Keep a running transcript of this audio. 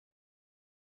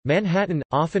Manhattan,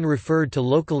 often referred to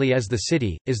locally as the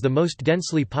City, is the most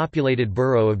densely populated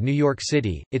borough of New York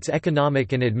City, its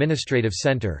economic and administrative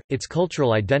center, its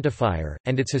cultural identifier,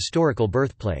 and its historical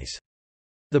birthplace.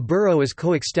 The borough is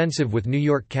coextensive with New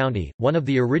York County, one of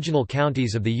the original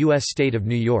counties of the U.S. state of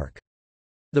New York.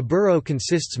 The borough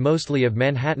consists mostly of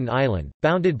Manhattan Island,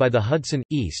 bounded by the Hudson,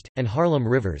 East, and Harlem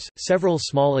rivers, several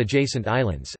small adjacent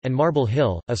islands, and Marble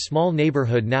Hill, a small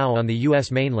neighborhood now on the U.S.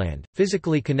 mainland,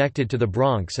 physically connected to the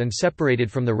Bronx and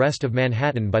separated from the rest of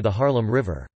Manhattan by the Harlem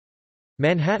River.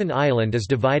 Manhattan Island is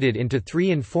divided into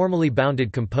three informally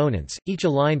bounded components, each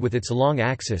aligned with its long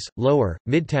axis: Lower,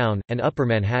 Midtown, and Upper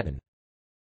Manhattan.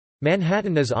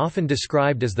 Manhattan is often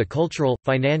described as the cultural,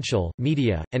 financial,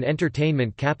 media, and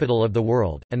entertainment capital of the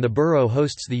world, and the borough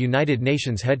hosts the United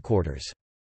Nations headquarters.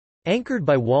 Anchored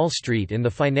by Wall Street in the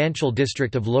financial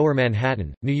district of Lower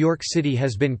Manhattan, New York City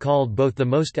has been called both the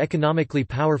most economically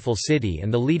powerful city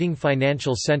and the leading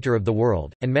financial center of the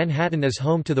world, and Manhattan is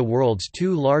home to the world's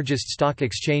two largest stock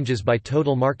exchanges by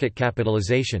total market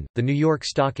capitalization, the New York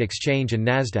Stock Exchange and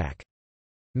Nasdaq.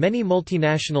 Many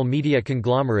multinational media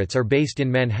conglomerates are based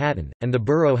in Manhattan, and the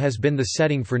borough has been the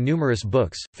setting for numerous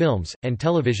books, films, and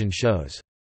television shows.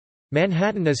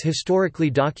 Manhattan is historically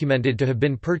documented to have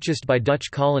been purchased by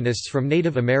Dutch colonists from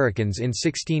Native Americans in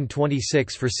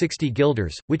 1626 for 60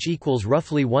 guilders, which equals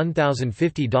roughly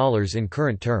 $1,050 in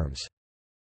current terms.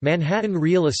 Manhattan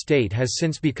real estate has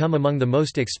since become among the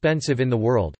most expensive in the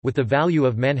world, with the value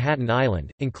of Manhattan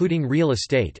Island, including real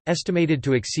estate, estimated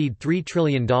to exceed $3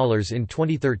 trillion in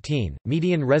 2013.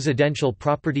 Median residential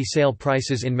property sale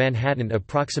prices in Manhattan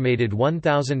approximated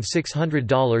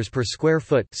 $1,600 per square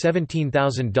foot,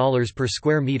 $17,000 per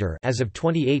square meter as of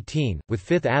 2018, with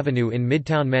Fifth Avenue in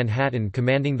Midtown Manhattan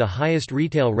commanding the highest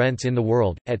retail rents in the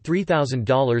world, at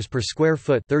 $3,000 per square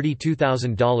foot,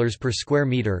 $32,000 per square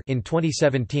meter in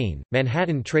 2017.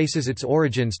 Manhattan traces its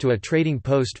origins to a trading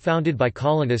post founded by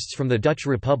colonists from the Dutch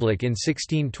Republic in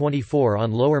 1624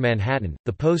 on Lower Manhattan.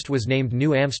 The post was named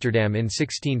New Amsterdam in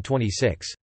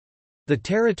 1626. The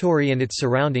territory and its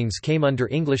surroundings came under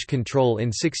English control in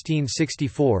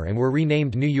 1664 and were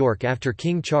renamed New York after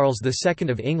King Charles II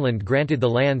of England granted the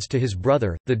lands to his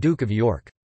brother, the Duke of York.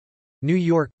 New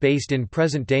York, based in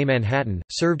present-day Manhattan,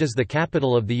 served as the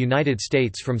capital of the United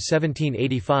States from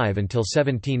 1785 until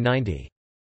 1790.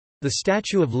 The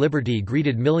Statue of Liberty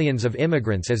greeted millions of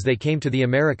immigrants as they came to the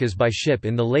Americas by ship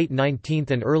in the late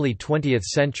 19th and early 20th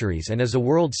centuries and is a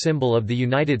world symbol of the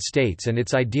United States and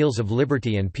its ideals of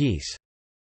liberty and peace.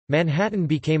 Manhattan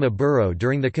became a borough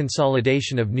during the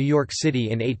consolidation of New York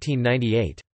City in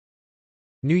 1898.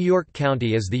 New York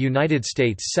County is the United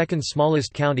States' second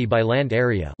smallest county by land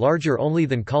area, larger only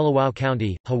than Kalawao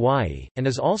County, Hawaii, and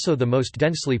is also the most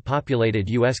densely populated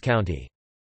U.S. county.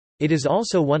 It is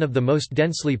also one of the most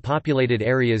densely populated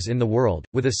areas in the world,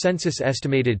 with a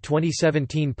census-estimated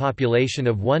 2017 population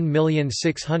of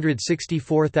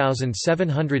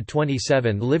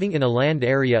 1,664,727 living in a land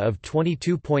area of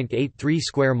 22.83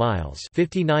 square miles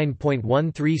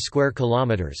 (59.13 square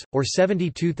kilometers), or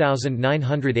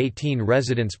 72,918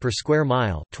 residents per square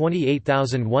mile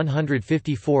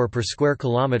 (28,154 per square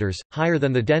kilometers), higher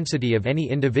than the density of any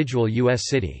individual U.S.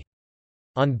 city.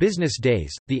 On business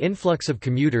days, the influx of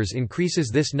commuters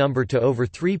increases this number to over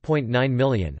 3.9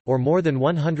 million, or more than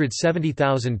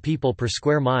 170,000 people per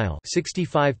square mile,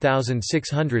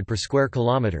 65,600 per square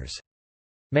kilometers.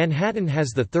 Manhattan has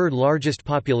the third largest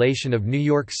population of New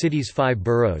York City's 5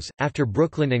 boroughs, after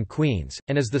Brooklyn and Queens,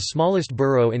 and is the smallest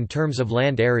borough in terms of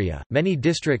land area. Many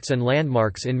districts and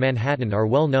landmarks in Manhattan are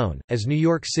well known, as New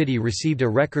York City received a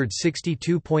record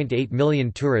 62.8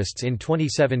 million tourists in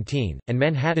 2017, and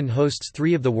Manhattan hosts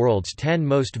 3 of the world's 10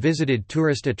 most visited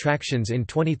tourist attractions in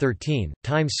 2013: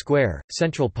 Times Square,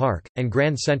 Central Park, and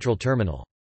Grand Central Terminal.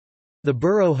 The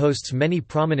borough hosts many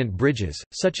prominent bridges,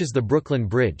 such as the Brooklyn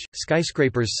Bridge,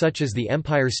 skyscrapers such as the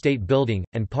Empire State Building,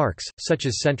 and parks, such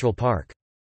as Central Park.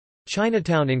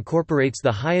 Chinatown incorporates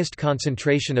the highest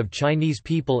concentration of Chinese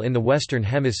people in the Western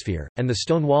Hemisphere, and the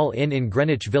Stonewall Inn in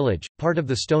Greenwich Village, part of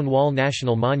the Stonewall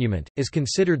National Monument, is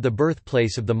considered the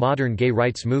birthplace of the modern gay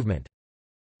rights movement.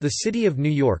 The City of New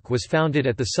York was founded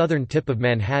at the southern tip of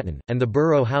Manhattan, and the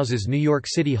borough houses New York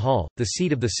City Hall, the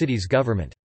seat of the city's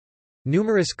government.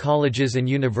 Numerous colleges and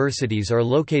universities are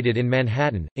located in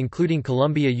Manhattan, including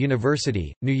Columbia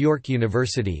University, New York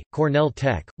University, Cornell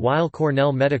Tech, Weill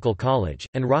Cornell Medical College,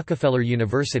 and Rockefeller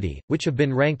University, which have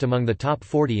been ranked among the top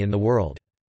 40 in the world.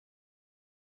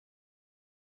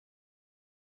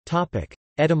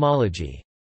 Etymology.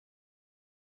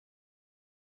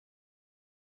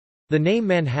 The name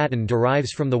Manhattan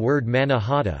derives from the word manna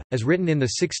hata, as written in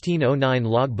the 1609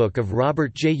 logbook of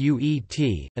Robert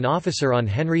Juet, an officer on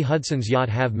Henry Hudson's yacht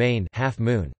Half Moon.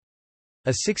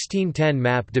 A 1610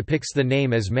 map depicts the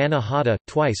name as Manna Hata,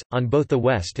 twice, on both the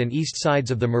west and east sides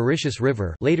of the Mauritius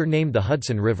River, later named the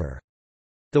Hudson River.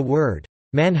 The word,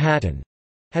 Manhattan,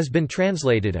 has been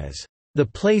translated as, the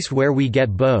place where we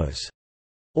get bows,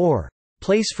 or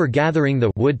place for gathering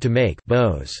the wood to make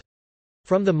bows.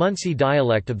 From the Munsee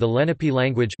dialect of the Lenape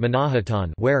language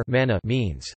Manahatan, where manna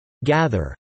means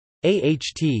gather,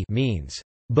 aht means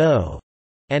bow,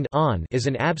 and on is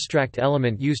an abstract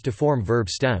element used to form verb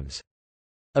stems.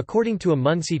 According to a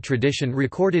Munsee tradition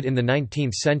recorded in the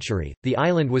 19th century, the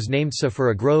island was named so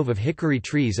for a grove of hickory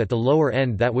trees at the lower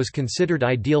end that was considered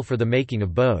ideal for the making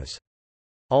of bows.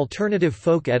 Alternative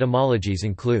folk etymologies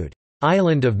include,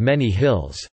 "Island of many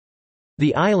hills",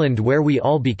 "the island where we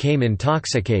all became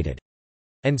intoxicated",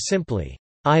 and simply,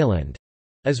 "island",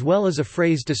 as well as a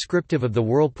phrase descriptive of the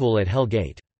whirlpool at Hell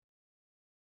Gate.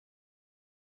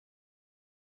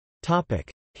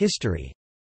 History.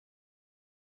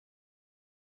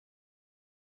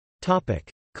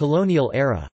 Colonial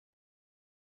era.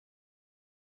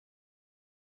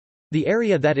 The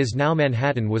area that is now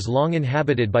Manhattan was long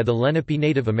inhabited by the Lenape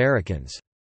Native Americans.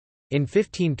 In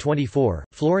 1524,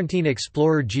 Florentine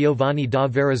explorer Giovanni da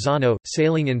Verrazzano,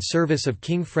 sailing in service of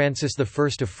King Francis I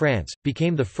of France,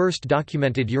 became the first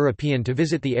documented European to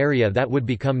visit the area that would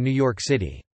become New York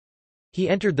City. He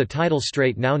entered the tidal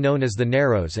strait now known as the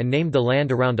Narrows and named the land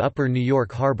around Upper New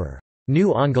York Harbor,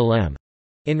 New Angoulême,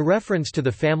 in reference to the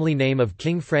family name of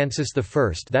King Francis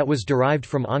I that was derived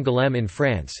from Angoulême in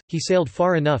France. He sailed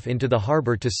far enough into the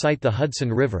harbor to sight the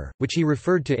Hudson River, which he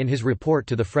referred to in his report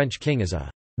to the French king as a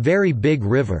very big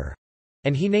river,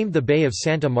 and he named the Bay of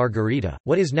Santa Margarita,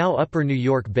 what is now Upper New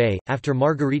York Bay, after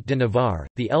Marguerite de Navarre,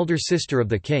 the elder sister of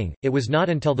the king. It was not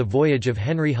until the voyage of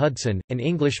Henry Hudson, an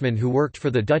Englishman who worked for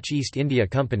the Dutch East India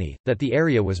Company, that the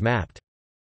area was mapped.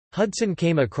 Hudson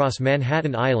came across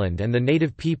Manhattan Island and the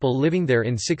native people living there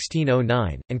in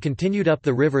 1609, and continued up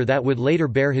the river that would later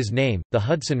bear his name, the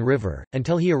Hudson River,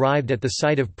 until he arrived at the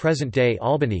site of present-day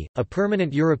Albany. A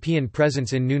permanent European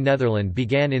presence in New Netherland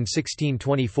began in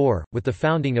 1624, with the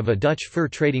founding of a Dutch fur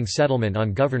trading settlement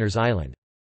on Governor's Island.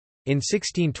 In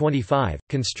 1625,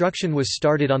 construction was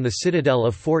started on the citadel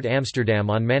of Fort Amsterdam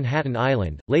on Manhattan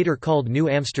Island, later called New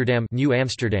Amsterdam,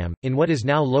 in what is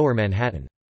now Lower Manhattan.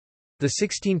 The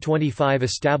 1625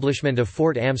 establishment of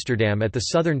Fort Amsterdam at the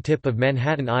southern tip of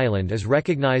Manhattan Island is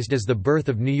recognized as the birth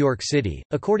of New York City.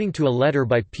 According to a letter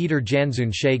by Peter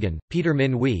Janzoen Schagen, Peter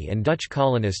Minuit and Dutch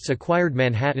colonists acquired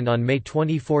Manhattan on May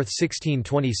 24,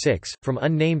 1626, from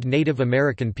unnamed Native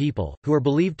American people, who are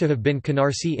believed to have been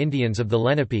Canarsie Indians of the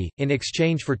Lenape, in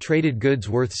exchange for traded goods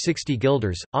worth 60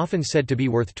 guilders, often said to be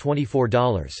worth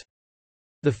 $24.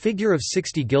 The figure of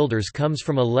 60 guilders comes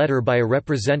from a letter by a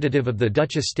representative of the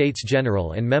Dutch Estates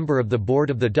General and member of the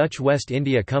board of the Dutch West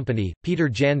India Company, Peter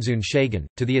Janzoen Schagen,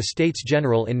 to the Estates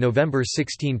General in November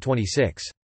 1626.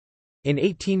 In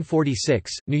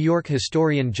 1846, New York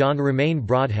historian John Romaine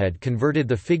Broadhead converted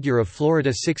the figure of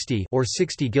Florida 60 or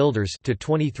 60 guilders to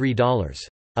 $23.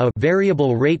 A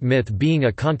variable rate myth being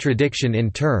a contradiction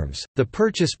in terms, the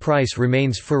purchase price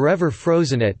remains forever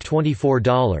frozen at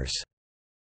 $24.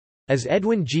 As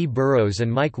Edwin G. Burroughs and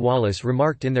Mike Wallace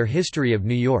remarked in their History of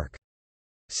New York.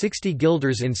 60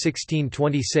 guilders in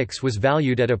 1626 was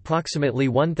valued at approximately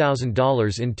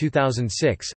 $1,000 in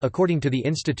 2006, according to the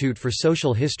Institute for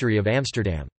Social History of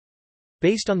Amsterdam.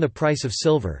 Based on the price of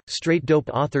silver, straight dope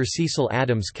author Cecil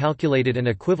Adams calculated an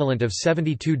equivalent of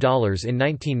 $72 in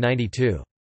 1992.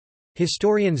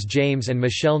 Historians James and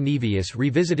Michelle Nevius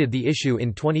revisited the issue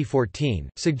in 2014,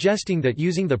 suggesting that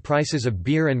using the prices of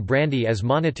beer and brandy as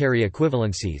monetary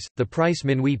equivalencies, the price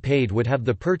Minuit paid would have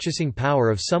the purchasing power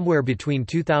of somewhere between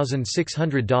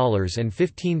 $2,600 and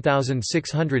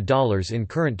 $15,600 in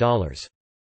current dollars.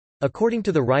 According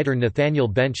to the writer Nathaniel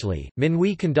Benchley,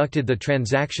 Minuit conducted the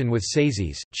transaction with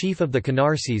Saisies, chief of the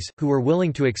Canarsies, who were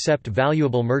willing to accept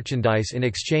valuable merchandise in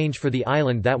exchange for the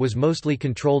island that was mostly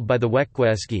controlled by the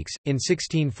Wetquaesgeeks. In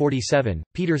 1647,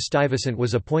 Peter Stuyvesant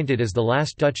was appointed as the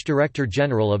last Dutch Director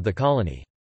General of the colony.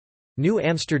 New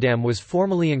Amsterdam was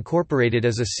formally incorporated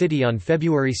as a city on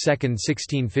February 2,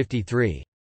 1653.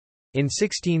 In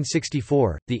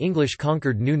 1664, the English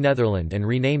conquered New Netherland and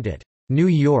renamed it New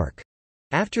York,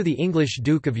 after the English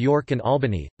Duke of York and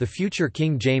Albany, the future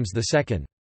King James II.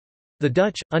 The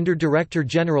Dutch, under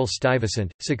Director-General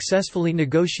Stuyvesant, successfully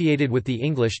negotiated with the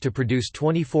English to produce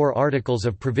 24 articles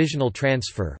of provisional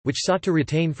transfer, which sought to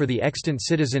retain for the extant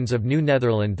citizens of New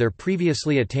Netherland their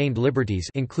previously attained liberties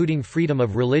including freedom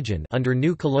of religion under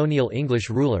new colonial English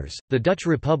rulers. The Dutch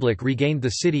Republic regained the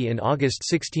city in August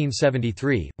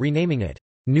 1673, renaming it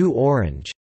New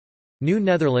Orange. New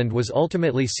Netherland was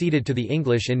ultimately ceded to the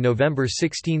English in November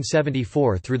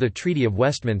 1674 through the Treaty of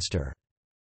Westminster.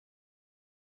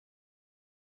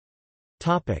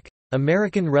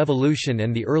 American Revolution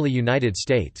and the early United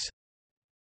States.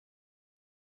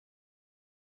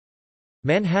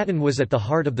 Manhattan was at the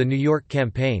heart of the New York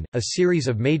Campaign, a series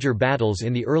of major battles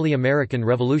in the early American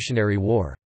Revolutionary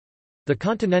War. The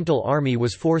Continental Army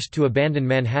was forced to abandon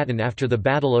Manhattan after the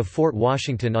Battle of Fort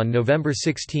Washington on November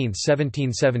 16,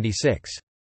 1776.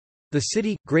 The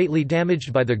city, greatly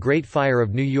damaged by the Great Fire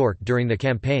of New York during the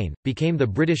campaign, became the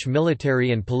British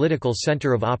military and political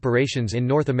center of operations in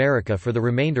North America for the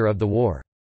remainder of the war.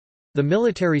 The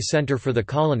military center for the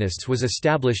colonists was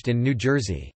established in New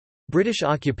Jersey. British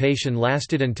occupation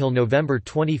lasted until November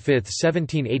 25,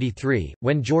 1783,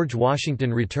 when George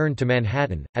Washington returned to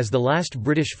Manhattan. As the last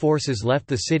British forces left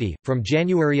the city, from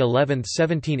January 11,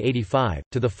 1785,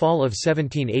 to the fall of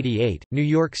 1788, New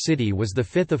York City was the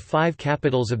fifth of 5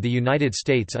 capitals of the United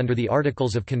States under the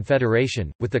Articles of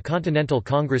Confederation, with the Continental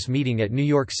Congress meeting at New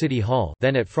York City Hall,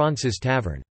 then at Fraunces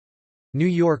Tavern. New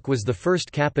York was the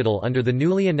first capital under the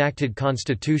newly enacted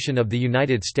Constitution of the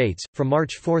United States, from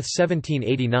March 4,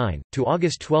 1789, to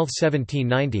August 12,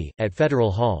 1790, at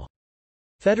Federal Hall.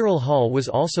 Federal Hall was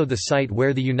also the site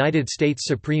where the United States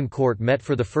Supreme Court met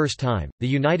for the first time, the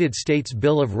United States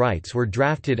Bill of Rights were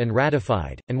drafted and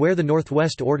ratified, and where the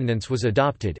Northwest Ordinance was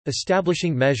adopted,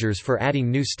 establishing measures for adding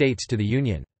new states to the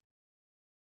Union.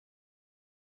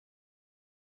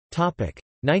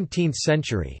 19th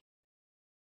century.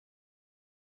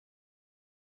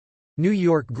 New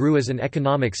York grew as an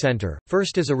economic center,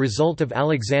 first as a result of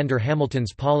Alexander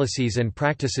Hamilton's policies and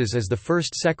practices as the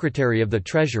first Secretary of the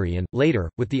Treasury and, later,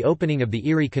 with the opening of the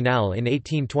Erie Canal in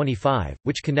 1825,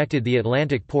 which connected the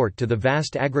Atlantic port to the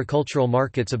vast agricultural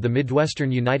markets of the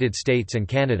Midwestern United States and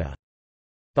Canada.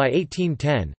 By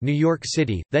 1810, New York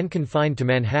City, then confined to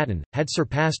Manhattan, had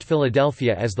surpassed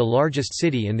Philadelphia as the largest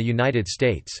city in the United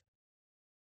States.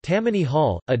 Tammany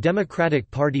Hall, a Democratic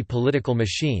Party political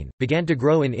machine, began to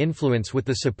grow in influence with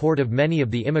the support of many of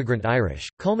the immigrant Irish,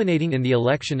 culminating in the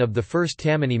election of the first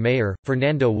Tammany mayor,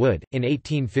 Fernando Wood, in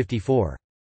 1854.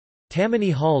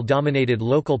 Tammany Hall dominated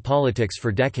local politics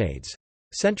for decades.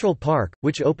 Central Park,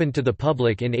 which opened to the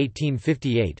public in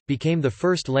 1858, became the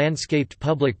first landscaped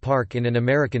public park in an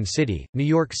American city. New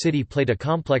York City played a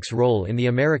complex role in the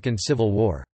American Civil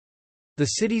War. The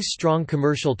city's strong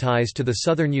commercial ties to the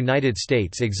southern United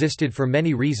States existed for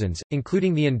many reasons,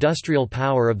 including the industrial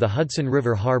power of the Hudson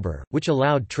River Harbor, which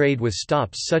allowed trade with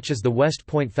stops such as the West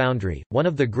Point Foundry, one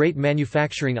of the great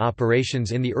manufacturing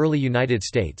operations in the early United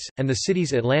States, and the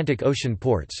city's Atlantic Ocean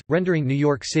ports, rendering New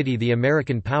York City the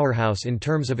American powerhouse in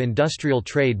terms of industrial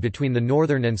trade between the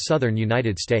northern and southern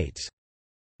United States.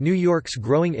 New York's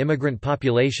growing immigrant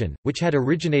population, which had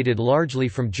originated largely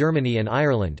from Germany and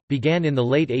Ireland, began in the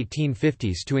late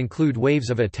 1850s to include waves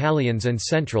of Italians and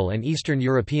Central and Eastern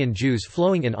European Jews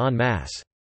flowing in en masse.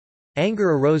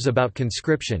 Anger arose about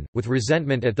conscription, with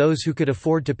resentment at those who could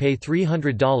afford to pay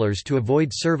 $300 to avoid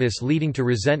service, leading to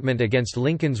resentment against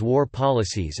Lincoln's war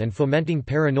policies and fomenting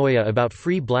paranoia about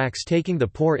free blacks taking the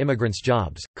poor immigrants'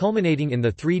 jobs, culminating in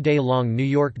the 3-day-long New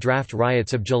York draft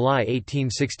riots of July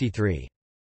 1863.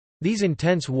 These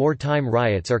intense wartime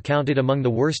riots are counted among the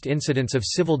worst incidents of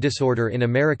civil disorder in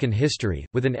American history,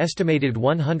 with an estimated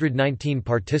 119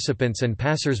 participants and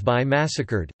passers-by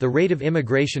massacred. The rate of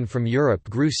immigration from Europe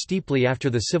grew steeply after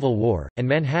the Civil War, and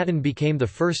Manhattan became the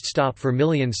first stop for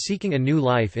millions seeking a new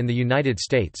life in the United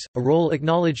States, a role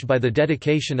acknowledged by the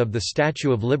dedication of the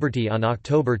Statue of Liberty on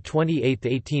October 28,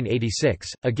 1886,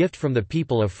 a gift from the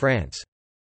people of France.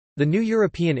 The new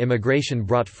European immigration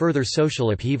brought further social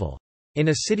upheaval. In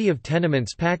a city of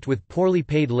tenements packed with poorly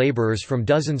paid laborers from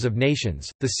dozens of nations,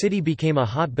 the city became a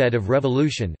hotbed of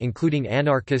revolution, including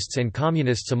anarchists and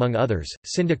communists among others,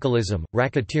 syndicalism,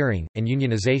 racketeering, and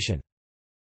unionization.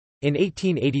 In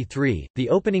 1883, the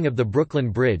opening of the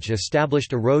Brooklyn Bridge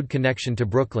established a road connection to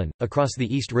Brooklyn, across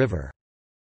the East River.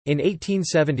 In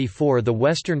 1874, the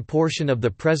western portion of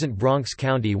the present Bronx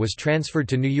County was transferred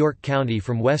to New York County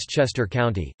from Westchester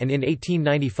County, and in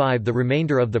 1895 the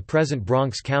remainder of the present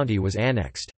Bronx County was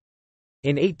annexed.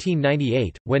 In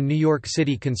 1898, when New York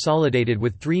City consolidated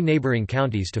with 3 neighboring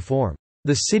counties to form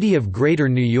the City of Greater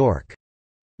New York,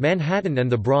 Manhattan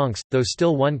and the Bronx, though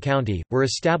still one county, were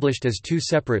established as two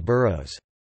separate boroughs.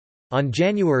 On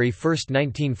January 1,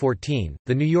 1914,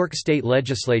 the New York State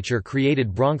Legislature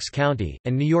created Bronx County,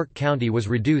 and New York County was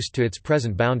reduced to its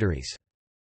present boundaries.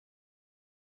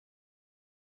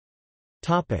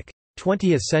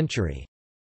 20th century.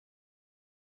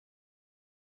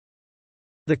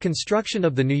 The construction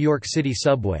of the New York City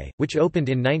subway, which opened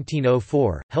in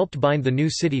 1904, helped bind the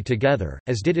new city together,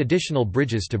 as did additional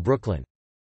bridges to Brooklyn.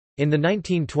 In the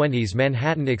 1920s,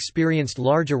 Manhattan experienced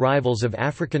large arrivals of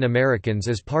African Americans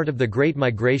as part of the Great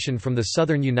Migration from the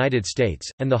southern United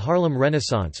States, and the Harlem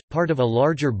Renaissance, part of a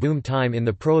larger boom time in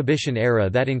the Prohibition era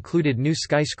that included new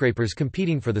skyscrapers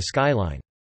competing for the skyline.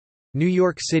 New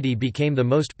York City became the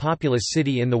most populous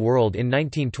city in the world in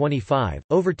 1925,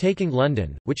 overtaking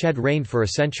London, which had reigned for a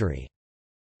century.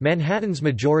 Manhattan's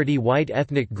majority white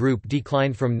ethnic group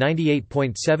declined from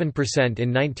 98.7%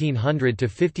 in 1900 to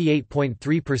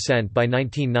 58.3% by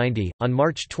 1990. On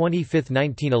March 25,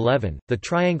 1911, the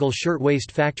Triangle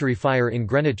Shirtwaist Factory fire in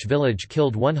Greenwich Village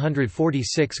killed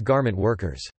 146 garment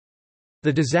workers.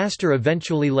 The disaster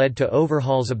eventually led to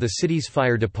overhauls of the city's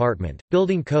fire department,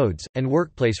 building codes, and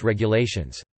workplace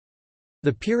regulations.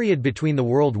 The period between the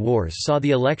World Wars saw the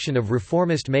election of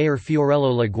reformist Mayor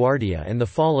Fiorello LaGuardia and the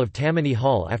fall of Tammany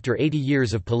Hall after 80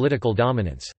 years of political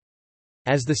dominance.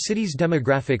 As the city's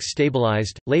demographics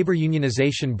stabilized, labor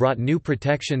unionization brought new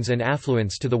protections and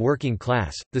affluence to the working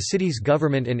class. The city's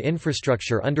government and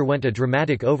infrastructure underwent a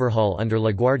dramatic overhaul under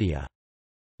LaGuardia.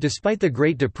 Despite the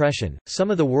Great Depression, some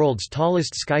of the world's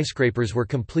tallest skyscrapers were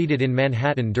completed in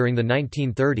Manhattan during the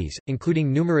 1930s,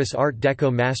 including numerous Art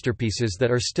Deco masterpieces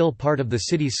that are still part of the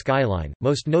city's skyline,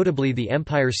 most notably the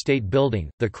Empire State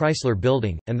Building, the Chrysler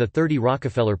Building, and the 30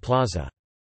 Rockefeller Plaza.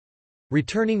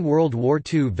 Returning World War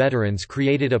II veterans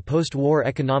created a post-war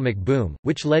economic boom,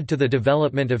 which led to the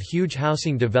development of huge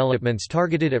housing developments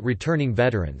targeted at returning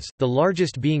veterans, the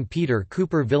largest being Peter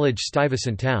Cooper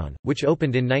Village-Stuyvesant Town, which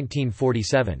opened in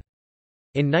 1947.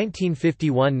 In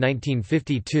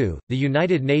 1951–1952, the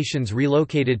United Nations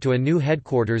relocated to a new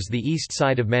headquarters the east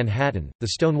side of Manhattan.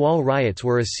 The Stonewall riots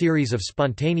were a series of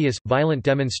spontaneous, violent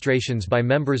demonstrations by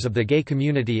members of the gay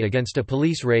community against a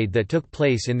police raid that took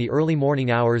place in the early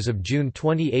morning hours of June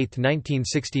 28,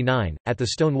 1969, at the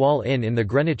Stonewall Inn in the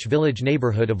Greenwich Village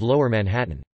neighborhood of Lower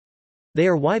Manhattan. They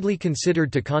are widely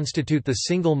considered to constitute the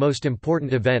single most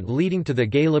important event leading to the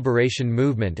gay liberation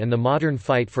movement and the modern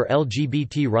fight for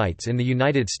LGBT rights in the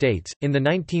United States. In the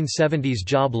 1970s,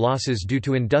 job losses due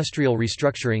to industrial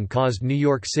restructuring caused New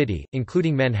York City,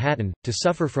 including Manhattan, to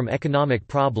suffer from economic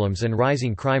problems and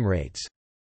rising crime rates.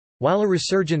 While a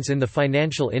resurgence in the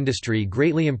financial industry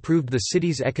greatly improved the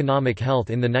city's economic health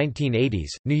in the 1980s,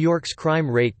 New York's crime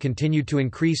rate continued to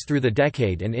increase through the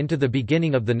decade and into the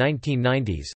beginning of the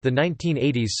 1990s. The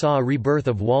 1980s saw a rebirth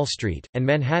of Wall Street, and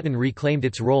Manhattan reclaimed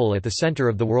its role at the center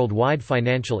of the worldwide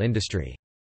financial industry.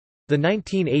 The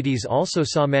 1980s also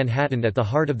saw Manhattan at the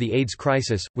heart of the AIDS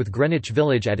crisis, with Greenwich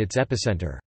Village at its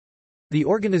epicenter. The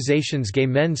organizations Gay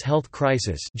Men's Health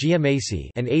Crisis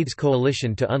and AIDS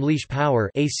Coalition to Unleash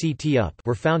Power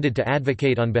were founded to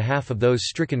advocate on behalf of those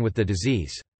stricken with the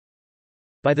disease.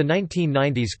 By the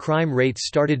 1990s, crime rates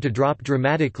started to drop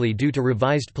dramatically due to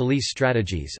revised police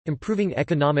strategies, improving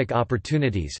economic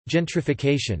opportunities,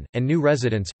 gentrification, and new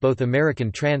residents, both American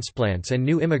transplants and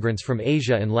new immigrants from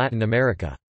Asia and Latin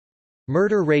America.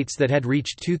 Murder rates that had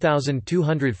reached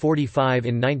 2,245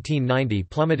 in 1990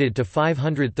 plummeted to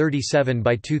 537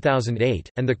 by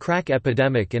 2008, and the crack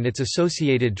epidemic and its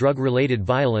associated drug-related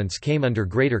violence came under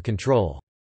greater control.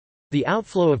 The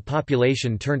outflow of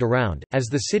population turned around, as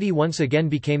the city once again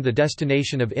became the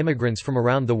destination of immigrants from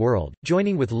around the world,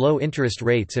 joining with low interest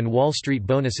rates and Wall Street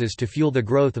bonuses to fuel the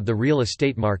growth of the real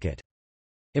estate market.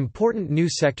 Important new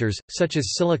sectors, such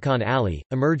as Silicon Alley,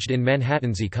 emerged in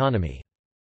Manhattan's economy.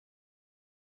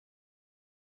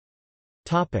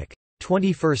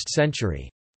 21st century.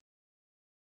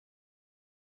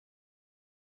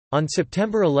 On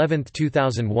September 11,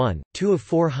 2001, 2 of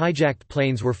 4 hijacked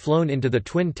planes were flown into the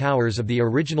Twin Towers of the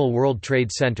original World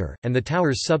Trade Center, and the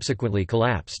towers subsequently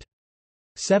collapsed.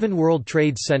 7 World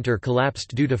Trade Center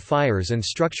collapsed due to fires and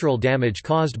structural damage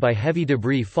caused by heavy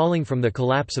debris falling from the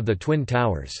collapse of the Twin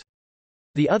Towers.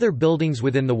 The other buildings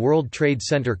within the World Trade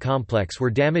Center complex were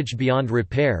damaged beyond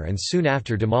repair and soon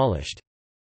after demolished.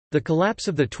 The collapse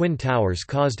of the Twin Towers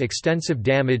caused extensive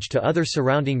damage to other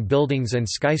surrounding buildings and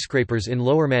skyscrapers in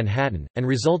Lower Manhattan, and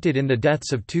resulted in the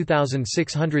deaths of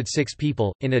 2,606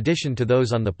 people, in addition to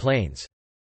those on the planes.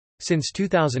 Since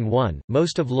 2001,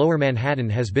 most of Lower Manhattan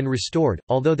has been restored,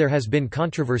 although there has been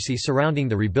controversy surrounding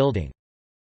the rebuilding.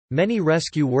 Many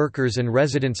rescue workers and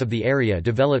residents of the area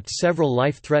developed several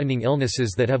life-threatening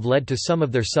illnesses that have led to some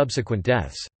of their subsequent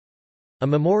deaths. A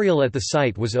memorial at the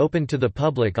site was opened to the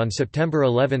public on September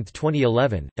 11,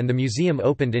 2011, and the museum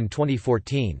opened in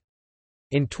 2014.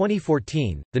 In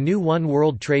 2014, the new One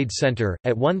World Trade Center,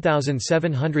 at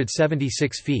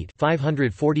 1,776 feet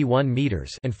 (541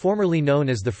 meters) and formerly known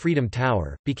as the Freedom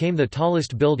Tower, became the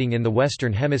tallest building in the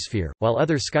Western Hemisphere, while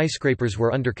other skyscrapers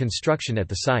were under construction at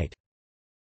the site.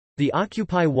 The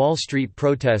Occupy Wall Street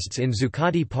protests in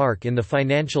Zuccotti Park in the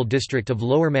financial district of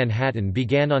Lower Manhattan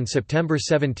began on September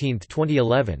 17,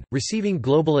 2011, receiving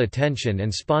global attention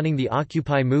and spawning the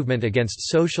Occupy movement against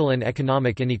social and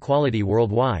economic inequality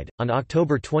worldwide. On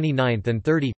October 29 and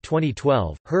 30,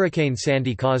 2012, Hurricane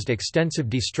Sandy caused extensive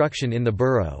destruction in the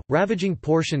borough, ravaging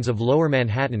portions of Lower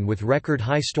Manhattan with record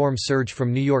high storm surge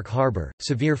from New York Harbor,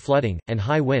 severe flooding, and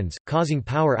high winds, causing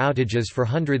power outages for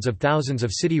hundreds of thousands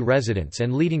of city residents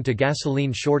and leading to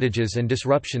gasoline shortages and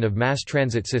disruption of mass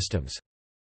transit systems.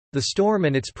 The storm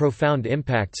and its profound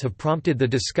impacts have prompted the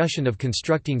discussion of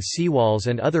constructing seawalls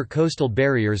and other coastal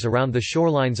barriers around the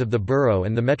shorelines of the borough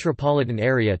and the metropolitan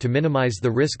area to minimize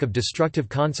the risk of destructive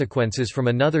consequences from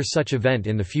another such event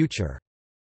in the future.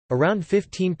 Around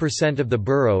 15% of the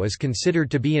borough is considered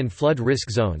to be in flood risk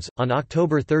zones. On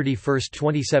October 31,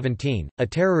 2017, a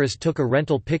terrorist took a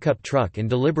rental pickup truck and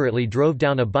deliberately drove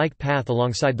down a bike path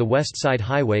alongside the West Side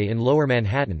Highway in Lower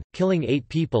Manhattan, killing 8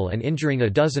 people and injuring a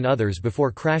dozen others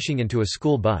before crashing into a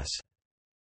school bus.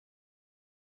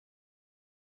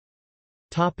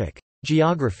 Topic: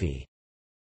 Geography.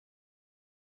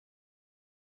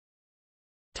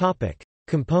 Topic: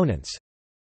 Components.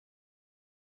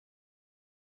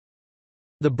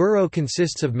 The borough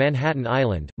consists of Manhattan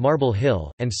Island, Marble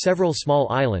Hill, and several small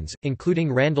islands,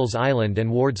 including Randall's Island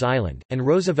and Ward's Island, and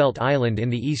Roosevelt Island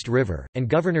in the East River, and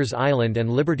Governor's Island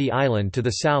and Liberty Island to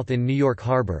the south in New York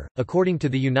Harbor. According to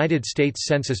the United States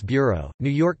Census Bureau, New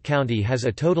York County has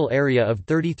a total area of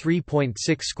 33.6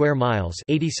 square miles,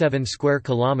 87 square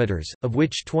kilometers, of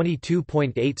which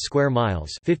 22.8 square miles,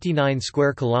 59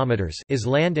 square kilometers is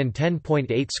land and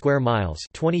 10.8 square miles,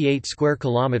 28 square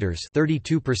kilometers,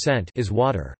 32% is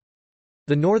water.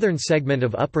 The northern segment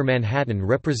of Upper Manhattan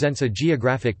represents a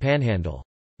geographic panhandle.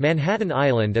 Manhattan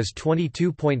Island is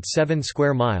 22.7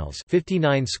 square miles,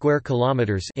 59 square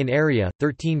kilometers in area,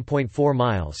 13.4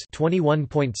 miles,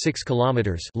 21.6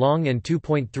 kilometers long and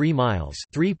 2.3 miles,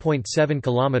 3.7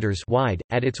 kilometers wide,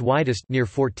 at its widest near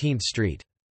 14th Street.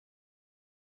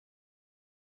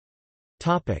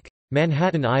 Topic: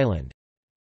 Manhattan Island.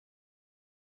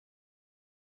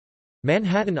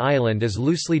 Manhattan Island is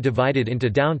loosely divided into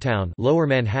downtown Lower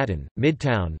Manhattan,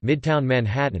 Midtown Midtown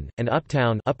Manhattan, and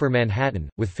Uptown Upper Manhattan,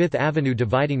 with Fifth Avenue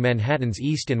dividing Manhattan's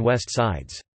east and west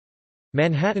sides.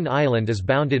 Manhattan Island is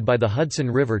bounded by the Hudson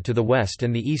River to the west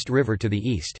and the East River to the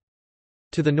east.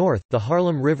 To the north, the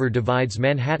Harlem River divides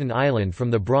Manhattan Island from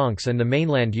the Bronx and the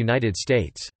mainland United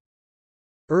States.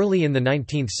 Early in the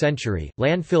 19th century,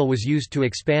 landfill was used to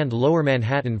expand Lower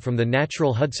Manhattan from the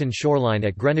natural Hudson shoreline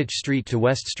at Greenwich Street to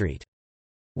West Street.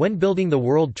 When building the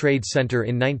World Trade Center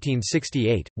in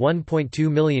 1968, 1.2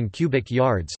 million cubic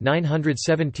yards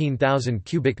 (917,000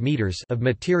 cubic meters) of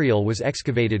material was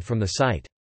excavated from the site.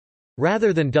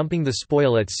 Rather than dumping the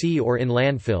spoil at sea or in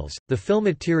landfills, the fill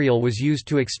material was used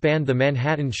to expand the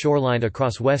Manhattan shoreline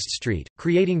across West Street,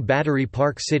 creating Battery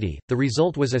Park City. The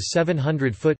result was a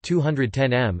 700-foot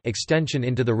 (210 m) extension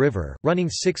into the river, running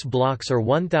 6 blocks or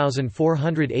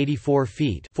 1,484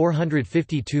 feet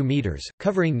 (452 meters),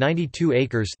 covering 92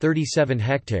 acres (37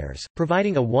 hectares),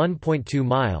 providing a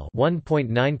 1.2-mile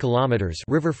 (1.9 kilometers)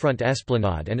 riverfront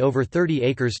esplanade and over 30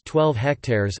 acres (12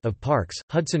 hectares) of parks.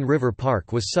 Hudson River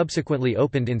Park was subsequently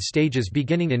opened in stages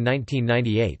beginning in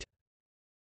 1998.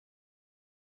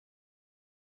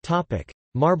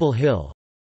 Marble Hill.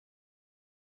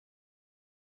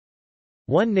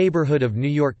 One neighborhood of New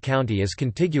York County is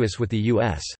contiguous with the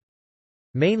U.S.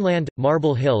 mainland.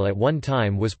 Marble Hill at one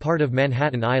time was part of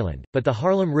Manhattan Island, but the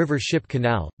Harlem River Ship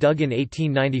Canal, dug in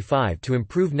 1895 to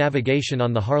improve navigation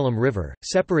on the Harlem River,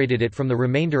 separated it from the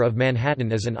remainder of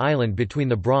Manhattan as an island between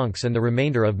the Bronx and the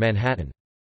remainder of Manhattan.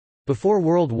 Before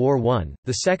World War I,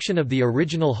 the section of the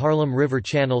original Harlem River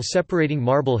Channel separating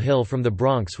Marble Hill from the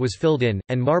Bronx was filled in,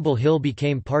 and Marble Hill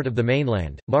became part of the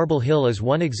mainland. Marble Hill is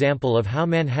one example of how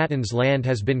Manhattan's land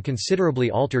has been considerably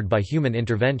altered by human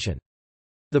intervention.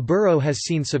 The borough has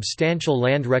seen substantial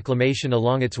land reclamation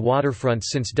along its waterfronts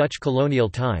since Dutch colonial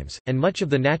times, and much of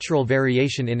the natural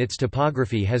variation in its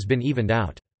topography has been evened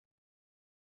out.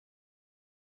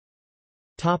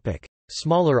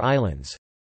 Smaller islands.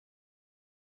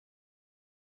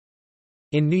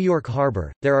 In New York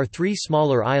Harbor, there are 3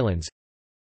 smaller islands: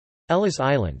 Ellis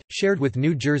Island, shared with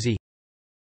New Jersey;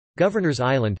 Governor's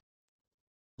Island;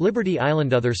 Liberty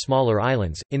Island. Other smaller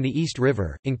islands, in the East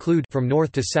River, include from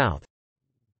north to south,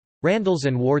 Randall's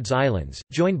and Ward's Islands,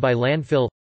 joined by landfill;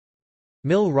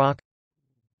 Mill Rock;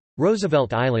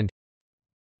 Roosevelt Island;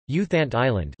 Uthant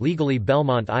Island, legally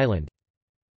Belmont Island.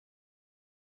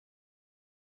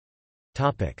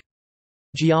 Topic: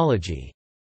 Geology.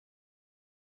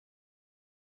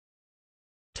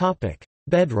 Topic: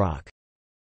 Bedrock.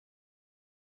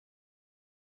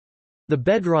 The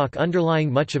bedrock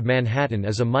underlying much of Manhattan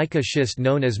is a mica schist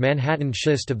known as Manhattan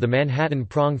schist of the Manhattan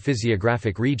Prong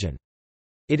physiographic region.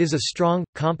 It is a strong,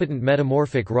 competent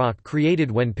metamorphic rock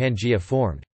created when Pangaea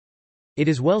formed. It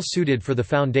is well suited for the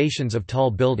foundations of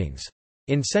tall buildings.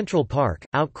 In Central Park,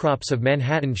 outcrops of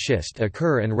Manhattan schist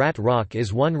occur, and Rat Rock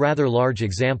is one rather large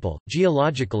example.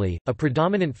 Geologically, a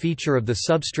predominant feature of the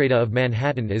substrata of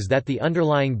Manhattan is that the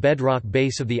underlying bedrock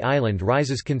base of the island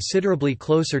rises considerably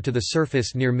closer to the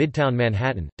surface near Midtown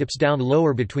Manhattan, dips down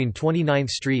lower between 29th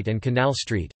Street and Canal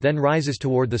Street, then rises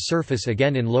toward the surface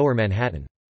again in Lower Manhattan.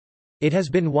 It has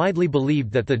been widely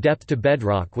believed that the depth to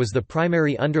bedrock was the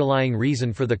primary underlying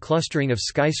reason for the clustering of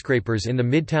skyscrapers in the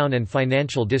Midtown and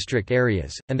Financial District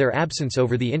areas, and their absence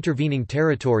over the intervening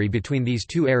territory between these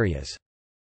two areas.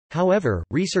 However,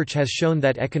 research has shown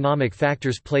that economic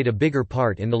factors played a bigger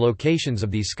part in the locations of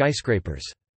these skyscrapers.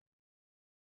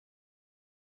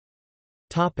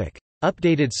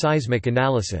 Updated seismic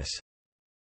analysis.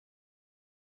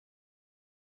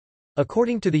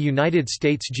 According to the United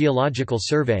States Geological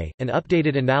Survey, an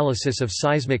updated analysis of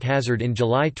seismic hazard in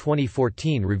July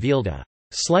 2014 revealed a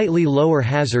slightly lower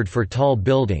hazard for tall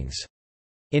buildings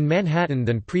in Manhattan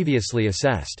than previously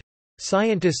assessed.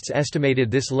 Scientists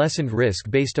estimated this lessened risk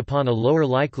based upon a lower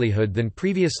likelihood than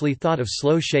previously thought of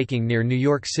slow shaking near New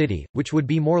York City, which would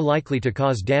be more likely to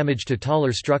cause damage to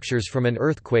taller structures from an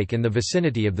earthquake in the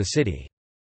vicinity of the city.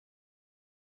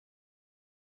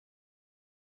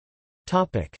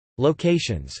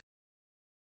 Locations.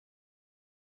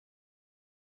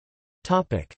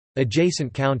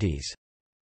 Adjacent counties.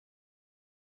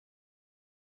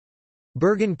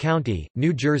 Bergen County,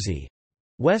 New Jersey,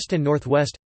 west and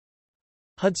northwest.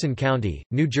 Hudson County,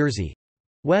 New Jersey,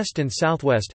 west and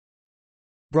southwest.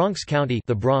 Bronx County,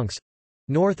 the Bronx,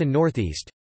 north and northeast.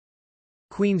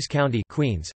 Queens County,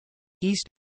 Queens, east.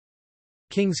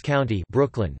 Kings County,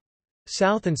 Brooklyn,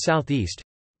 south and southeast.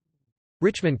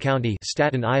 Richmond County,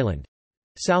 Staten Island,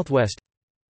 southwest.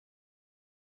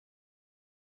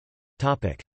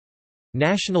 Topic: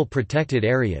 National protected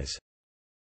areas.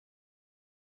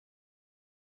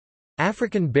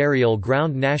 African Burial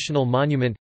Ground National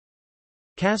Monument,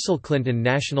 Castle Clinton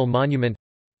National Monument,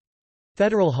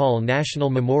 Federal Hall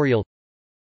National Memorial,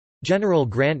 General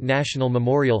Grant National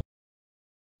Memorial,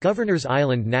 Governor's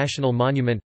Island National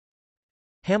Monument,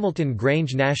 Hamilton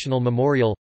Grange National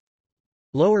Memorial,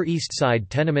 Lower East Side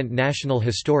Tenement National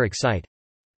Historic Site,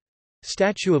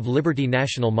 Statue of Liberty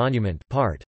National Monument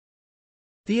part,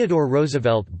 Theodore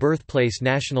Roosevelt Birthplace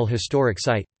National Historic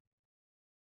Site.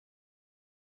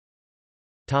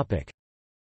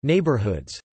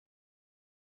 Neighborhoods.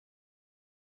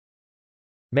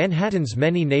 Manhattan's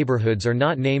many neighborhoods are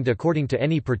not named according to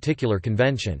any particular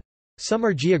convention. Some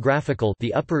are geographical,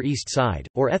 the Upper East Side,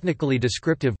 or ethnically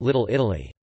descriptive, Little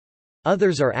Italy.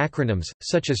 Others are acronyms,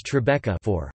 such as Tribeca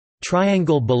for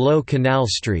Triangle Below Canal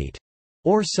Street,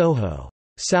 or Soho,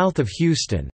 south of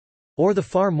Houston, or the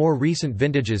far more recent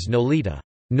vintages Nolita,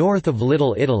 north of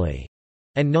Little Italy,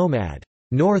 and Nomad,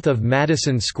 north of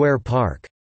Madison Square Park.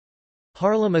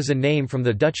 Harlem is a name from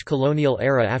the Dutch colonial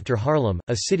era after Haarlem,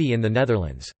 a city in the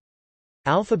Netherlands.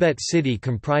 Alphabet City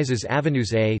comprises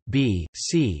avenues A, B,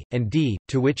 C, and D,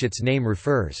 to which its name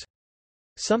refers.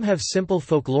 Some have simple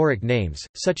folkloric names,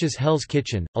 such as Hell's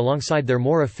Kitchen, alongside their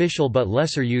more official but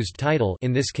lesser used title,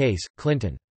 in this case,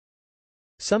 Clinton.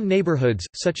 Some neighborhoods,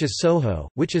 such as Soho,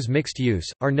 which is mixed use,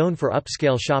 are known for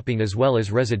upscale shopping as well as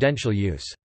residential use.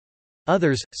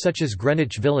 Others, such as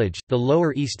Greenwich Village, the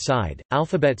Lower East Side,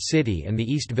 Alphabet City and the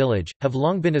East Village, have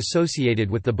long been associated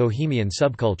with the bohemian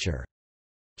subculture.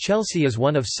 Chelsea is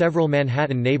one of several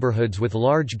Manhattan neighborhoods with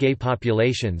large gay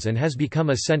populations and has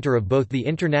become a center of both the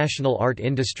international art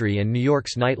industry and New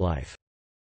York's nightlife.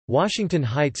 Washington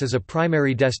Heights is a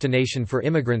primary destination for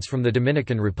immigrants from the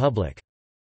Dominican Republic.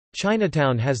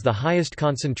 Chinatown has the highest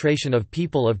concentration of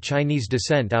people of Chinese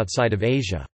descent outside of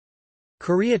Asia.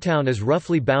 Koreatown is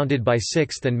roughly bounded by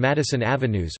 6th and Madison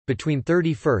Avenues, between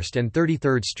 31st and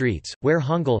 33rd Streets, where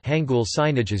Hangul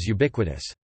signage is ubiquitous.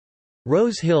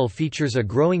 Rose Hill features a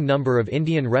growing number of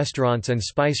Indian restaurants and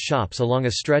spice shops along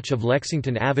a stretch of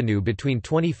Lexington Avenue between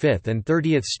 25th and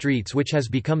 30th Streets, which has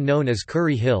become known as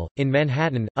Curry Hill. In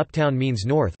Manhattan, uptown means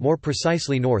north, more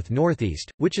precisely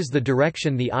north-northeast, which is the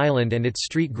direction the island and its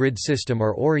street grid system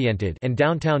are oriented, and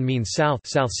downtown means south,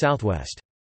 south-southwest.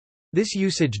 This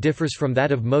usage differs from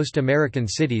that of most American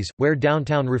cities, where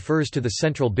downtown refers to the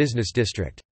central business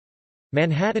district.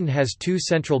 Manhattan has two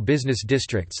central business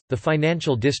districts, the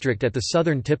Financial District at the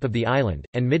southern tip of the island,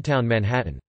 and Midtown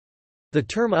Manhattan. The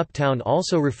term uptown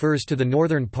also refers to the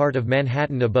northern part of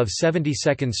Manhattan above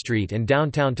 72nd Street and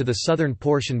downtown to the southern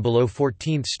portion below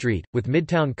 14th Street, with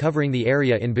Midtown covering the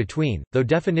area in between, though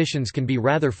definitions can be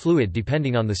rather fluid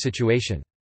depending on the situation.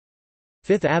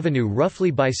 Fifth Avenue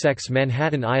roughly bisects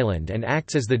Manhattan Island and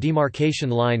acts as the demarcation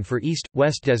line for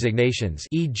east-west designations,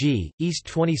 e.g., East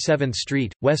 27th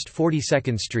Street, West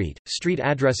 42nd Street. Street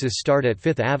addresses start at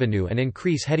Fifth Avenue and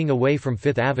increase heading away from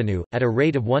Fifth Avenue, at a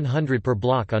rate of 100 per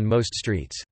block on most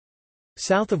streets.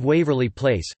 South of Waverly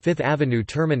Place, Fifth Avenue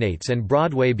terminates and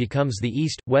Broadway becomes the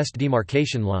east-west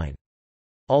demarcation line.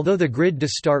 Although the grid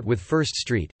does start with 1st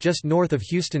Street, just north of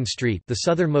Houston Street, the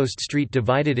southernmost street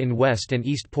divided in west and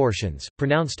east portions,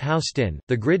 pronounced Houston,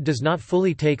 the grid does not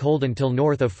fully take hold until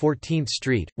north of 14th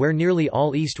Street, where nearly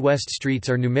all east-west streets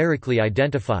are numerically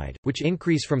identified, which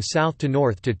increase from south to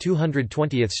north to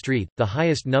 220th Street, the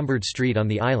highest numbered street on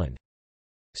the island.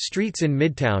 Streets in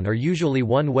Midtown are usually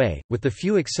one-way, with the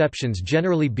few exceptions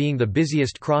generally being the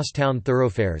busiest crosstown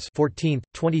thoroughfares 14th,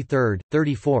 23rd,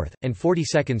 34th, and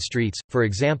 42nd Streets, for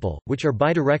example, which are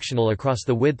bidirectional across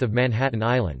the width of Manhattan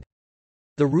Island.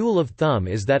 The rule of thumb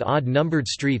is that odd-numbered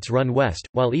streets run west,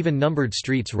 while even-numbered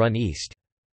streets run east.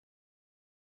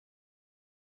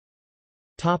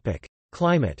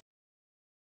 Climate.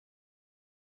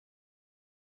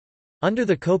 Under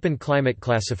the Köppen climate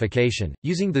classification,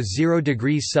 using the 0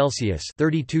 degrees Celsius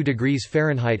 (32 degrees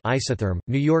Fahrenheit) isotherm,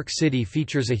 New York City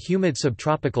features a humid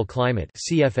subtropical climate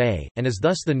 (CFA), and is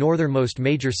thus the northernmost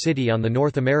major city on the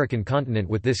North American continent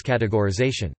with this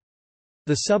categorization.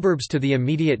 The suburbs to the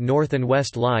immediate north and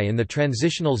west lie in the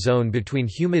transitional zone between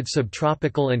humid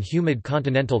subtropical and humid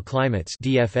continental climates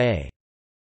 (DFA).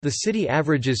 The city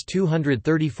averages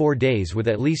 234 days with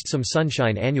at least some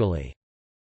sunshine annually.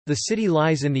 The city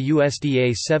lies in the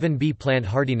USDA 7B plant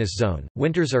hardiness zone.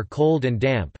 Winters are cold and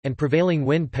damp, and prevailing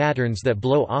wind patterns that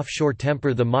blow offshore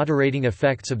temper the moderating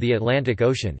effects of the Atlantic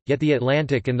Ocean, yet the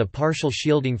Atlantic and the partial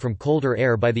shielding from colder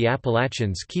air by the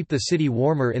Appalachians keep the city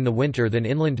warmer in the winter than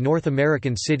inland North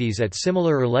American cities at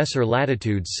similar or lesser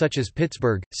latitudes such as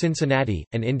Pittsburgh, Cincinnati,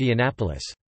 and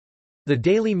Indianapolis. The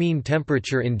daily mean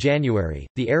temperature in January,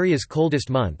 the area's coldest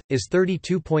month, is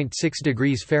 32.6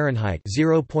 degrees Fahrenheit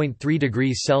 (0.3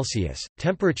 degrees Celsius).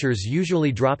 Temperatures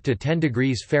usually drop to 10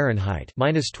 degrees Fahrenheit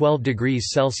 (-12 degrees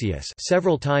Celsius)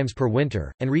 several times per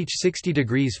winter, and reach 60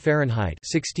 degrees Fahrenheit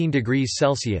 (16 degrees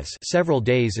Celsius) several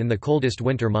days in the coldest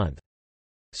winter month.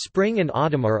 Spring and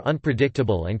autumn are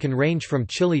unpredictable and can range from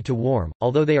chilly to warm,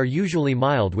 although they are usually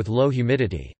mild with low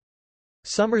humidity.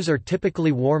 Summers are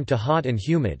typically warm to hot and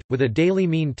humid, with a daily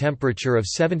mean temperature of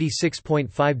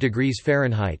 76.5 degrees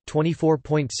Fahrenheit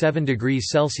 (24.7 degrees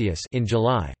Celsius) in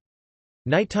July.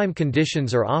 Nighttime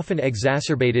conditions are often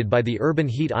exacerbated by the urban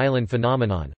heat island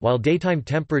phenomenon, while daytime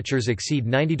temperatures exceed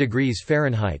 90 degrees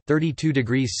Fahrenheit (32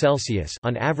 degrees Celsius)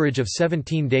 on average of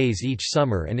 17 days each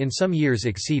summer, and in some years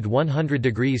exceed 100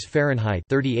 degrees Fahrenheit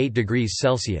 (38 degrees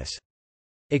Celsius).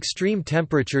 Extreme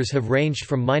temperatures have ranged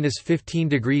from -15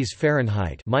 degrees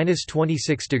Fahrenheit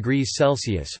 (-26 degrees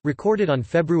Celsius) recorded on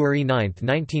February 9,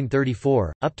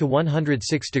 1934, up to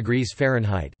 106 degrees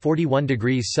Fahrenheit (41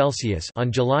 degrees Celsius)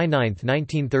 on July 9,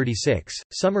 1936.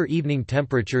 Summer evening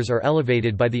temperatures are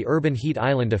elevated by the urban heat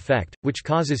island effect, which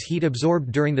causes heat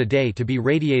absorbed during the day to be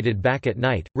radiated back at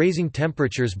night, raising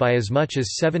temperatures by as much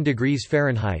as 7 degrees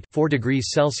Fahrenheit (4 degrees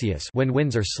Celsius) when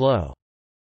winds are slow.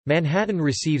 Manhattan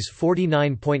receives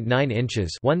 49.9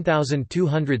 inches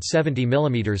 (1,270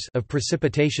 mm) of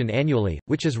precipitation annually,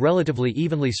 which is relatively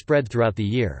evenly spread throughout the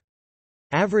year.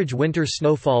 Average winter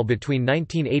snowfall between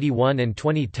 1981 and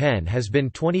 2010 has been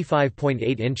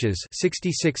 25.8 inches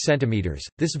 (66 centimeters).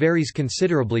 This varies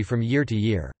considerably from year to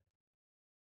year.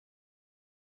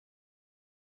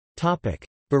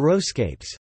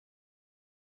 Boroughscapes.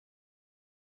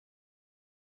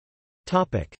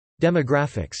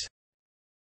 Demographics.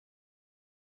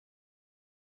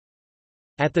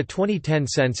 At the 2010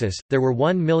 census, there were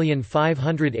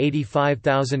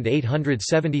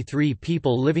 1,585,873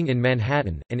 people living in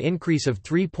Manhattan, an increase of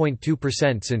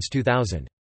 3.2% since 2000.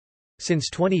 Since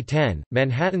 2010,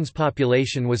 Manhattan's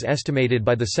population was estimated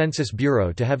by the Census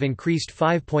Bureau to have increased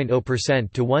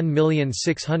 5.0% to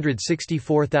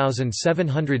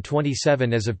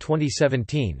 1,664,727 as of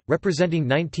 2017, representing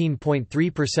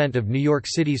 19.3% of New York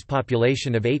City's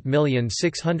population of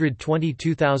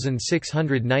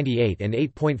 8,622,698 and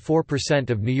 8.4%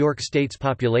 of New York State's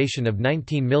population of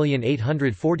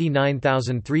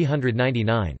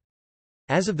 19,849,399.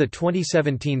 As of the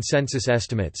 2017 census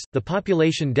estimates, the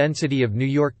population density of New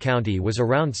York County was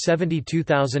around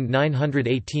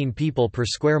 72,918 people per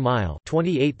square mile,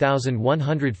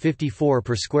 28,154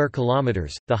 per square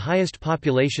kilometers, the highest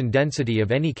population density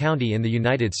of any county in the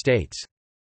United States.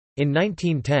 In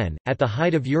 1910, at the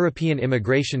height of European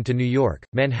immigration to New York,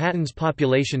 Manhattan's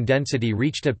population density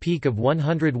reached a peak of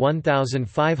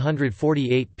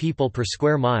 101,548 people per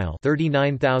square mile,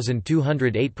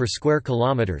 39,208 per square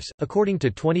kilometers. According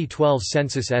to 2012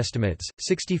 census estimates,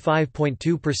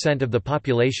 65.2% of the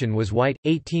population was white,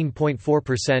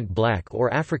 18.4% black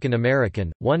or African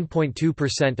American,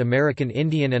 1.2% American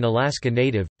Indian and Alaska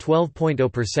Native,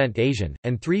 12.0% Asian,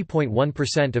 and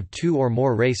 3.1% of two or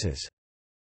more races.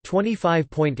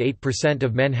 25.8%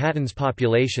 of Manhattan's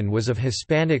population was of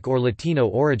Hispanic or Latino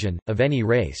origin, of any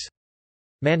race.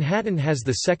 Manhattan has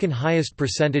the second highest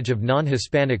percentage of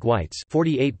non-Hispanic whites,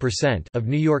 48% of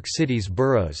New York City's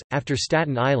boroughs, after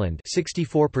Staten Island,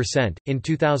 64%. In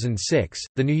 2006,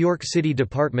 the New York City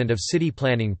Department of City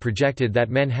Planning projected that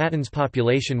Manhattan's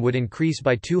population would increase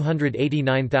by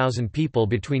 289,000 people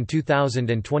between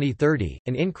 2000 and 2030,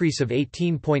 an increase of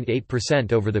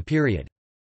 18.8% over the period.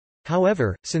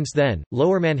 However, since then,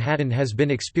 Lower Manhattan has been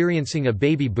experiencing a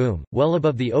baby boom, well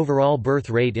above the overall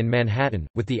birth rate in Manhattan,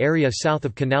 with the area south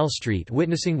of Canal Street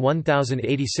witnessing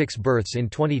 1,086 births in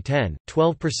 2010,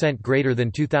 12% greater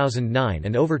than 2009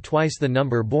 and over twice the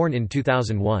number born in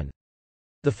 2001.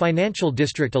 The financial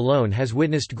district alone has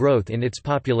witnessed growth in its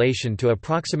population to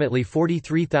approximately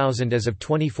 43,000 as of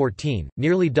 2014,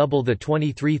 nearly double the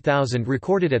 23,000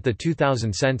 recorded at the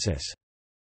 2000 census.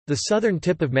 The southern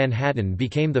tip of Manhattan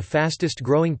became the fastest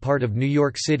growing part of New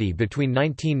York City between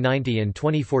 1990 and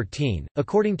 2014.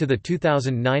 According to the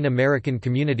 2009 American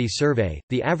Community Survey,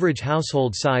 the average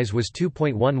household size was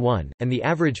 2.11, and the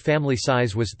average family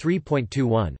size was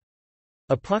 3.21.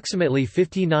 Approximately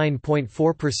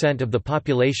 59.4% of the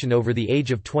population over the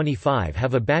age of 25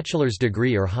 have a bachelor's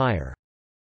degree or higher.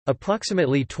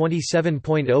 Approximately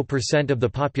 27.0% of the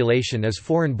population is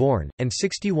foreign-born, and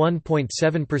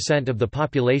 61.7% of the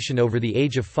population over the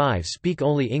age of 5 speak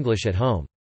only English at home.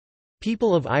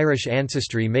 People of Irish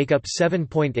ancestry make up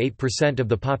 7.8% of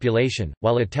the population,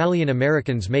 while Italian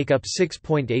Americans make up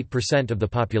 6.8% of the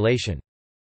population.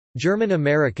 German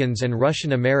Americans and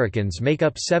Russian Americans make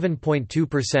up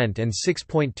 7.2% and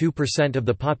 6.2% of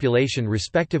the population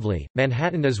respectively.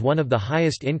 Manhattan is one of the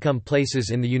highest income places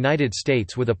in the United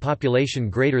States with a population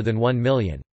greater than 1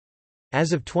 million.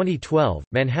 As of 2012,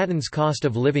 Manhattan's cost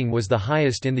of living was the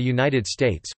highest in the United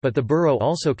States, but the borough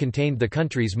also contained the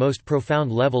country's most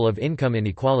profound level of income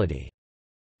inequality.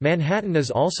 Manhattan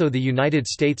is also the United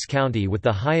States county with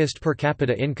the highest per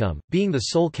capita income, being the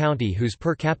sole county whose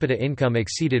per capita income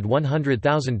exceeded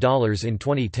 $100,000 in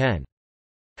 2010.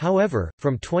 However,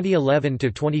 from 2011 to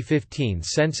 2015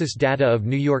 census data of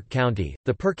New York County,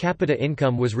 the per capita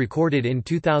income was recorded in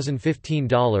 2015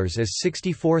 dollars as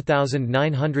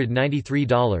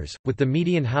 $64,993, with the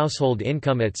median household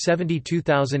income at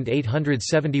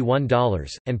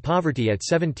 $72,871, and poverty at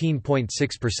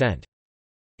 17.6%.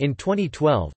 In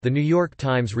 2012, The New York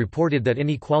Times reported that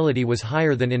inequality was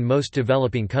higher than in most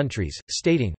developing countries,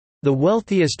 stating, "The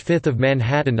wealthiest fifth of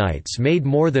Manhattanites made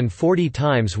more than 40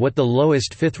 times what the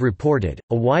lowest fifth reported,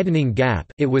 a widening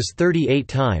gap. It was 38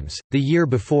 times, the year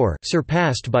before,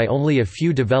 surpassed by only a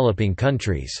few developing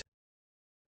countries."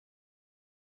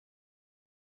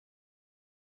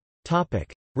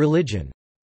 Religion.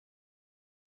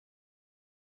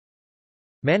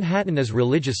 Manhattan is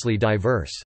religiously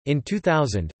diverse. In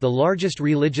 2000, the largest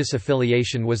religious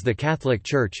affiliation was the Catholic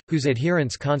Church, whose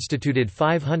adherents constituted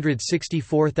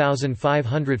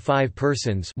 564,505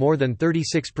 persons, more than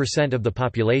 36% of the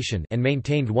population, and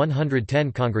maintained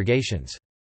 110 congregations.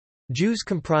 Jews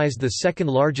comprised the second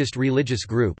largest religious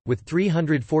group, with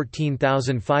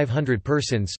 314,500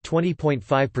 persons,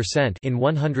 20.5%, in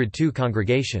 102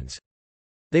 congregations.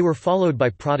 They were followed by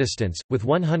Protestants, with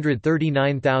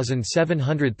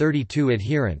 139,732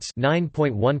 adherents,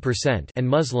 9.1%, and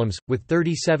Muslims, with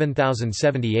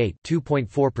 37,078,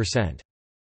 2.4%.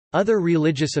 Other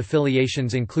religious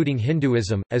affiliations including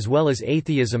Hinduism, as well as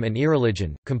atheism and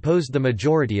irreligion, composed the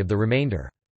majority of the remainder.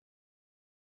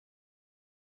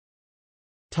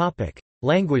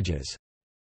 Languages.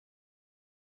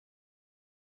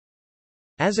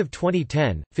 As of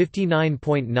 2010,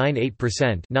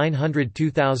 59.98%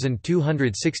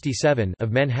 902,267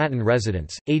 of Manhattan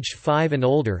residents, aged 5 and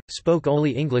older, spoke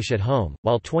only English at home,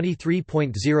 while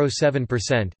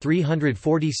 23.07%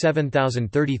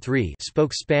 347,033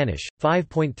 spoke Spanish,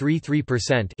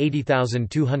 5.33%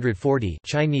 80,240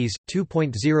 Chinese,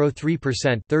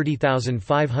 2.03%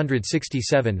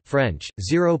 30,567 French,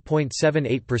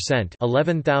 0.78%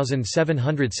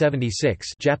 11,776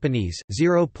 Japanese,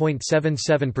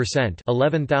 0.77%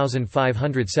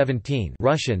 11,517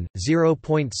 Russian,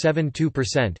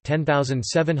 0.72%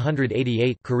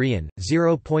 10,788 Korean,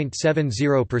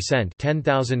 0.70%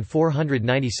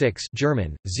 10,496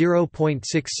 German,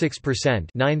 0.66%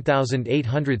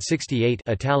 9,868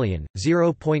 Italian,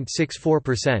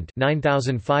 0.64%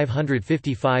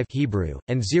 9,555 Hebrew,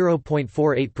 and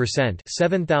 0.48%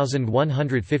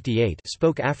 7,158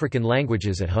 spoke African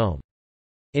languages at home.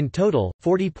 In total,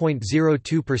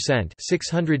 40.02%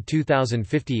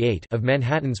 602,058 of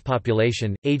Manhattan's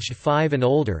population, aged 5 and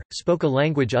older, spoke a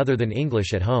language other than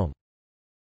English at home.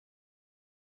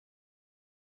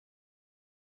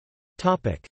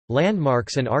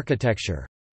 Landmarks and architecture.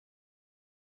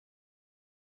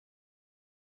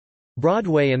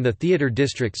 Broadway and the theater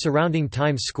district surrounding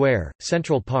Times Square,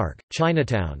 Central Park,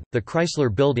 Chinatown, the Chrysler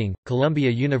Building,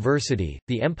 Columbia University,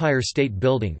 the Empire State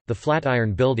Building, the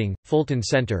Flatiron Building, Fulton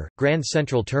Center, Grand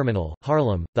Central Terminal,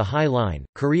 Harlem, the High Line,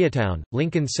 Koreatown,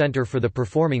 Lincoln Center for the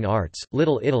Performing Arts,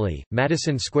 Little Italy,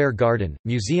 Madison Square Garden,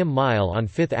 Museum Mile on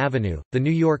Fifth Avenue, the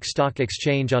New York Stock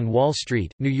Exchange on Wall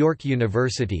Street, New York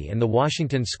University and the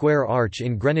Washington Square Arch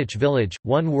in Greenwich Village,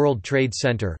 One World Trade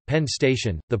Center, Penn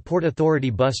Station, the Port Authority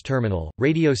Bus Terminal,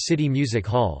 Radio City Music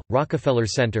Hall, Rockefeller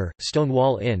Center,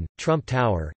 Stonewall Inn, Trump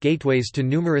Tower, gateways to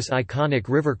numerous iconic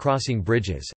river-crossing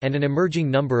bridges, and an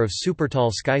emerging number of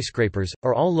supertall skyscrapers,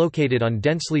 are all located on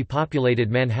densely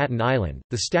populated Manhattan Island.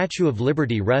 The Statue of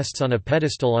Liberty rests on a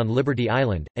pedestal on Liberty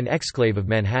Island, an exclave of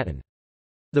Manhattan.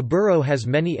 The borough has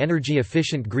many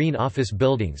energy-efficient green office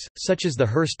buildings, such as the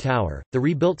Hearst Tower, the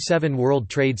rebuilt 7 World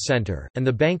Trade Center, and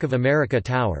the Bank of America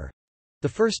Tower, the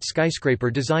first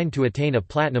skyscraper designed to attain a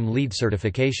Platinum LEED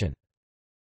certification.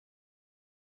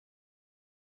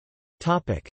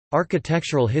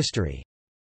 Architectural history.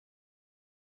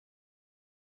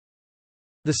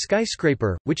 The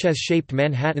skyscraper, which has shaped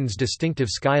Manhattan's distinctive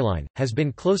skyline, has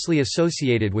been closely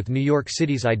associated with New York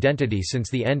City's identity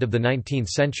since the end of the 19th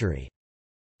century.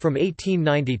 From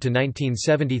 1890 to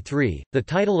 1973, the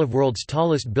title of world's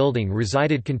tallest building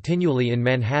resided continually in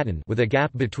Manhattan, with a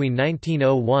gap between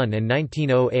 1901 and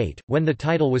 1908, when the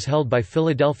title was held by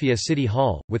Philadelphia City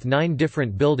Hall, with 9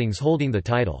 different buildings holding the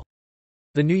title.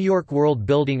 The New York World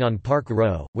Building on Park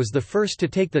Row was the first to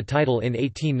take the title in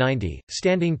 1890,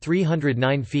 standing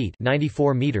 309 feet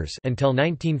 (94 meters) until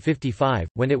 1955,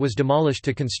 when it was demolished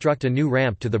to construct a new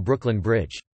ramp to the Brooklyn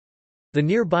Bridge. The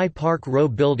nearby Park Row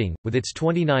building, with its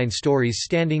 29 stories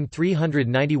standing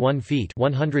 391 feet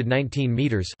 (119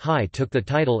 meters) high, took the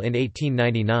title in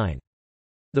 1899.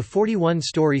 The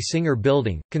 41-story Singer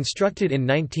Building, constructed in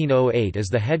 1908 as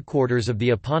the headquarters of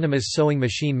the eponymous sewing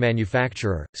machine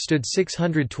manufacturer, stood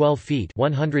 612 feet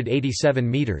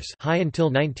 (187 meters) high until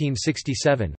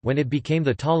 1967, when it became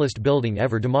the tallest building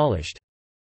ever demolished.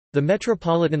 The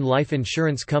Metropolitan Life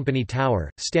Insurance Company Tower,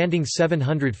 standing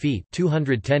 700 feet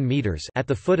 (210 meters) at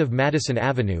the foot of Madison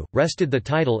Avenue, wrested the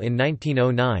title in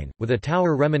 1909, with a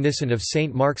tower reminiscent of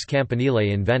St. Mark's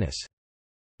Campanile in Venice.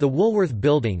 The Woolworth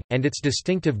Building, and its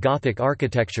distinctive Gothic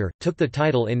architecture, took the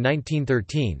title in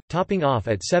 1913, topping off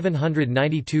at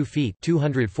 792 feet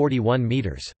 (241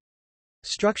 meters).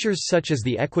 Structures such as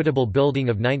the Equitable Building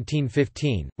of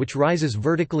 1915, which rises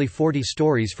vertically 40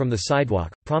 stories from the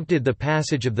sidewalk, prompted the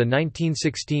passage of the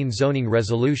 1916 zoning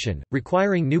resolution,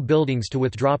 requiring new buildings to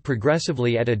withdraw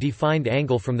progressively at a defined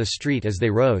angle from the street as they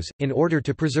rose, in order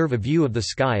to preserve a view of the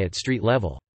sky at street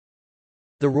level.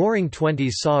 The Roaring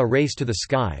Twenties saw a race to the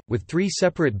sky, with 3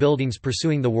 separate buildings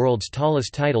pursuing the world's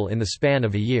tallest title in the span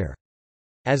of a year.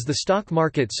 As the stock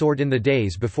market soared in the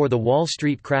days before the Wall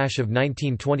Street crash of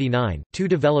 1929, 2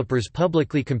 developers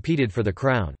publicly competed for the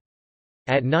crown.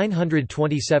 At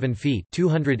 927 feet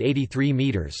 (283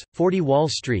 meters), 40 Wall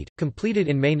Street, completed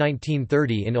in May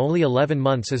 1930 in only 11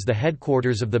 months as the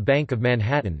headquarters of the Bank of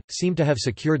Manhattan, seemed to have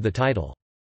secured the title.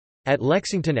 At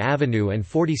Lexington Avenue and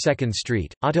 42nd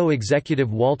Street, auto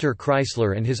executive Walter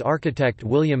Chrysler and his architect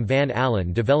William Van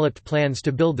Allen developed plans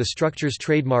to build the structure's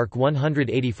trademark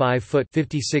 185-foot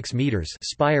 (56 meters)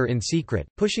 spire in secret,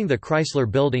 pushing the Chrysler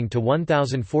Building to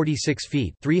 1,046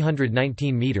 feet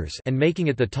 (319 meters) and making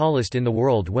it the tallest in the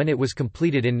world when it was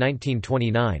completed in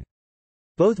 1929.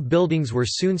 Both buildings were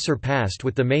soon surpassed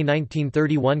with the May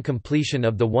 1931 completion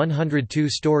of the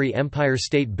 102-story Empire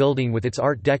State Building with its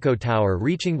Art Deco tower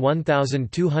reaching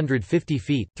 1,250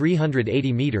 feet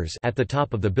 (380 meters) at the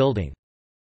top of the building.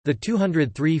 The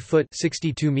 203-foot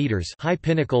 (62 meters) high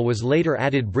pinnacle was later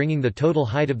added, bringing the total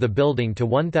height of the building to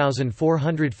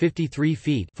 1,453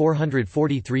 feet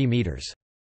 (443 meters).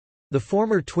 The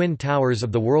former twin towers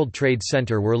of the World Trade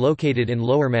Center were located in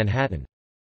Lower Manhattan.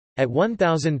 At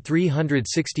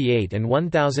 1,368 and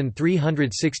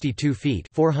 1,362 feet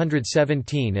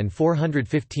 (417 and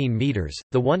 415 meters),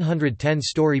 the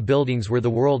 110-story buildings were the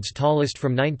world's tallest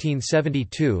from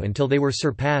 1972 until they were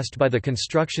surpassed by the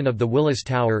construction of the Willis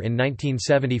Tower in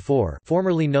 1974,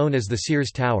 formerly known as the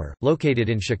Sears Tower, located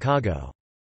in Chicago.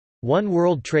 One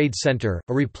World Trade Center,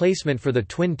 a replacement for the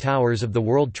Twin Towers of the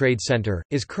World Trade Center,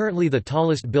 is currently the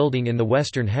tallest building in the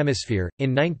Western Hemisphere.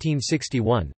 In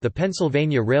 1961, the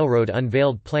Pennsylvania Railroad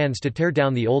unveiled plans to tear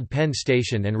down the old Penn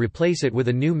Station and replace it with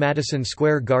a new Madison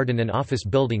Square Garden and office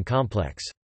building complex.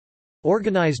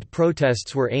 Organized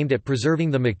protests were aimed at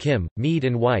preserving the McKim, Mead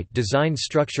and White designed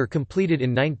structure completed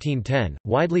in 1910,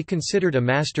 widely considered a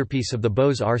masterpiece of the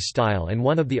Beaux-Arts style and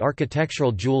one of the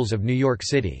architectural jewels of New York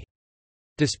City.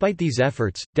 Despite these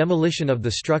efforts, demolition of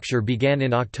the structure began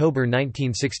in October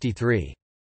 1963.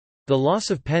 The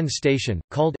loss of Penn Station,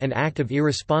 called an act of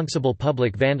irresponsible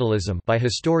public vandalism by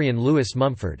historian Lewis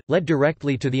Mumford, led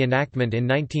directly to the enactment in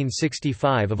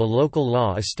 1965 of a local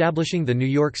law establishing the New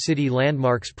York City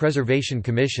Landmarks Preservation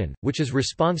Commission, which is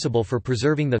responsible for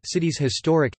preserving the city's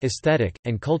historic, aesthetic,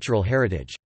 and cultural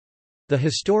heritage. The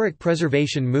historic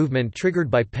preservation movement triggered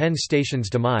by Penn Station's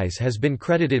demise has been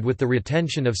credited with the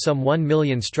retention of some 1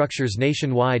 million structures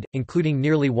nationwide, including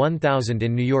nearly 1,000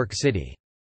 in New York City.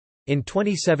 In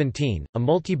 2017, a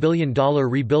multi-billion-dollar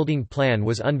rebuilding plan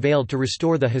was unveiled to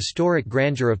restore the historic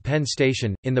grandeur of Penn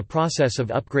Station, in the process of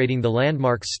upgrading the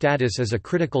landmark's status as a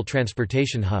critical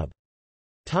transportation hub.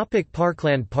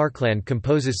 Parkland. Parkland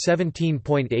composes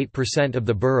 17.8% of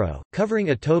the borough, covering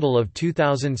a total of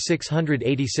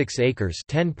 2,686 acres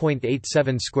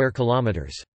 (10.87 square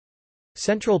kilometers).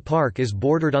 Central Park is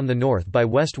bordered on the north by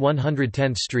West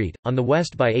 110th Street, on the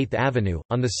west by 8th Avenue,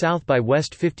 on the south by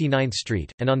West 59th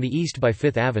Street, and on the east by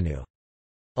 5th Avenue.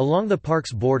 Along the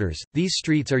park's borders, these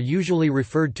streets are usually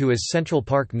referred to as Central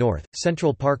Park North,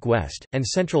 Central Park West, and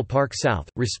Central Park South,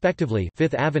 respectively.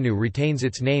 5th Avenue retains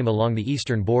its name along the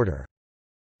eastern border.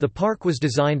 The park was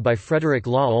designed by Frederick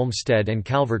Law Olmsted and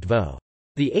Calvert Vaux.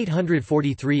 The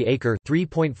 843-acre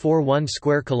 (3.41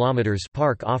 square kilometers)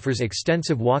 park offers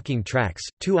extensive walking tracks,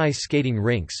 2 ice skating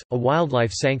rinks, a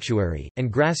wildlife sanctuary,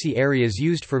 and grassy areas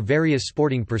used for various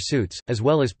sporting pursuits, as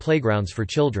well as playgrounds for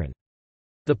children.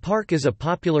 The park is a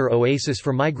popular oasis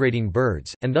for migrating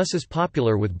birds, and thus is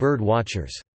popular with bird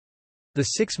watchers. The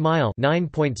 6-mile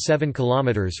 (9.7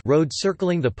 kilometers) road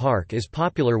circling the park is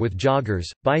popular with joggers,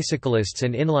 bicyclists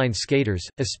and inline skaters,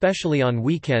 especially on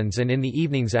weekends and in the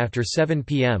evenings after 7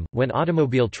 p.m., when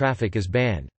automobile traffic is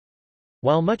banned.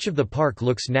 While much of the park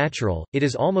looks natural, it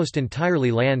is almost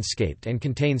entirely landscaped and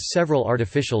contains several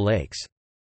artificial lakes.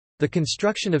 The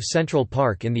construction of Central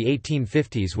Park in the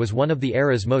 1850s was one of the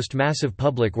era's most massive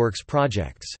public works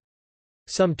projects.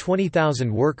 Some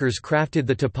 20,000 workers crafted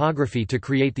the topography to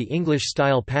create the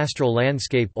English-style pastoral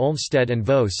landscape Olmsted and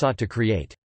Vaux sought to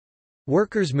create.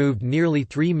 Workers moved nearly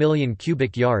 3 million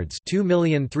cubic yards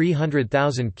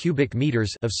 (2,300,000 cubic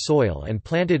meters) of soil and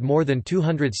planted more than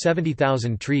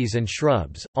 270,000 trees and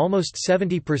shrubs. Almost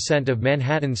 70% of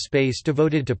Manhattan's space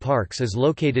devoted to parks is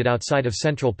located outside of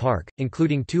Central Park,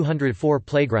 including 204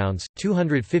 playgrounds,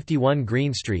 251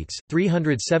 green streets,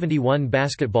 371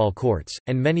 basketball courts,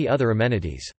 and many other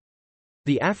amenities.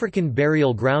 The African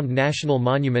Burial Ground National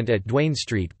Monument at Duane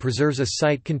Street preserves a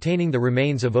site containing the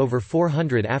remains of over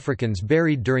 400 Africans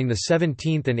buried during the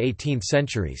 17th and 18th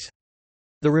centuries.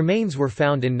 The remains were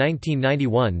found in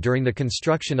 1991 during the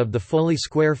construction of the Foley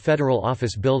Square Federal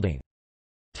Office Building.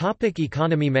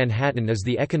 Economy. Manhattan is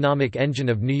the economic engine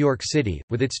of New York City,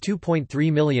 with its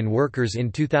 2.3 million workers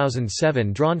in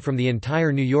 2007 drawn from the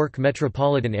entire New York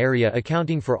metropolitan area,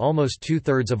 accounting for almost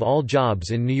two-thirds of all jobs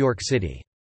in New York City.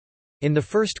 In the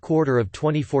first quarter of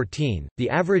 2014,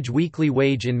 the average weekly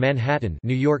wage in Manhattan,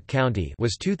 New York County,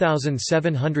 was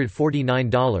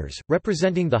 $2,749,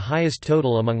 representing the highest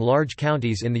total among large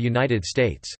counties in the United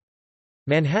States.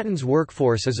 Manhattan's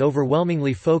workforce is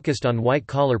overwhelmingly focused on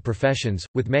white-collar professions,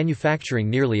 with manufacturing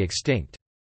nearly extinct.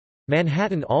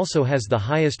 Manhattan also has the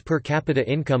highest per capita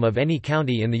income of any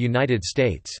county in the United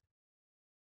States.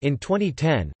 In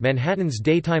 2010, Manhattan's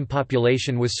daytime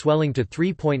population was swelling to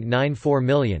 3.94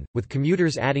 million, with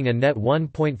commuters adding a net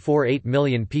 1.48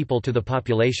 million people to the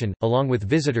population, along with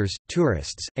visitors,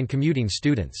 tourists, and commuting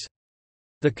students.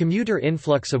 The commuter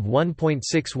influx of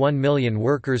 1.61 million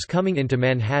workers coming into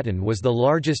Manhattan was the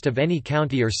largest of any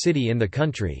county or city in the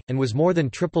country, and was more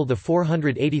than triple the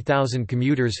 480,000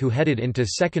 commuters who headed into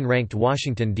second-ranked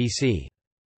Washington, D.C.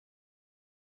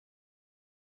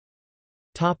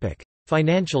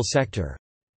 Financial sector.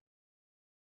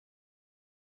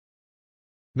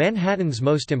 Manhattan's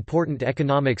most important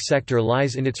economic sector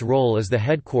lies in its role as the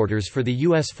headquarters for the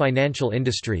U.S. financial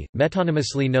industry,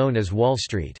 metonymously known as Wall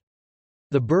Street.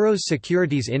 The borough's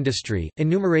securities industry,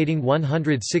 enumerating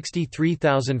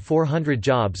 163,400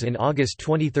 jobs in August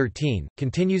 2013,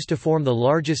 continues to form the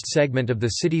largest segment of the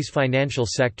city's financial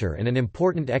sector and an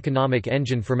important economic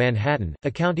engine for Manhattan,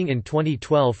 accounting in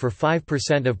 2012 for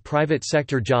 5% of private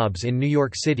sector jobs in New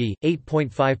York City,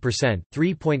 8.5%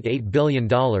 $3.8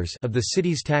 billion of the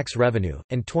city's tax revenue,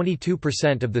 and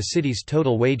 22% of the city's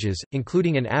total wages,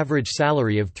 including an average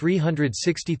salary of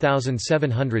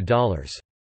 $360,700.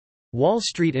 Wall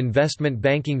Street investment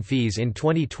banking fees in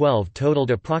 2012 totaled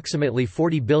approximately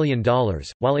 $40 billion,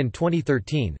 while in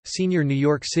 2013, senior New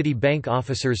York City bank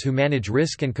officers who manage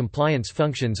risk and compliance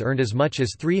functions earned as much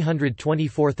as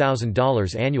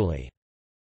 $324,000 annually.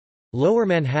 Lower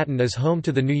Manhattan is home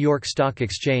to the New York Stock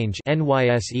Exchange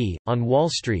 (NYSE) on Wall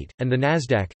Street, and the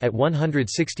Nasdaq, at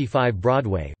 165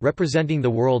 Broadway, representing the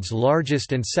world's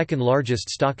largest and second-largest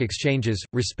stock exchanges,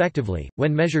 respectively,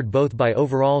 when measured both by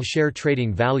overall share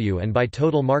trading value and by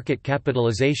total market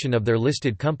capitalization of their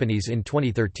listed companies in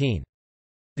 2013.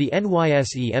 The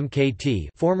NYSE MKT,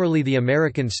 formerly the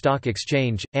American Stock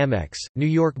Exchange, Amex, New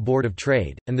York Board of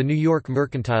Trade, and the New York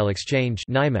Mercantile Exchange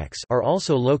 (NYMEX) are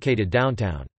also located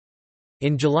downtown.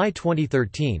 In July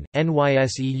 2013,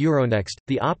 NYSE Euronext,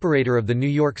 the operator of the New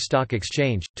York Stock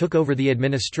Exchange, took over the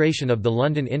administration of the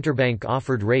London Interbank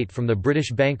Offered Rate from the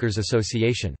British Bankers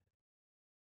Association.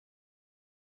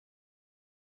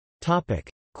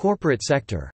 Corporate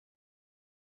sector.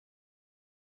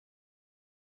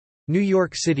 New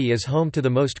York City is home to the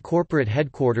most corporate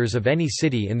headquarters of any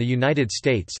city in the United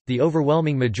States, the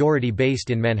overwhelming majority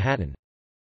based in Manhattan.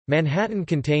 Manhattan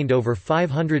contained over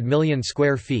 500 million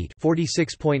square feet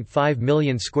 (46.5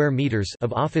 million square meters)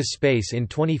 of office space in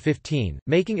 2015,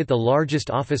 making it the largest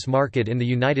office market in the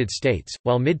United States,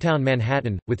 while Midtown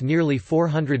Manhattan, with nearly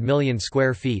 400 million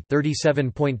square feet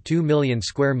 (37.2 million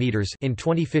square meters) in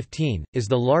 2015, is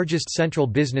the largest central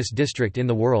business district in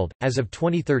the world. As of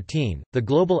 2013, the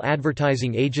global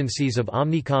advertising agencies of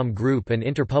Omnicom Group and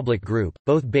Interpublic Group,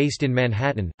 both based in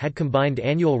Manhattan, had combined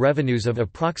annual revenues of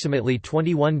approximately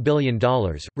 $21 billion,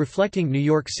 reflecting New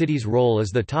York City's role as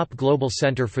the top global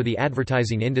center for the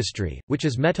advertising industry, which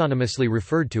is metonymously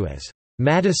referred to as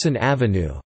Madison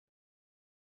Avenue.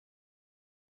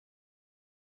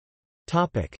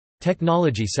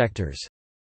 Technology sectors.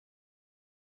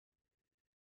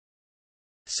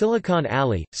 Silicon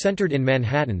Alley, centered in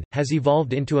Manhattan, has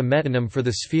evolved into a metonym for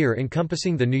the sphere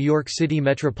encompassing the New York City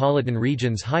metropolitan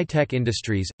region's high-tech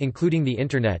industries, including the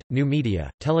Internet, new media,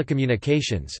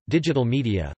 telecommunications, digital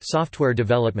media, software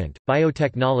development,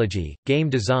 biotechnology, game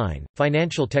design,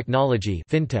 financial technology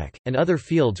 (fintech), and other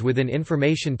fields within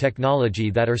information technology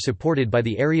that are supported by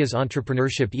the area's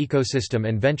entrepreneurship ecosystem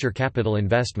and venture capital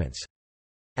investments.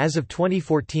 As of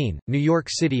 2014, New York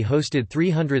City hosted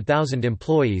 300,000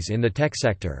 employees in the tech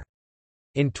sector.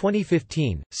 In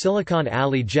 2015, Silicon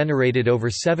Alley generated over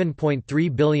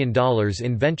 $7.3 billion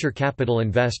in venture capital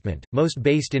investment, most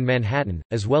based in Manhattan,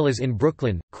 as well as in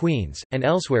Brooklyn, Queens, and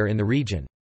elsewhere in the region.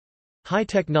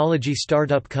 High-technology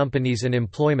startup companies and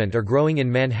employment are growing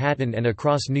in Manhattan and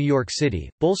across New York City,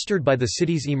 bolstered by the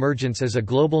city's emergence as a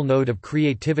global node of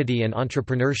creativity and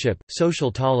entrepreneurship,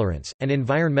 social tolerance, and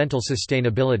environmental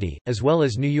sustainability, as well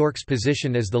as New York's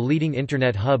position as the leading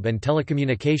Internet hub and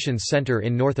telecommunications center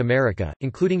in North America,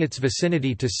 including its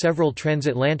vicinity to several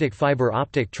transatlantic fiber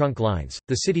optic trunk lines,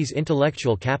 the city's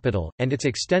intellectual capital, and its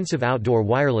extensive outdoor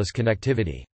wireless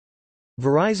connectivity.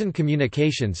 Verizon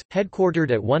Communications,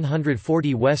 headquartered at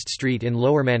 140 West Street in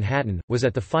Lower Manhattan, was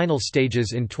at the final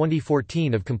stages in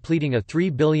 2014 of completing a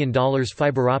 $3 billion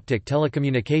fiber optic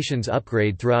telecommunications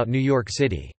upgrade throughout New York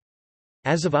City.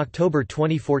 As of October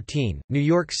 2014, New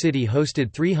York City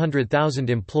hosted 300,000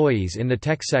 employees in the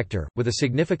tech sector, with a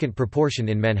significant proportion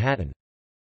in Manhattan.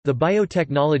 The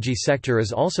biotechnology sector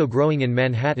is also growing in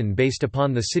Manhattan based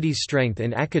upon the city's strength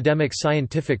in academic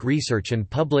scientific research and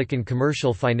public and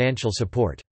commercial financial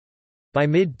support. By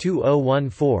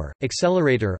mid-2014,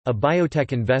 Accelerator, a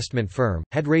biotech investment firm,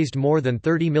 had raised more than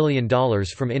 $30 million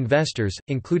from investors,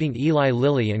 including Eli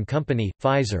Lilly and Company,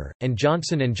 Pfizer, and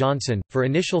Johnson & Johnson, for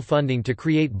initial funding to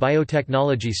create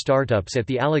biotechnology startups at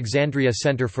the Alexandria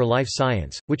Center for Life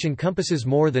Science, which encompasses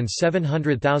more than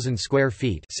 700,000 square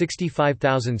feet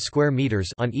 (65,000 square meters)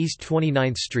 on East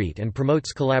 29th Street and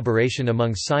promotes collaboration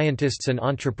among scientists and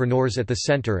entrepreneurs at the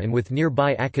center and with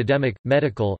nearby academic,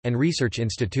 medical, and research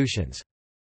institutions.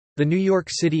 The New York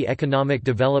City Economic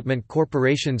Development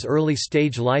Corporation's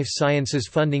early-stage life sciences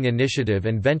funding initiative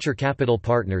and venture capital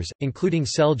partners, including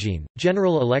Celgene,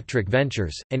 General Electric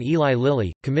Ventures, and Eli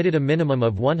Lilly, committed a minimum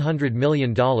of $100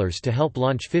 million to help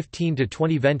launch 15 to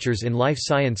 20 ventures in life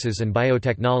sciences and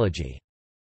biotechnology.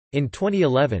 In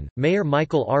 2011, Mayor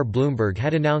Michael R. Bloomberg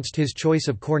had announced his choice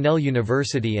of Cornell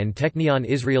University and Technion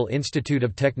Israel Institute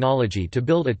of Technology to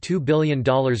build a $2 billion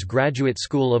graduate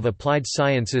school of applied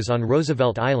sciences on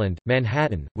Roosevelt Island,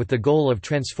 Manhattan, with the goal of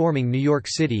transforming New York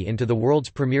City into the world's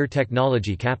premier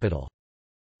technology capital.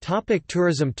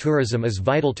 Tourism. Tourism is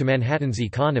vital to Manhattan's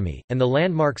economy, and the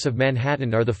landmarks of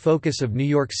Manhattan are the focus of New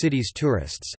York City's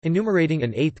tourists, enumerating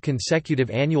an eighth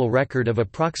consecutive annual record of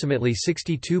approximately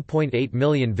 62.8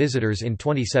 million visitors in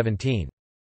 2017.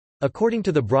 According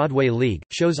to the Broadway League,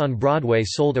 shows on Broadway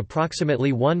sold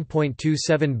approximately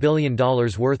 $1.27 billion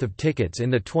worth of tickets in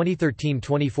the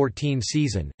 2013-2014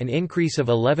 season, an increase of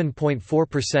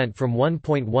 11.4% from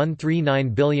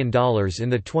 $1.139 billion in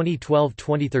the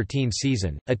 2012-2013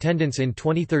 season. Attendance in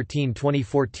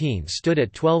 2013-2014 stood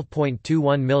at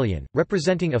 12.21 million,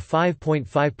 representing a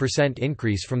 5.5%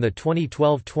 increase from the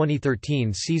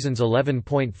 2012-2013 season's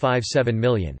 11.57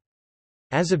 million.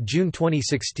 As of June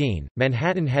 2016,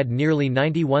 Manhattan had nearly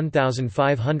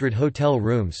 91,500 hotel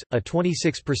rooms, a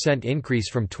 26% increase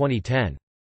from 2010.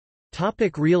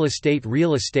 Real estate.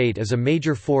 Real estate is a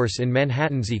major force in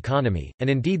Manhattan's economy, and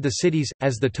indeed the city's,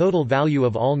 as the total value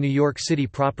of all New York City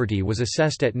property was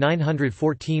assessed at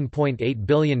 $914.8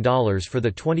 billion for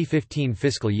the 2015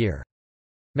 fiscal year.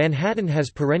 Manhattan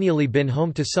has perennially been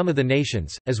home to some of the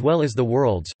nation's, as well as the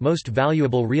world's, most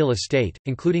valuable real estate,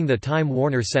 including the Time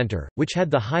Warner Center, which had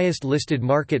the highest listed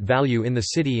market value in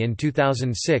the city in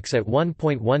 2006 at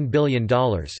 $1.1 billion,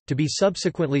 to be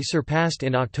subsequently surpassed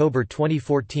in October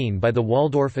 2014 by the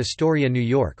Waldorf Astoria New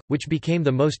York, which became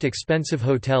the most expensive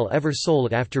hotel ever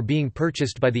sold after being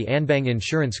purchased by the Anbang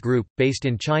Insurance Group, based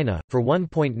in China, for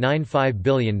 $1.95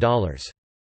 billion.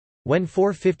 When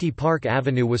 450 Park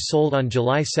Avenue was sold on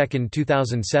July 2,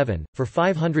 2007, for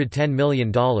 $510 million,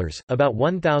 about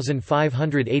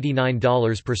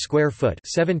 $1,589 per square foot,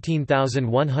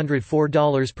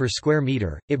 $17,104 per square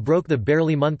meter, it broke the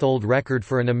barely month-old record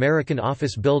for an American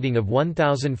office building of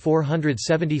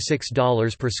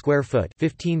 $1,476 per square foot,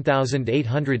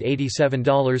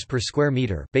 $15,887 per square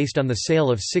meter, based on the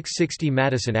sale of 660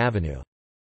 Madison Avenue.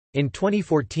 In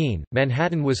 2014,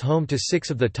 Manhattan was home to 6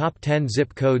 of the top 10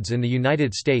 zip codes in the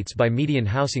United States by median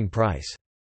housing price.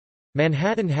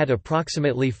 Manhattan had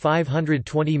approximately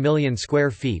 520 million square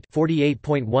feet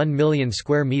 (48.1 million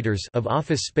square meters) of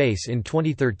office space in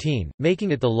 2013,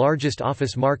 making it the largest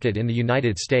office market in the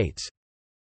United States.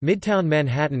 Midtown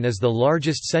Manhattan is the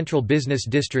largest central business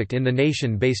district in the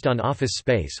nation based on office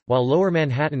space, while Lower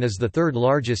Manhattan is the third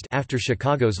largest after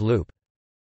Chicago's Loop.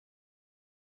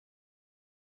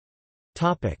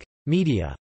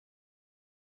 Media.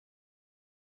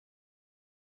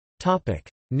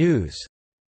 News.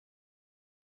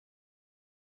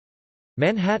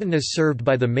 Manhattan is served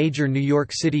by the major New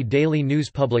York City daily news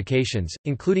publications,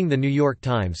 including The New York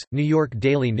Times, New York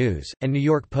Daily News, and New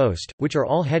York Post, which are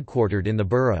all headquartered in the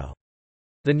borough.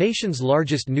 The nation's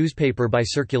largest newspaper by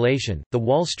circulation, The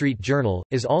Wall Street Journal,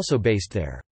 is also based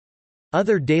there.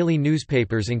 Other daily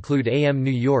newspapers include AM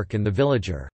New York and The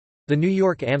Villager. The New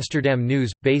York Amsterdam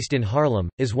News, based in Harlem,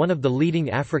 is one of the leading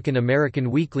African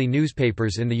American weekly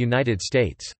newspapers in the United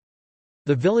States.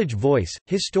 The Village Voice,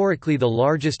 historically the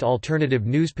largest alternative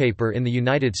newspaper in the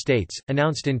United States,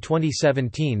 announced in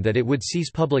 2017 that it would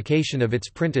cease publication of its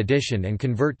print edition and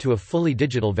convert to a fully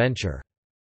digital venture.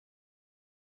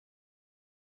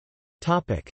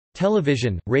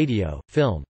 Television, radio,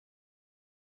 film.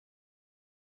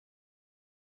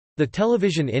 The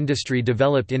television industry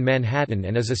developed in Manhattan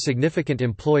and is a significant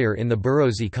employer in the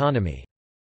borough's economy.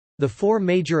 The 4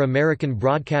 major American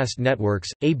broadcast networks,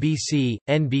 ABC,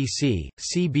 NBC,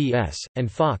 CBS,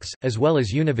 and Fox, as well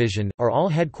as Univision, are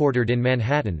all headquartered in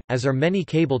Manhattan, as are many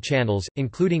cable channels,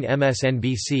 including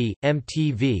MSNBC,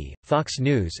 MTV, Fox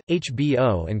News,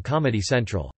 HBO and Comedy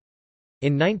Central.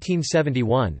 In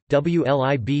 1971,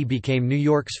 WLIB became New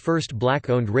York's first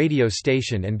black-owned radio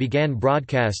station and began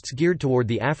broadcasts geared toward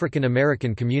the African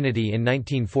American community in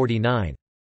 1949.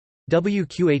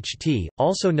 WQHT,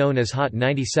 also known as Hot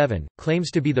 97, claims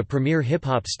to be the premier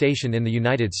hip-hop station in the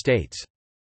United States.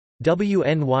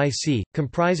 WNYC,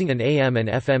 comprising an AM and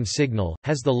FM signal,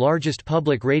 has the largest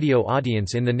public radio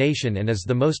audience in the nation and is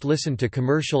the most listened to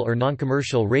commercial or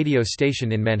non-commercial radio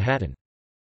station in Manhattan.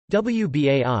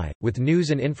 WBAI, with news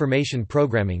and information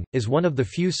programming, is one of the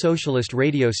few socialist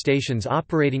radio stations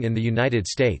operating in the United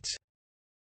States.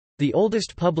 The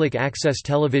oldest public access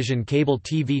television cable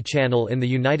TV channel in the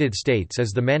United States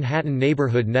is the Manhattan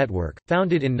Neighborhood Network,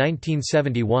 founded in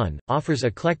 1971, offers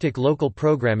eclectic local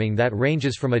programming that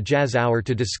ranges from a jazz hour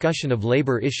to discussion of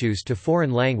labor issues to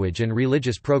foreign language and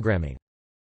religious programming.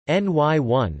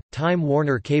 NY1, Time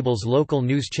Warner Cable's local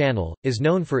news channel, is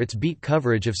known for its beat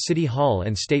coverage of City Hall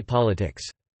and state politics.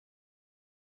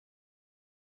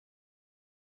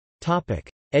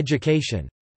 Education.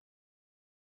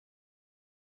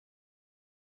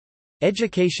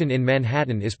 Education in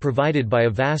Manhattan is provided by a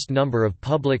vast number of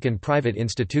public and private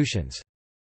institutions.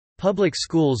 Public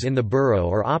schools in the borough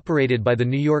are operated by the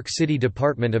New York City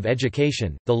Department of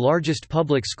Education, the largest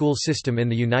public school system in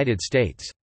the United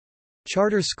States.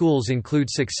 Charter schools include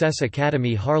Success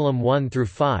Academy Harlem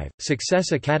 1-5,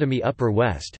 Success Academy Upper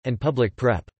West, and Public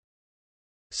Prep.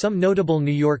 Some notable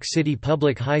New York City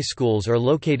public high schools are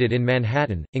located in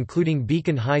Manhattan, including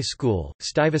Beacon High School,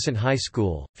 Stuyvesant High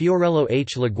School, Fiorello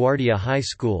H. LaGuardia High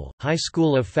School, High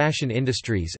School of Fashion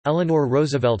Industries, Eleanor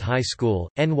Roosevelt High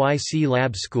School, NYC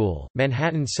Lab School,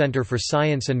 Manhattan Center for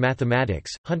Science and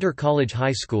Mathematics, Hunter College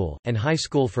High School, and High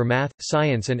School for Math,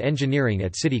 Science and Engineering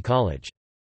at City College.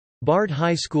 Bard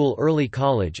High School Early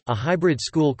College, a hybrid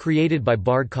school created by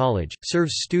Bard College,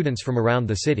 serves students from around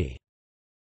the city.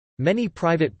 Many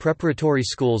private preparatory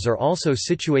schools are also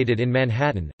situated in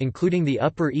Manhattan, including the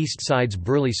Upper East Side's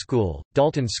Burley School,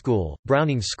 Dalton School,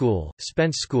 Browning School,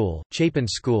 Spence School, Chapin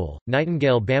School,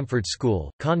 Nightingale Bamford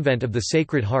School, Convent of the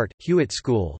Sacred Heart, Hewitt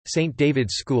School, St.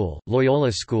 David's School,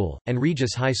 Loyola School, and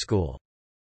Regis High School.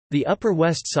 The Upper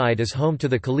West Side is home to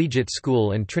the Collegiate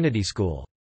School and Trinity School.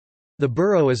 The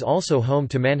borough is also home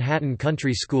to Manhattan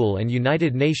Country School and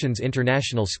United Nations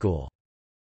International School.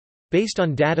 Based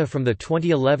on data from the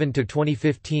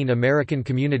 2011–2015 American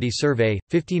Community Survey,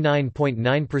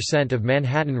 59.9% of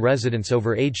Manhattan residents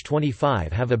over age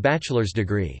 25 have a bachelor's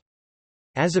degree.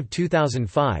 As of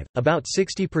 2005, about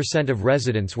 60% of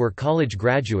residents were college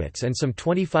graduates and some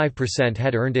 25%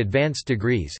 had earned advanced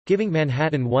degrees, giving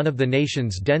Manhattan one of the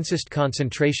nation's densest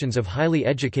concentrations of highly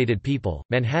educated people.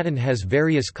 Manhattan has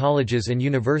various colleges and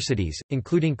universities,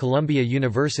 including Columbia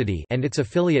University and its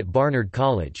affiliate Barnard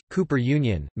College, Cooper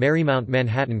Union, Marymount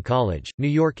Manhattan College, New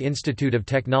York Institute of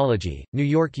Technology, New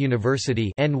York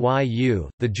University (NYU),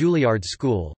 the Juilliard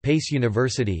School, Pace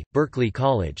University, Berkeley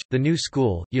College, the New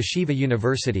School, Yeshiva University,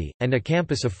 and a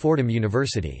campus of Fordham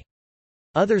University.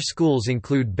 Other schools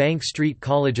include Bank Street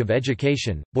College of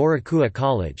Education, Boricua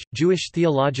College, Jewish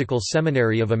Theological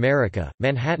Seminary of America,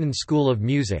 Manhattan School of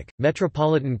Music,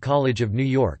 Metropolitan College of New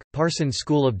York, Parsons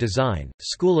School of Design,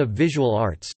 School of Visual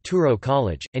Arts, Touro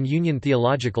College, and Union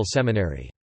Theological Seminary.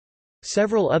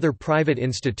 Several other private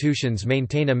institutions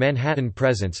maintain a Manhattan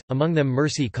presence, among them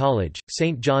Mercy College,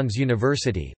 St. John's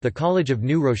University, the College of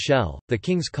New Rochelle, the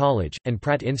King's College, and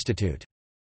Pratt Institute.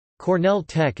 Cornell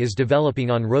Tech is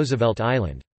developing on Roosevelt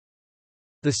Island.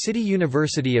 The City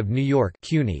University of New York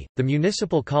 (CUNY), the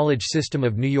municipal college system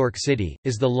of New York City,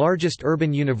 is the largest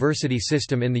urban university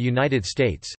system in the United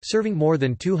States, serving more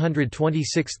than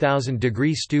 226,000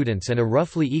 degree students and a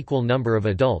roughly equal number of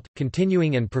adult,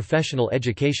 continuing and professional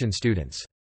education students.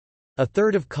 A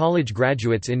third of college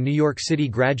graduates in New York City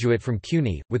graduate from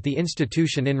CUNY, with the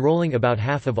institution enrolling about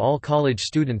half of all college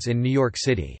students in New York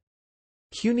City.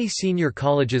 CUNY senior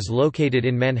colleges located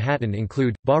in Manhattan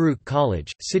include, Baruch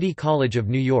College, City College of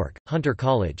New York, Hunter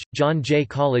College, John Jay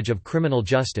College of Criminal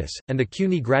Justice, and the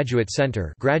CUNY Graduate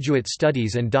Center, graduate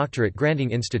studies and doctorate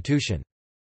granting institution.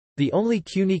 The only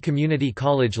CUNY community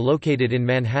college located in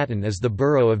Manhattan is the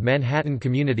Borough of Manhattan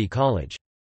Community College.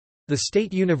 The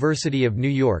State University of New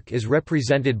York is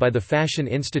represented by the Fashion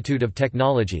Institute of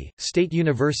Technology, State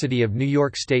University of New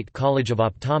York State College of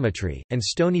Optometry, and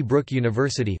Stony Brook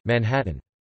University, Manhattan.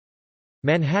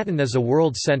 Manhattan is a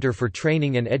world center for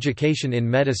training and education in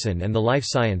medicine and the life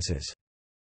sciences.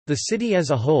 The city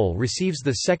as a whole receives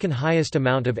the second highest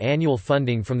amount of annual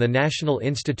funding from the National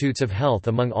Institutes of Health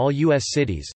among all U.S.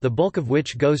 cities, the bulk of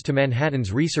which goes to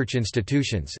Manhattan's research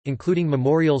institutions, including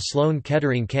Memorial Sloan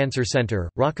Kettering Cancer Center,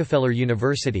 Rockefeller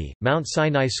University, Mount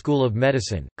Sinai School of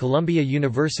Medicine, Columbia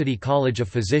University College of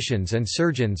Physicians and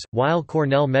Surgeons, Weill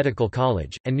Cornell Medical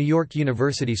College, and New York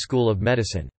University School of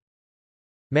Medicine.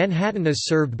 Manhattan is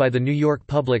served by the New York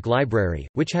Public Library,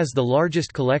 which has the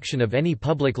largest collection of any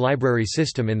public library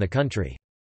system in the country.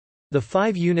 The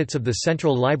 5 units of the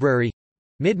Central Library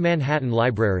Mid-Manhattan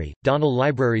Library, Donnell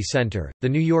Library Center, the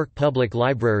New York Public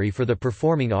Library for the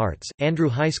Performing Arts, Andrew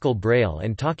High School Braille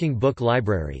and Talking Book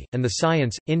Library, and the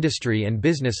Science, Industry and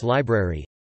Business Library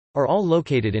are all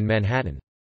located in Manhattan.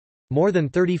 More than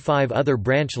 35 other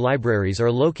branch libraries are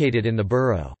located in the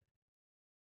borough.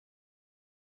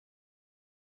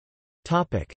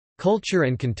 Culture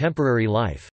and contemporary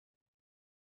life.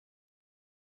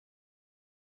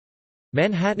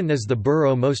 Manhattan is the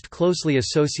borough most closely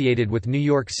associated with New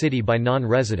York City by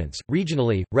non-residents.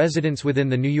 Regionally, residents within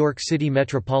the New York City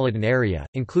metropolitan area,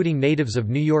 including natives of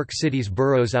New York City's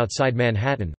boroughs outside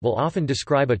Manhattan, will often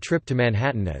describe a trip to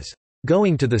Manhattan as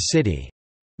going to the city.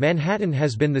 Manhattan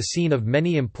has been the scene of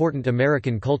many important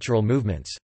American cultural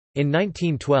movements. In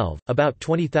 1912, about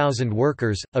 20,000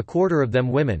 workers, a quarter of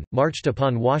them women, marched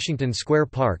upon Washington Square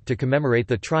Park to commemorate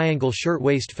the Triangle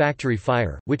Shirtwaist Factory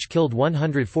fire, which killed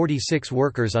 146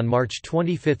 workers on March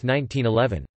 25,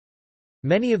 1911.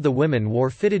 Many of the women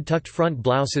wore fitted tucked front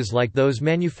blouses like those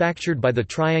manufactured by the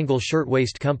Triangle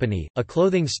Shirtwaist Company, a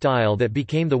clothing style that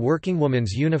became the working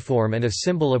woman's uniform and a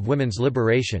symbol of women's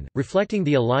liberation, reflecting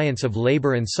the alliance of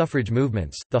labor and suffrage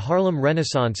movements. The Harlem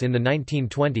Renaissance in the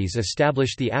 1920s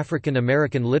established the African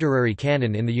American literary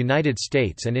canon in the United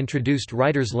States and introduced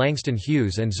writers Langston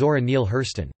Hughes and Zora Neale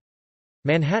Hurston.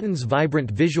 Manhattan's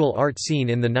vibrant visual art scene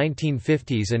in the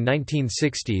 1950s and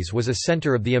 1960s was a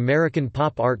center of the American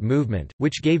pop art movement,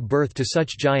 which gave birth to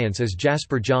such giants as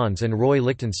Jasper Johns and Roy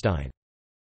Lichtenstein.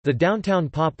 The downtown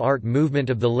pop art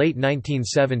movement of the late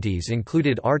 1970s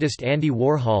included artist Andy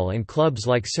Warhol and clubs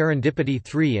like Serendipity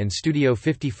 3 and Studio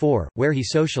 54, where he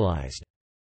socialized.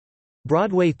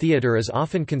 Broadway theater is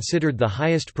often considered the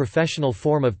highest professional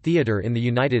form of theater in the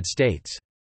United States.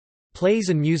 Plays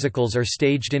and musicals are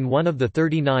staged in one of the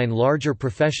 39 larger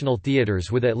professional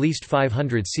theaters with at least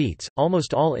 500 seats,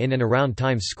 almost all in and around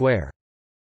Times Square.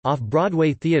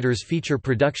 Off-Broadway theaters feature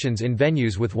productions in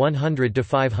venues with 100 to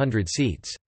 500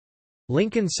 seats.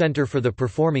 Lincoln Center for the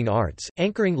Performing Arts,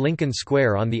 anchoring Lincoln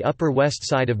Square on the Upper West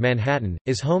Side of Manhattan,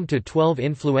 is home to 12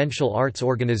 influential arts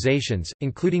organizations,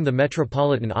 including the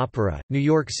Metropolitan Opera, New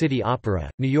York City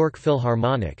Opera, New York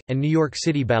Philharmonic, and New York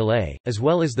City Ballet, as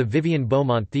well as the Vivian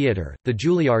Beaumont Theater, the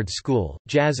Juilliard School,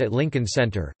 Jazz at Lincoln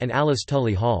Center, and Alice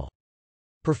Tully Hall.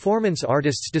 Performance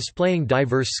artists displaying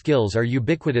diverse skills are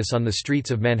ubiquitous on the streets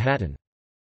of Manhattan.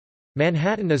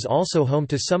 Manhattan is also home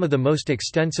to some of the most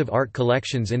extensive art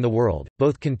collections in the world,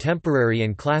 both contemporary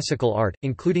and classical art,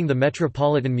 including the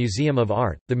Metropolitan Museum of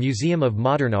Art, the Museum of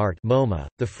Modern Art (MoMA),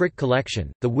 the Frick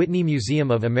Collection, the Whitney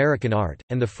Museum of American Art,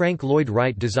 and the Frank Lloyd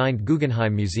Wright-designed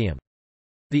Guggenheim Museum.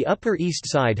 The Upper East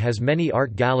Side has many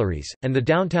art galleries, and the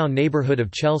downtown neighborhood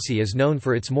of Chelsea is known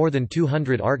for its more than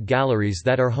 200 art galleries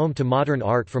that are home to modern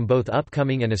art from both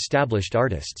upcoming and established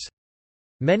artists.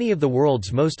 Many of the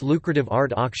world's most lucrative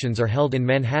art auctions are held in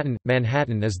Manhattan.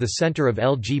 Manhattan is the center of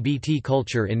LGBT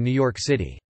culture in New York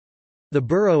City. The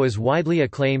borough is widely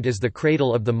acclaimed as the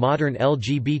cradle of the modern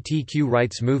LGBTQ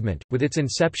rights movement, with its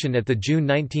inception at the June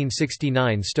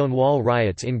 1969 Stonewall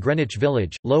riots in Greenwich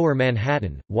Village, Lower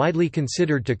Manhattan, widely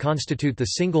considered to constitute the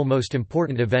single most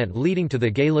important event leading to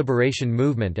the gay liberation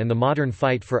movement and the modern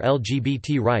fight for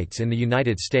LGBT rights in the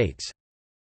United States.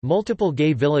 Multiple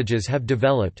gay villages have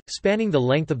developed, spanning the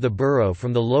length of the borough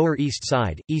from the Lower East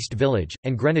Side, East Village,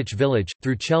 and Greenwich Village,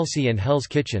 through Chelsea and Hell's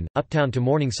Kitchen, uptown to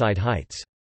Morningside Heights.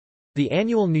 The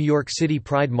annual New York City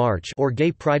Pride March or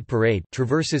Gay Pride Parade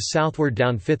traverses southward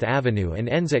down Fifth Avenue and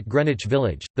ends at Greenwich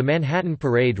Village. The Manhattan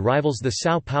Parade rivals the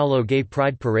São Paulo Gay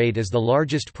Pride Parade as the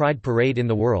largest pride parade in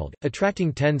the world,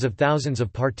 attracting tens of thousands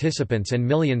of participants and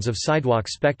millions of sidewalk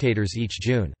spectators each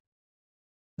June.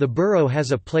 The borough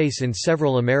has a place in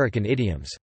several American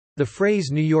idioms. The phrase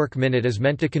New York Minute is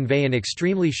meant to convey an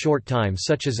extremely short time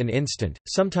such as an instant,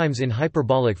 sometimes in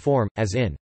hyperbolic form, as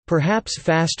in, "perhaps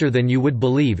faster than you would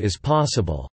believe is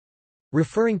possible,"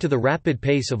 referring to the rapid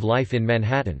pace of life in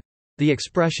Manhattan. The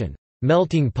expression,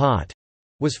 "melting pot,"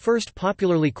 was first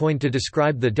popularly coined to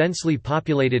describe the densely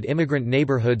populated immigrant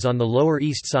neighborhoods on the Lower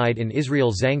East Side in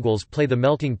Israel Zangwill's play The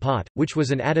Melting Pot, which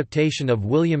was an adaptation of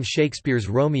William Shakespeare's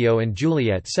Romeo and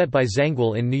Juliet set by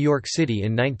Zangwill in New York City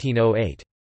in 1908.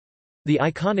 The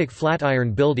iconic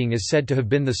Flatiron Building is said to have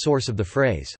been the source of the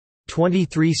phrase,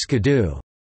 23 Skidoo,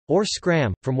 or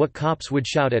scram, from what cops would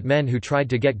shout at men who tried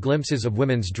to get glimpses of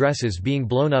women's dresses being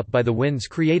blown up by the winds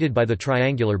created by the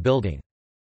triangular building.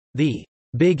 The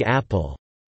Big Apple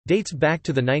dates back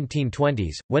to the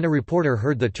 1920s, when a reporter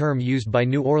heard the term used by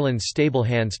New Orleans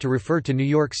stablehands to refer to New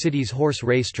York City's horse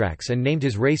racetracks and named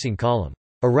his racing column,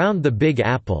 "Around the Big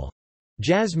Apple."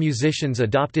 Jazz musicians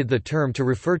adopted the term to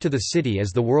refer to the city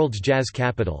as the world's jazz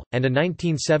capital, and a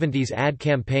 1970s ad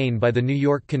campaign by the New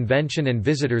York Convention and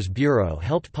Visitors Bureau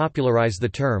helped popularize the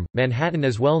term. Manhattan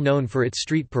is well known for its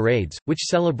street parades, which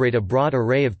celebrate a broad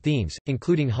array of themes,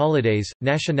 including holidays,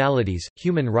 nationalities,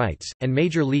 human rights, and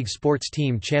Major League sports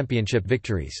team championship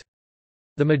victories.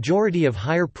 The majority of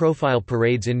higher-profile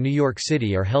parades in New York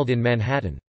City are held in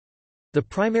Manhattan. The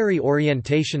primary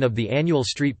orientation of the annual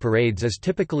street parades is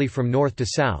typically from north to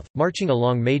south, marching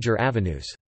along major avenues.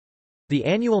 The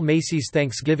annual Macy's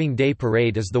Thanksgiving Day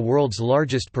Parade is the world's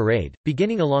largest parade,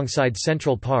 beginning alongside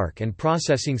Central Park and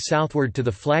processing southward to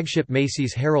the flagship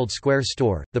Macy's Herald Square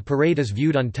store. The parade is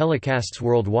viewed on telecasts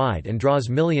worldwide and draws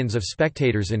millions of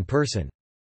spectators in person.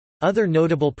 Other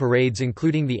notable parades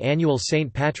including the annual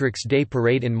St. Patrick's Day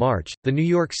Parade in March, the New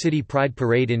York City Pride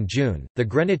Parade in June, the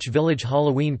Greenwich Village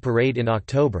Halloween Parade in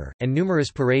October, and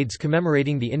numerous parades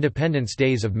commemorating the independence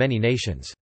days of many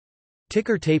nations.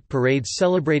 Ticker tape parades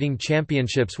celebrating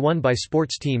championships won by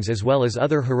sports teams as well as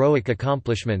other heroic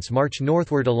accomplishments march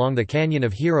northward along the Canyon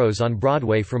of Heroes on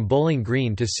Broadway from Bowling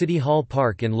Green to City Hall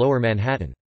Park in Lower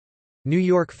Manhattan. New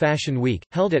York Fashion Week,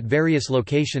 held at various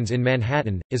locations in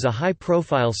Manhattan, is a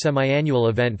high-profile semi-annual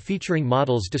event featuring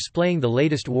models displaying the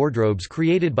latest wardrobes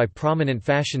created by prominent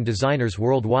fashion designers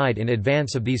worldwide in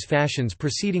advance of these fashions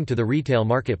proceeding to the retail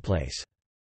marketplace.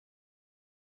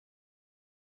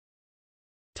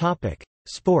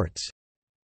 Sports.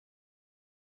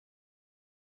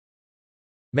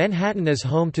 Manhattan is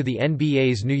home to the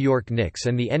NBA's New York Knicks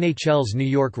and the NHL's New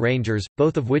York Rangers,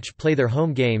 both of which play their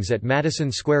home games at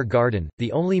Madison Square Garden,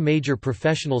 the only major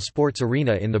professional sports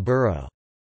arena in the borough.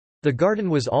 The Garden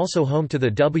was also home to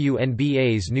the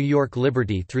WNBA's New York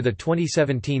Liberty through the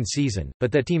 2017 season,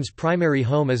 but that team's primary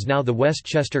home is now the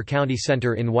Westchester County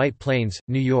Center in White Plains,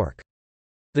 New York.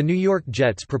 The New York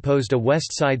Jets proposed a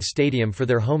West Side Stadium for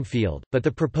their home field, but the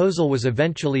proposal was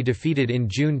eventually defeated in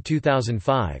June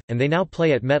 2005, and they now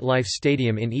play at MetLife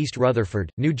Stadium in East Rutherford,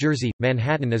 New Jersey.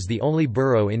 Manhattan is the only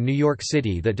borough in New York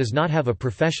City that does not have a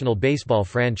professional baseball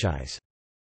franchise.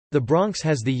 The Bronx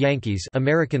has the Yankees,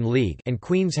 American League, and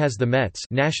Queens has the Mets,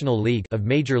 National League, of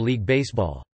Major League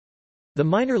Baseball. The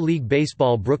minor league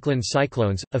baseball Brooklyn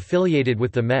Cyclones, affiliated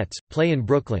with the Mets, play in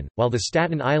Brooklyn, while the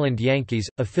Staten Island Yankees,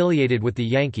 affiliated with the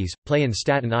Yankees, play in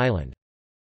Staten Island.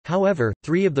 However,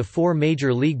 3 of the 4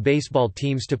 Major League Baseball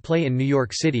teams to play in New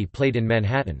York City played in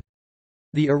Manhattan.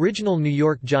 The original New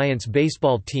York Giants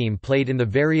baseball team played in the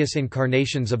various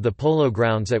incarnations of the Polo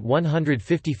Grounds at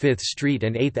 155th Street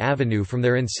and 8th Avenue from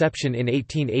their inception in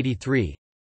 1883.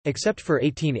 Except for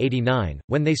 1889,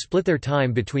 when they split their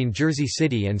time between Jersey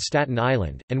City and Staten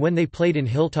Island, and when they played in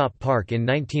Hilltop Park in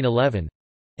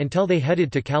 1911—until they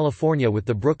headed to California with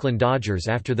the Brooklyn Dodgers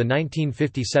after the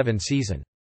 1957 season.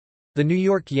 The New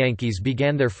York Yankees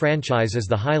began their franchise as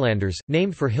the Highlanders,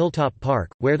 named for Hilltop Park,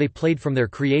 where they played from their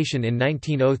creation in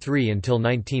 1903 until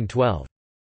 1912.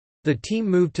 The team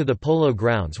moved to the Polo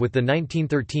Grounds with the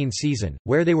 1913 season,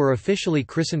 where they were officially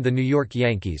christened the New York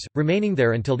Yankees, remaining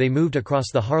there until they moved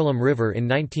across the Harlem River in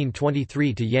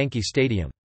 1923 to Yankee Stadium.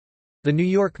 The New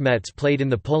York Mets played in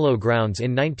the Polo Grounds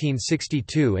in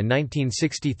 1962 and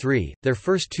 1963, their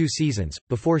first 2 seasons,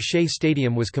 before Shea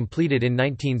Stadium was completed in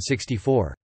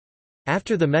 1964.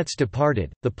 After the Mets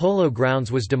departed, the Polo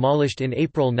Grounds was demolished in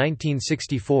April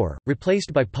 1964,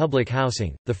 replaced by public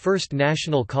housing. The first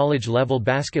national college-level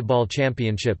basketball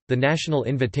championship, the National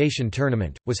Invitation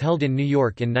Tournament, was held in New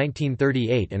York in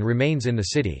 1938 and remains in the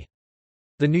city.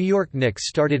 The New York Knicks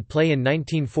started play in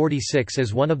 1946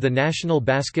 as one of the National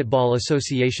Basketball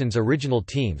Association's original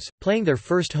teams, playing their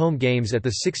first home games at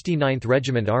the 69th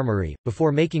Regiment Armory,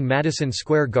 before making Madison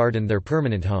Square Garden their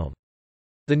permanent home.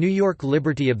 The New York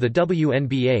Liberty of the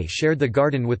WNBA shared the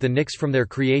Garden with the Knicks from their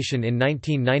creation in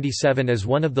 1997 as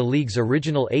one of the league's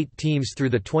original 8 teams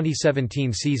through the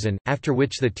 2017 season, after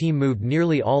which the team moved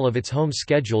nearly all of its home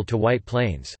schedule to White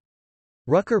Plains.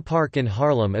 Rucker Park in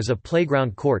Harlem is a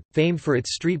playground court, famed for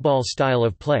its streetball style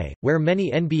of play, where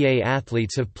many NBA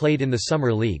athletes have played in the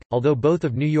Summer League. Although both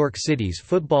of New York City's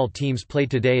football teams play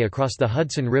today across the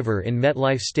Hudson River in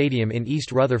MetLife Stadium in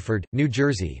East Rutherford, New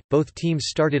Jersey, both teams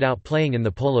started out playing in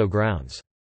the Polo Grounds.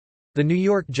 The New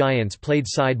York Giants played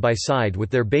side by side with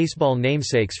their baseball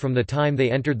namesakes from the time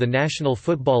they entered the National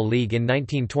Football League in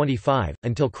 1925,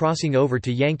 until crossing over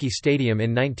to Yankee Stadium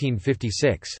in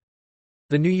 1956.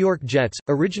 The New York Jets,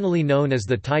 originally known as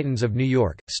the Titans of New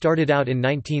York, started out in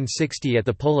 1960 at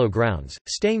the Polo Grounds,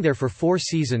 staying there for 4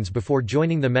 seasons before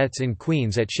joining the Mets in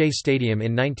Queens at Shea Stadium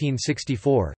in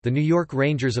 1964. The New York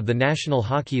Rangers of the National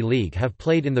Hockey League have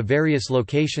played in the various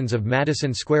locations of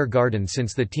Madison Square Garden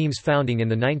since the team's founding in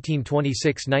the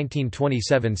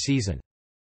 1926–1927 season.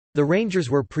 The Rangers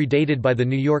were predated by the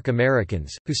New York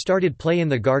Americans, who started play in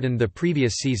the Garden the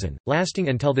previous season, lasting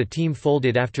until the team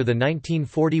folded after the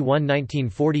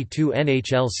 1941–1942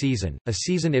 NHL season, a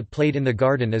season it played in the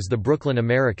Garden as the Brooklyn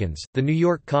Americans. The New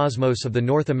York Cosmos of the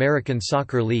North American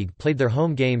Soccer League played their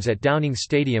home games at Downing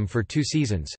Stadium for 2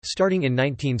 seasons, starting in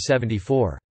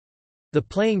 1974. The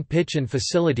playing pitch and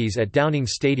facilities at Downing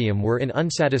Stadium were in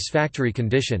unsatisfactory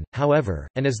condition, however,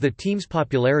 and as the team's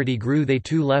popularity grew they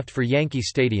too left for Yankee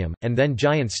Stadium, and then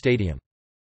Giants Stadium.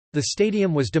 The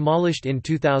stadium was demolished in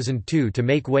 2002 to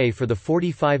make way for the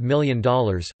 $45 million,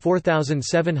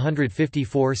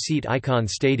 4,754-seat Icon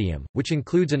Stadium, which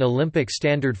includes an Olympic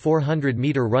standard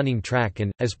 400-meter running track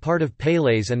and, as part of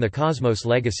Pele's and the Cosmos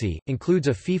legacy, includes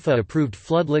a FIFA-approved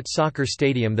floodlit soccer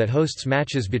stadium that hosts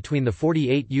matches between the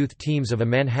 48 youth teams of a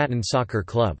Manhattan soccer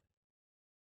club.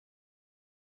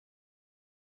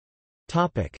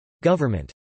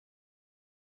 Government.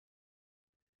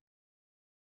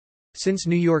 Since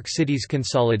New York City's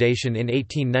consolidation in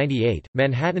 1898,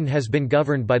 Manhattan has been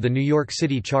governed by the New York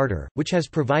City Charter, which has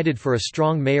provided for a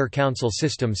strong mayor-council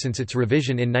system since its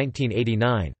revision in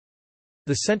 1989.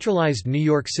 The centralized New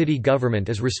York City government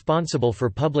is responsible for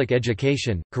public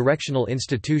education, correctional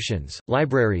institutions,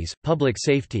 libraries, public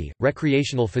safety,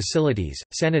 recreational facilities,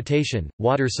 sanitation,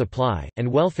 water supply,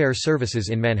 and welfare services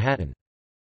in Manhattan.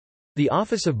 The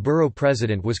office of Borough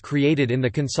President was created in the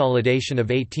consolidation of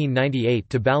 1898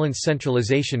 to balance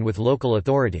centralization with local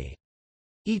authority.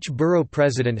 Each borough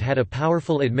president had a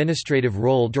powerful administrative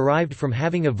role derived from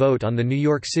having a vote on the New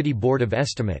York City Board of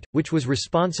Estimate, which was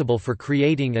responsible for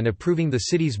creating and approving the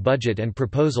city's budget and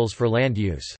proposals for land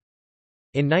use.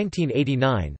 In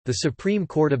 1989, the Supreme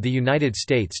Court of the United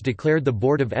States declared the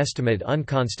Board of Estimate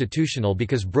unconstitutional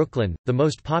because Brooklyn, the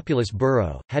most populous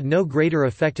borough, had no greater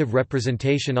effective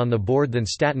representation on the board than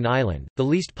Staten Island, the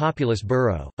least populous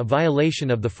borough, a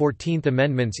violation of the 14th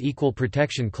Amendment's Equal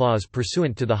Protection Clause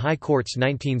pursuant to the High Court's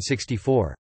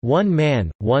 1964, "one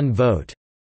man, one vote"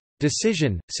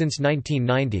 decision. Since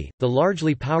 1990, the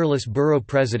largely powerless borough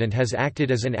president has acted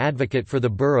as an advocate for the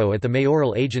borough at the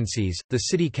mayoral agencies, the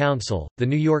city council, the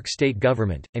New York state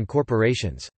government, and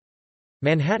corporations.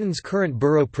 Manhattan's current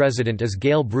borough president is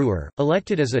Gail Brewer,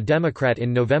 elected as a Democrat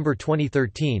in November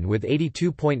 2013 with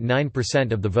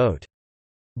 82.9% of the vote.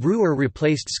 Brewer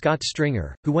replaced Scott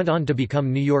Stringer, who went on to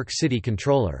become New York City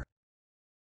Comptroller.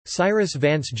 Cyrus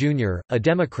Vance Jr., a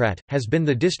Democrat, has been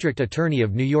the district attorney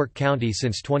of New York County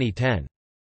since 2010.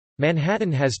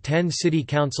 Manhattan has 10 city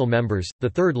council members, the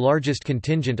third largest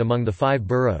contingent among the 5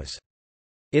 boroughs.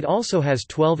 It also has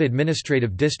 12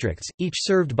 administrative districts, each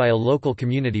served by a local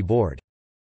community board.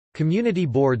 Community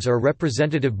boards are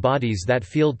representative bodies that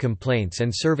field complaints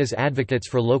and serve as advocates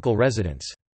for local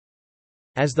residents.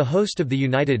 As the host of the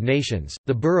United Nations,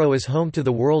 the borough is home to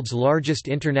the world's largest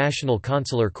international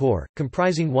consular corps,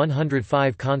 comprising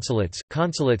 105 consulates,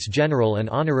 consulates general and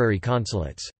honorary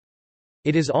consulates.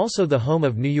 It is also the home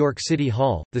of New York City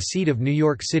Hall, the seat of New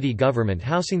York City government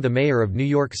housing the mayor of New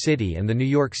York City and the New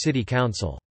York City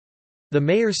Council. The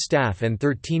mayor's staff and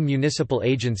 13 municipal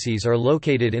agencies are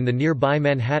located in the nearby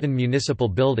Manhattan Municipal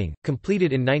Building,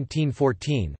 completed in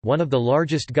 1914, one of the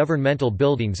largest governmental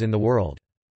buildings in the world.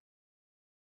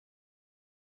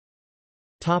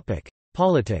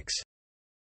 Politics.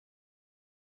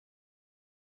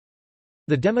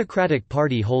 The Democratic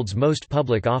Party holds most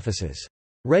public offices.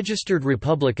 Registered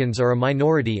Republicans are a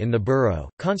minority in the borough,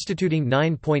 constituting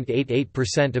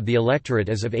 9.88% of the electorate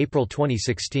as of April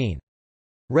 2016.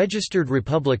 Registered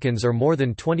Republicans are more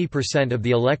than 20% of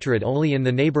the electorate only in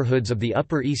the neighborhoods of the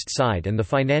Upper East Side and the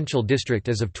Financial District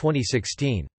as of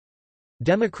 2016.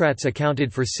 Democrats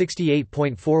accounted for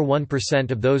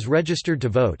 68.41% of those registered to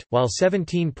vote, while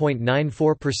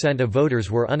 17.94% of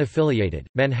voters were unaffiliated.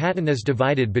 Manhattan is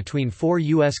divided between 4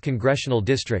 U.S. congressional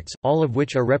districts, all of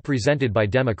which are represented by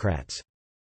Democrats.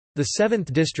 The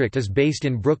 7th district is based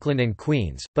in Brooklyn and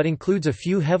Queens, but includes a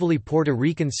few heavily Puerto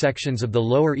Rican sections of the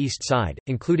Lower East Side,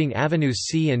 including Avenues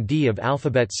C and D of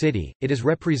Alphabet City. It is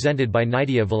represented by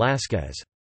Nydia Velázquez.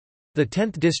 The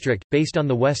 10th district, based on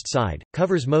the West Side,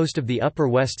 covers most of the Upper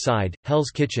West Side, Hell's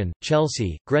Kitchen,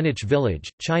 Chelsea, Greenwich Village,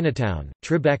 Chinatown,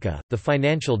 Tribeca, the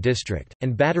Financial District,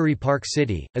 and Battery Park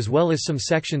City, as well as some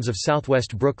sections of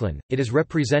southwest Brooklyn. It is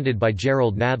represented by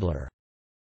Gerald Nadler.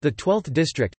 The 12th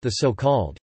district, the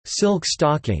so-called Silk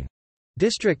Stocking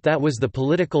district that was the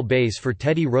political base for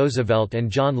Teddy Roosevelt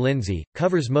and John Lindsay,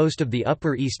 covers most of the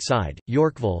Upper East Side,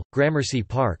 Yorkville, Gramercy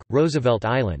Park, Roosevelt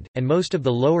Island, and most of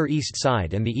the Lower East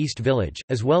Side and the East Village,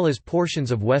 as well as portions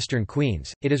of western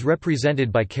Queens. It is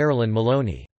represented by Carolyn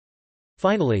Maloney.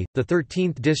 Finally, the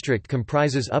 13th district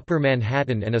comprises Upper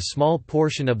Manhattan and a small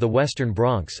portion of the Western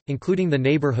Bronx, including the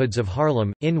neighborhoods of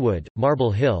Harlem, Inwood, Marble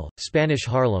Hill, Spanish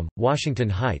Harlem, Washington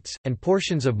Heights, and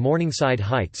portions of Morningside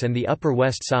Heights and the Upper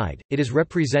West Side. It is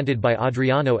represented by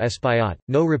Adriano Espaillat.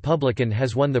 No Republican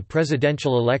has won the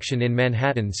presidential election in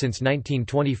Manhattan since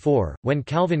 1924, when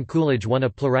Calvin Coolidge won a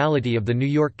plurality of the New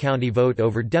York County vote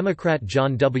over Democrat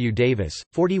John W. Davis,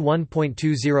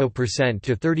 41.20%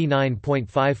 to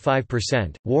 39.55%.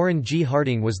 Warren G.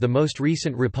 Harding was the most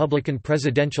recent Republican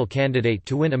presidential candidate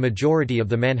to win a majority of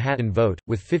the Manhattan vote,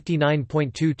 with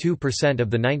 59.22% of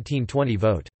the 1920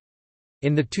 vote.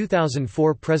 In the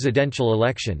 2004 presidential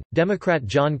election, Democrat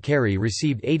John Kerry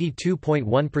received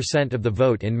 82.1% of the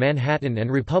vote in Manhattan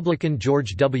and Republican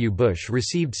George W. Bush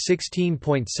received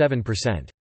 16.7%.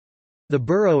 The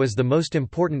borough is the most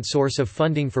important source of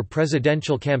funding for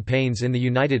presidential campaigns in the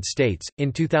United States.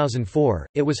 In 2004,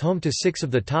 it was home to 6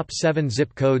 of the top 7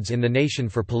 zip codes in the nation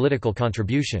for political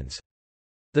contributions.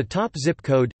 The top zip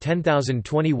code,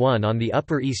 10,021 on the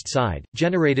Upper East Side,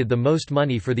 generated the most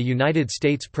money for the United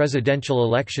States presidential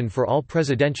election for all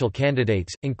presidential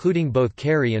candidates, including both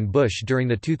Kerry and Bush during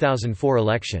the 2004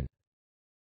 election.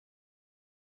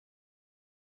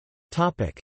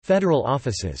 Federal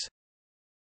offices.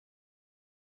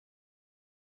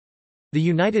 The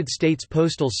United States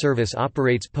Postal Service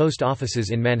operates post offices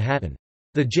in Manhattan.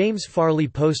 The James Farley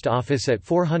Post Office at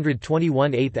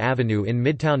 421 8th Avenue in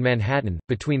Midtown Manhattan,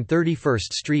 between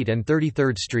 31st Street and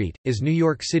 33rd Street, is New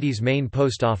York City's main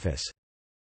post office.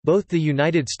 Both the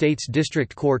United States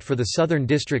District Court for the Southern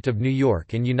District of New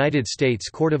York and United States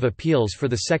Court of Appeals for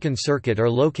the Second Circuit are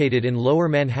located in Lower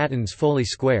Manhattan's Foley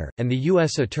Square, and the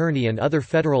U.S. Attorney and other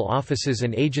federal offices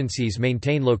and agencies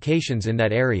maintain locations in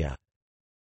that area.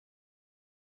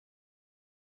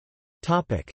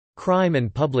 Crime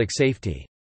and public safety.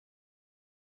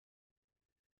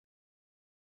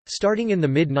 Starting in the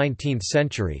mid-19th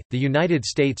century, the United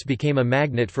States became a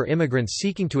magnet for immigrants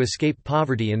seeking to escape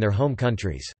poverty in their home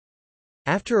countries.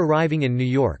 After arriving in New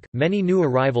York, many new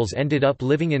arrivals ended up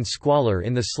living in squalor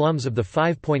in the slums of the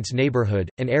Five Points neighborhood,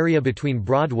 an area between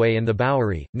Broadway and the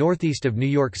Bowery, northeast of New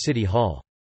York City Hall.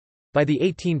 By the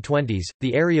 1820s,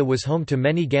 the area was home to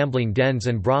many gambling dens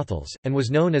and brothels, and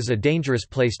was known as a dangerous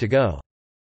place to go.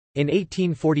 In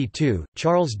 1842,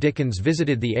 Charles Dickens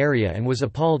visited the area and was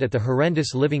appalled at the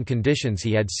horrendous living conditions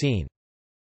he had seen.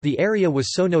 The area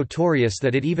was so notorious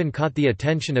that it even caught the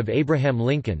attention of Abraham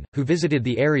Lincoln, who visited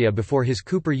the area before his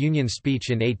Cooper Union speech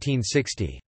in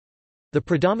 1860. The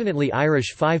predominantly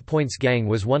Irish Five Points Gang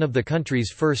was one of the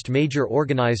country's first major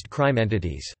organized crime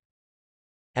entities.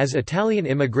 As Italian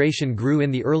immigration grew in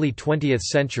the early 20th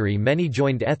century, many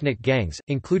joined ethnic gangs,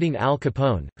 including Al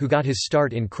Capone, who got his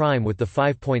start in crime with the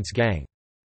Five Points Gang.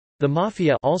 The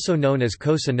Mafia, also known as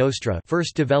Cosa Nostra,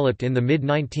 first developed in the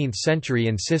mid-19th century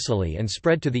in Sicily and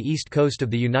spread to the east coast of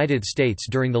the United States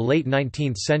during the late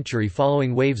 19th century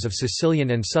following waves of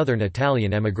Sicilian and southern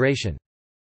Italian emigration.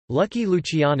 Lucky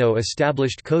Luciano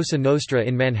established Cosa Nostra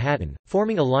in Manhattan,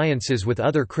 forming alliances with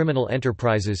other criminal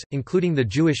enterprises, including the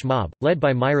Jewish mob, led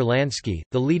by Meyer Lansky,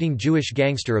 the leading Jewish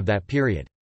gangster of that period.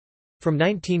 From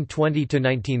 1920 to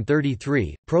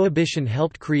 1933, Prohibition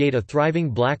helped create a thriving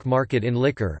black market in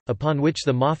liquor, upon which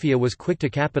the Mafia was quick to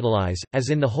capitalize. As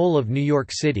in the whole of New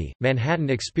York City, Manhattan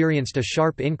experienced a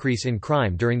sharp increase in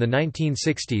crime during the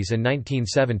 1960s and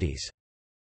 1970s.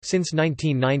 Since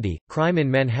 1990, crime in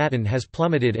Manhattan has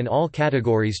plummeted in all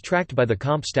categories tracked by the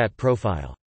CompStat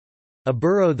profile. A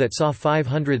borough that saw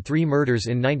 503 murders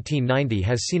in 1990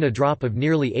 has seen a drop of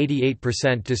nearly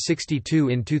 88% to 62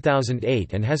 in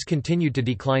 2008 and has continued to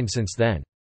decline since then.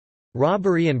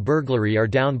 Robbery and burglary are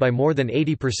down by more than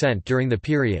 80% during the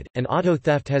period, and auto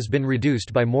theft has been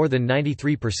reduced by more than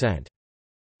 93%.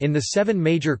 In the 7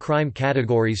 major crime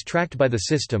categories tracked by the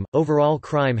system, overall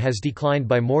crime has declined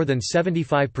by more than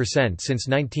 75% since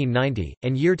 1990,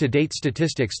 and year-to-date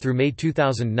statistics through May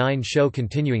 2009 show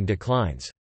continuing declines.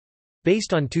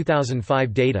 Based on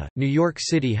 2005 data, New York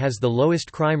City has the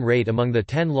lowest crime rate among the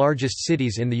 10 largest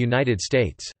cities in the United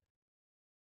States.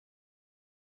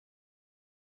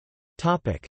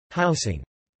 Housing.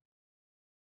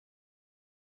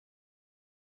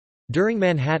 During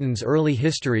Manhattan's early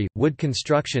history, wood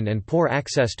construction and poor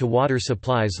access to water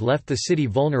supplies left the city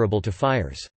vulnerable to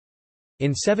fires.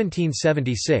 In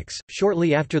 1776,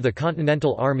 shortly after the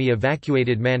Continental Army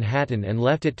evacuated Manhattan and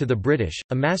left it to the British,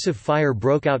 a massive fire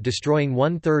broke out, destroying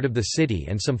one-third of the city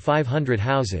and some 500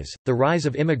 houses. The rise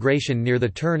of immigration near the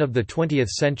turn of the 20th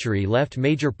century left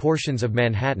major portions of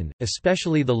Manhattan,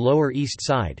 especially the Lower East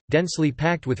Side, densely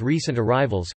packed with recent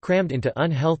arrivals, crammed into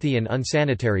unhealthy and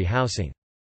unsanitary housing.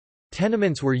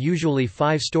 Tenements were usually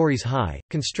 5 stories high,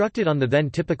 constructed on the then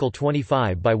typical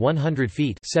 25 by 100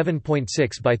 feet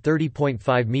 (7.6 by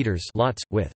 30.5 meters) lots,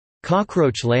 with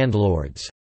cockroach landlords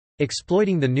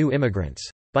exploiting the new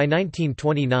immigrants. By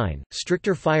 1929,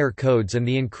 stricter fire codes and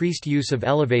the increased use of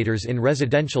elevators in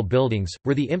residential buildings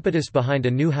were the impetus behind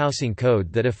a new housing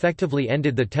code that effectively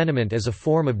ended the tenement as a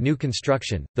form of new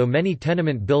construction. Though many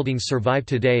tenement buildings survive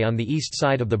today on the east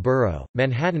side of the borough,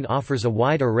 Manhattan offers a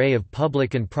wide array of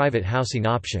public and private housing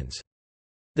options.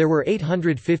 There were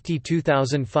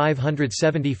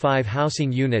 852,575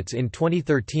 housing units in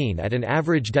 2013 at an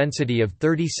average density of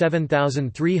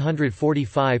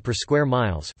 37,345 per square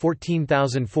miles,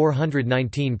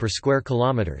 14,419 per square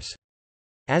kilometers.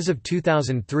 As of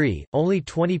 2003, only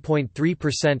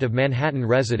 20.3% of Manhattan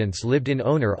residents lived in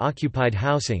owner-occupied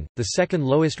housing, the second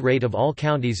lowest rate of all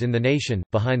counties in the nation,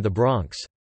 behind the Bronx.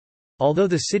 Although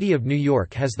the city of New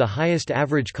York has the highest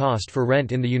average cost for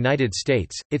rent in the United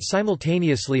States, it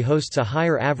simultaneously hosts a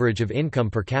higher average of income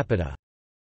per capita.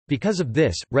 Because of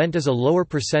this, rent is a lower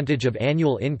percentage of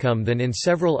annual income than in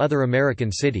several other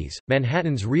American cities.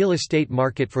 Manhattan's real estate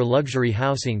market for luxury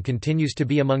housing continues to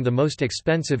be among the most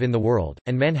expensive in the world,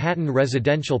 and Manhattan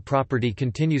residential property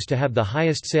continues to have the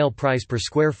highest sale price per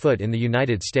square foot in the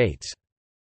United States.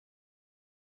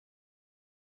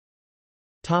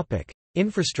 Topic: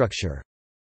 Infrastructure.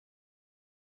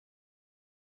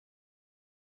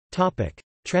 Topic: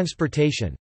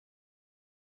 Transportation.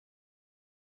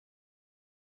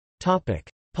 Topic: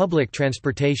 Public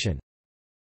transportation.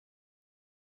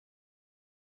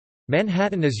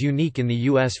 Manhattan is unique in the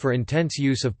U.S. for intense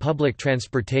use of public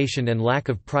transportation and lack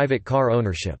of private car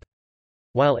ownership.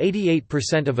 While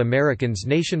 88% of Americans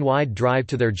nationwide drive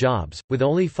to their jobs, with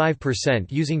only 5%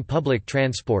 using public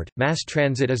transport, mass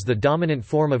transit is the dominant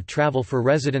form of travel for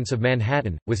residents of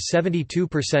Manhattan, with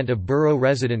 72% of borough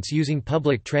residents using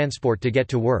public transport to get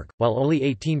to work, while only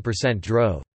 18%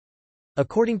 drove.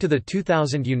 According to the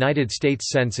 2000 United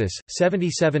States Census,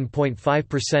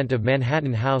 77.5% of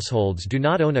Manhattan households do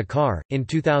not own a car. In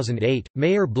 2008,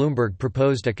 Mayor Bloomberg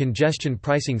proposed a congestion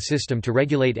pricing system to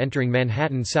regulate entering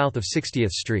Manhattan south of 60th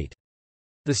Street.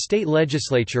 The state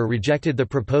legislature rejected the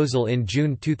proposal in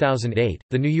June 2008.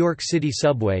 The New York City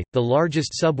subway, the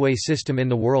largest subway system in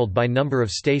the world by number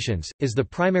of stations, is the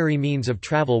primary means of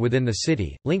travel within the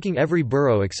city, linking every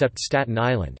borough except Staten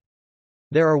Island.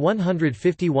 There are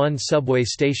 151 subway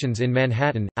stations in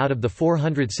Manhattan, out of the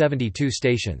 472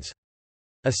 stations.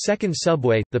 A second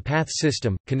subway, the PATH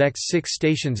system, connects 6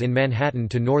 stations in Manhattan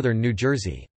to northern New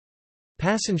Jersey.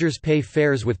 Passengers pay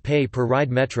fares with pay-per-ride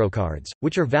MetroCards,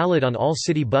 which are valid on all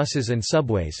city buses and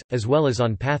subways, as well as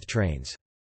on PATH trains.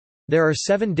 There are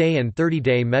 7-day and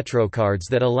 30-day MetroCards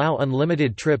that allow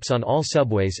unlimited trips on all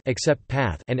subways except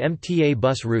PATH and MTA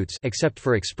bus routes except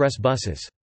for express buses.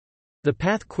 The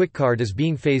PATH QuickCard is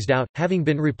being phased out, having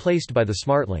been replaced by the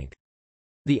SmartLink.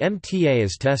 The MTA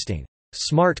is testing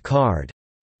Smart Card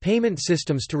payment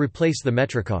systems to replace the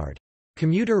MetroCard.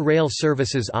 Commuter rail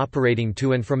services operating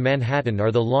to and from Manhattan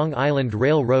are the Long Island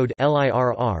Railroad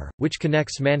 (LIRR), which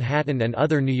connects Manhattan and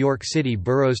other New York City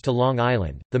boroughs to Long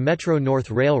Island, the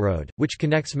Metro-North Railroad, which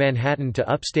connects Manhattan to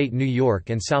upstate New York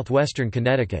and southwestern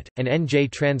Connecticut, and NJ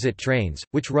Transit trains,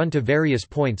 which run to various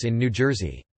points in New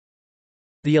Jersey.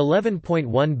 The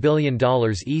 $11.1 billion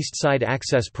East Side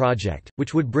Access Project,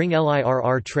 which would bring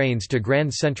LIRR trains to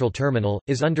Grand Central Terminal,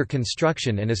 is under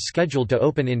construction and is scheduled to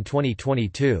open in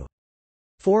 2022.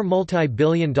 4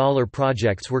 multi-billion-dollar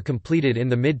projects were completed in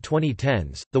the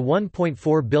mid-2010s, the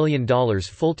 $1.4 billion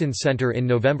Fulton Center in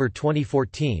November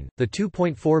 2014, the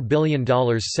 $2.4 billion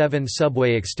 7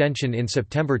 subway extension in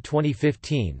September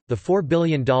 2015, the $4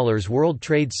 billion World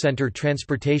Trade Center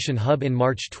Transportation Hub in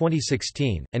March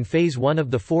 2016, and Phase 1 of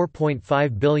the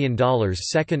 $4.5 billion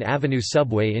 2nd Avenue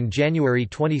subway in January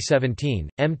 2017.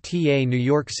 MTA New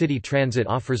York City Transit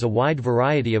offers a wide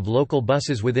variety of local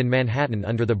buses within Manhattan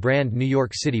under the brand New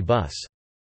York City Bus.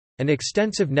 An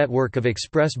extensive network of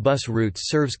express bus routes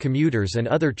serves commuters and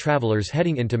other travelers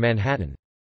heading into Manhattan.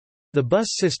 The bus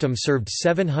system served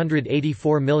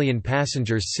 784 million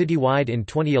passengers citywide in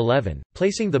 2011,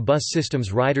 placing the bus system's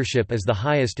ridership as the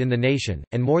highest in the nation,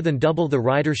 and more than double the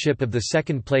ridership of the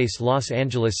second-place Los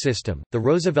Angeles system. The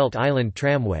Roosevelt Island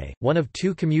Tramway, one of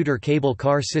two commuter cable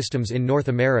car systems in North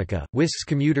America, whisks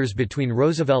commuters between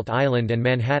Roosevelt Island and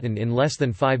Manhattan in less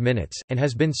than 5 minutes, and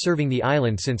has been serving the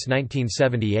island since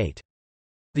 1978.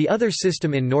 The other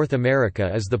system in North America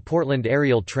is the Portland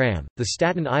Aerial Tram, the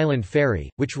Staten Island Ferry,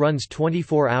 which runs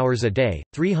 24 hours a day,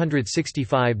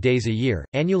 365 days a year,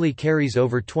 annually carries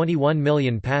over 21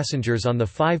 million passengers on the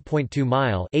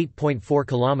 5.2-mile (8.4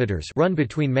 kilometers) run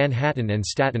between Manhattan and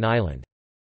Staten Island.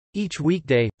 Each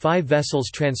weekday, 5 vessels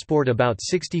transport about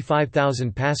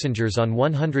 65,000 passengers on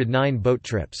 109 boat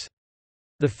trips.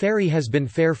 The ferry has been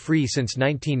fare-free since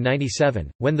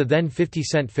 1997, when the then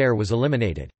 50-cent fare was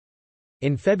eliminated.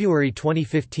 In February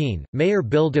 2015, Mayor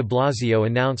Bill de Blasio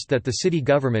announced that the city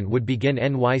government would begin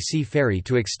NYC Ferry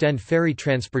to extend ferry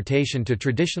transportation to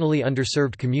traditionally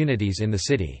underserved communities in the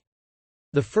city.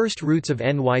 The first routes of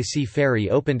NYC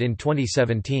Ferry opened in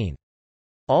 2017.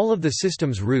 All of the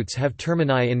system's routes have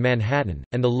termini in Manhattan,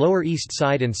 and the Lower East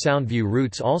Side and Soundview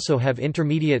routes also have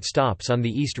intermediate stops on the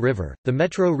East River. The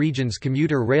metro region's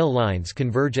commuter rail lines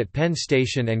converge at Penn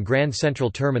Station and Grand Central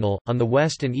Terminal, on the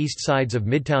west and east sides of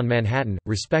Midtown Manhattan,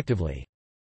 respectively.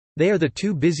 They are the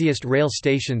two busiest rail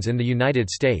stations in the United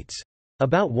States.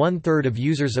 About one-third of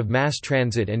users of mass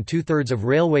transit and two-thirds of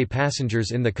railway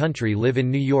passengers in the country live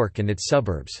in New York and its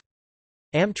suburbs.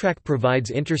 Amtrak provides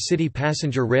intercity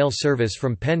passenger rail service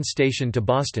from Penn Station to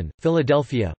Boston,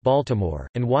 Philadelphia, Baltimore,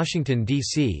 and Washington,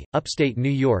 D.C., upstate New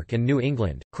York and New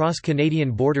England,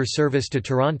 cross-Canadian border service to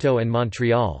Toronto and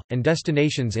Montreal, and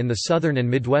destinations in the southern and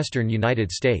midwestern United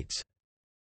States.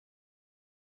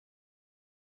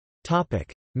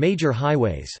 Major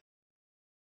highways.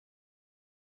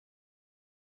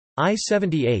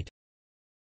 I-78,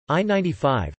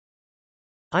 I-95,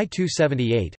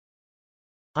 I-278,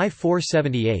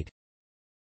 I-478,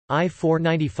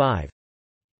 I-495,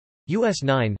 US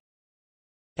 9,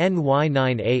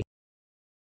 NY9A,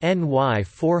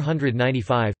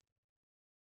 NY495.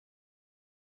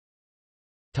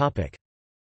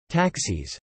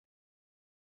 Taxis.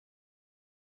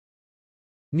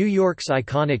 New York's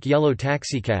iconic yellow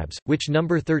taxicabs, which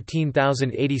number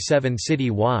 13,087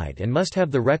 city-wide and must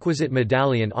have the requisite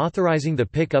medallion authorizing the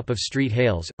pickup of street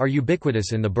hails, are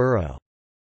ubiquitous in the borough.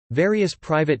 Various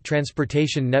private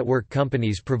transportation network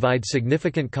companies provide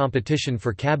significant competition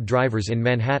for cab drivers in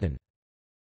Manhattan.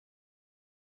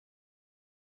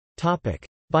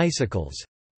 Bicycles.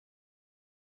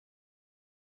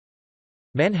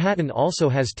 Manhattan also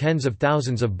has tens of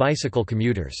thousands of bicycle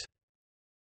commuters.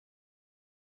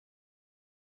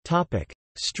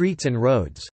 Streets and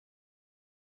roads.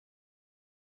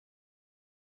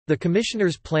 The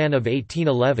Commissioner's Plan of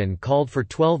 1811 called for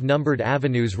 12 numbered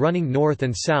avenues running north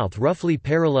and south roughly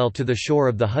parallel to the shore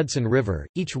of the Hudson River,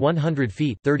 each 100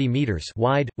 feet 30 meters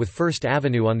wide, with 1st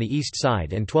Avenue on the east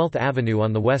side and 12th Avenue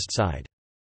on the west side.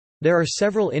 There are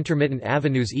several intermittent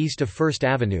avenues east of 1st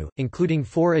Avenue, including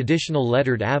 4 additional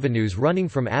lettered avenues running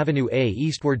from Avenue A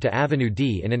eastward to Avenue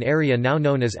D in an area now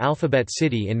known as Alphabet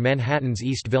City in Manhattan's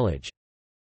East Village.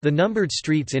 The numbered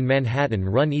streets in Manhattan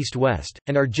run east-west,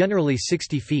 and are generally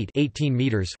 60 feet 18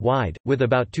 meters wide, with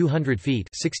about 200 feet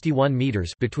 61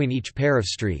 meters between each pair of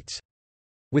streets.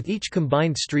 With each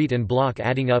combined street and block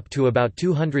adding up to about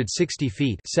 260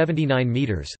 feet 79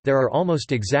 meters, there are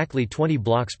almost exactly 20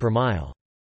 blocks per mile.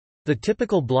 The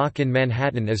typical block in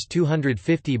Manhattan is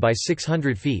 250 by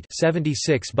 600 feet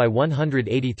 76 by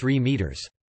 183 meters.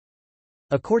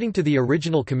 According to the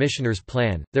original Commissioner's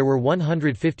Plan, there were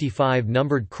 155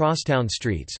 numbered crosstown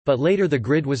streets, but later the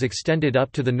grid was extended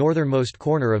up to the northernmost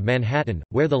corner of Manhattan,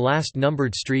 where the last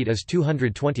numbered street is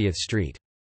 220th Street.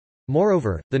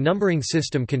 Moreover, the numbering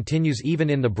system continues even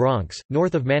in the Bronx,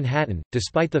 north of Manhattan,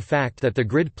 despite the fact that the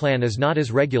grid plan is not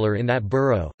as regular in that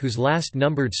borough, whose last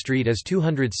numbered street is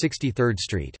 263rd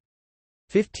Street.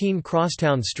 15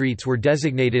 crosstown streets were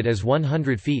designated as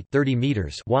 100 feet 30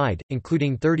 meters wide,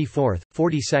 including 34th,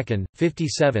 42nd,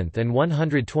 57th and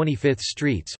 125th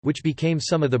Streets, which became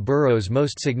some of the borough's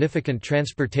most significant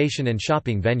transportation and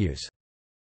shopping venues.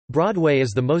 Broadway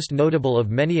is the most notable of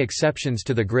many exceptions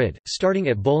to the grid, starting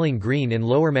at Bowling Green in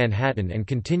Lower Manhattan and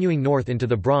continuing north into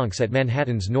the Bronx at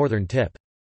Manhattan's northern tip.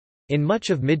 In much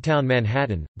of Midtown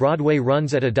Manhattan, Broadway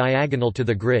runs at a diagonal to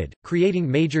the grid,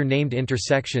 creating major named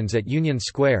intersections at Union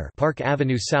Square, Park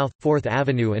Avenue South, 4th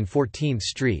Avenue and 14th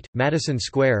Street, Madison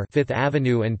Square, 5th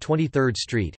Avenue and 23rd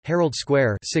Street, Herald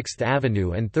Square, 6th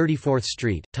Avenue and 34th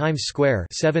Street, Times Square,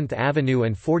 7th Avenue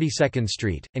and 42nd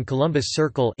Street, and Columbus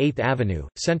Circle, 8th Avenue,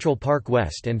 Central Park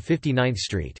West and 59th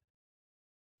Street.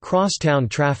 Crosstown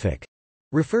traffic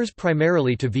refers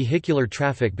primarily to vehicular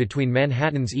traffic between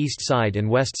Manhattan's East Side and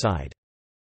West Side.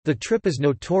 The trip is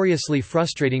notoriously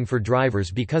frustrating for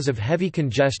drivers because of heavy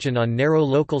congestion on narrow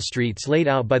local streets laid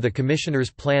out by the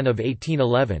Commissioner's Plan of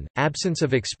 1811, absence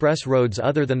of express roads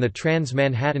other than the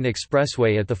Trans-Manhattan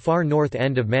Expressway at the far north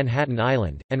end of Manhattan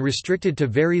Island, and restricted to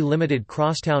very limited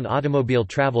crosstown automobile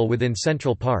travel within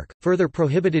Central Park, further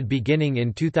prohibited beginning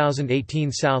in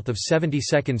 2018 south of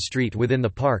 72nd Street within the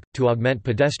park, to augment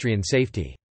pedestrian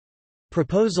safety.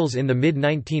 Proposals in the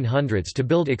mid-1900s to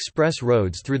build express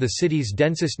roads through the city's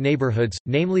densest neighborhoods,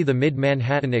 namely the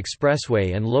Mid-Manhattan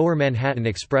Expressway and Lower Manhattan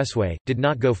Expressway, did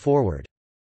not go forward.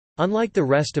 Unlike the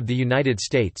rest of the United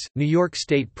States, New York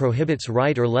State prohibits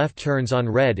right or left turns on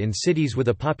red in cities with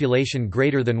a population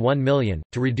greater than 1 million,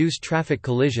 to reduce traffic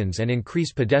collisions and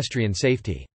increase pedestrian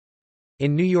safety.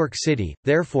 In New York City,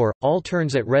 therefore, all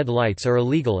turns at red lights are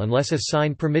illegal unless a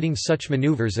sign permitting such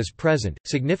maneuvers is present,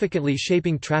 significantly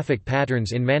shaping traffic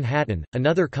patterns in Manhattan.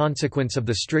 Another consequence of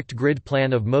the strict grid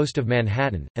plan of most of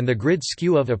Manhattan, and the grid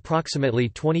skew of approximately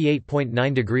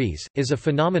 28.9 degrees, is a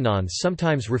phenomenon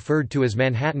sometimes referred to as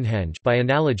Manhattanhenge by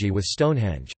analogy with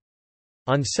Stonehenge.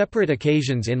 On separate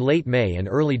occasions in late May and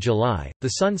early July, the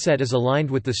sunset is aligned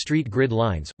with the street grid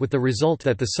lines, with the result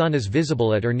that the sun is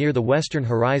visible at or near the western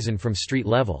horizon from street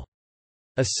level.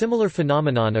 A similar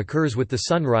phenomenon occurs with the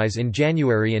sunrise in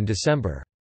January and December.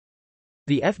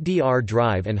 The FDR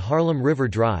Drive and Harlem River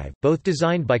Drive, both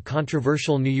designed by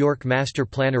controversial New York master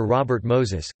planner Robert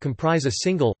Moses, comprise a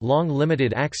single, long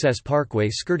limited-access parkway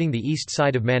skirting the east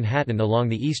side of Manhattan along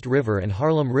the East River and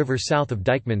Harlem River south of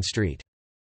Dyckman Street.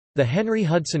 The Henry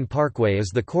Hudson Parkway is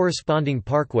the corresponding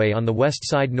parkway on the west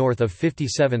side north of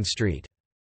 57th Street.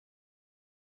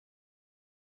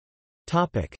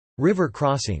 River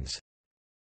crossings.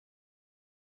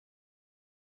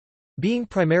 Being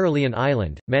primarily an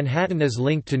island, Manhattan is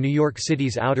linked to New York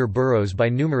City's outer boroughs by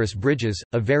numerous bridges,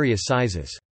 of various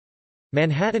sizes.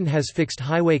 Manhattan has fixed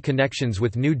highway connections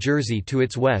with New Jersey to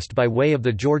its west by way of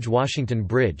the George Washington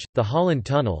Bridge, the Holland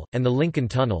Tunnel, and the Lincoln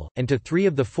Tunnel, and to 3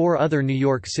 of the 4 other New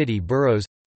York City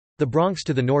boroughs—the Bronx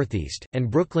to the northeast, and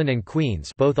Brooklyn and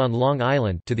Queens both on Long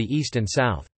Island to the east and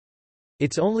south.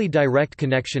 Its only direct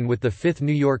connection with the 5th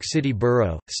New York City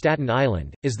borough, Staten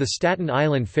Island, is the Staten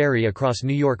Island Ferry across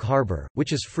New York Harbor,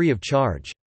 which is free of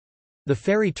charge. The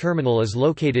ferry terminal is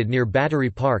located near Battery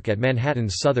Park at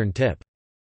Manhattan's southern tip.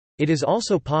 It is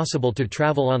also possible to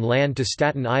travel on land to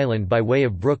Staten Island by way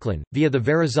of Brooklyn, via the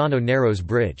Verrazano-Narrows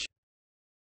Bridge.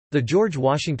 The George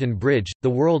Washington Bridge, the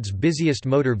world's busiest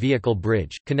motor vehicle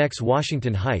bridge, connects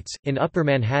Washington Heights, in Upper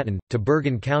Manhattan, to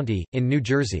Bergen County, in New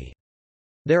Jersey.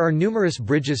 There are numerous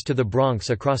bridges to the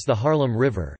Bronx across the Harlem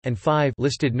River, and 5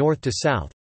 listed north to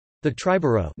south. The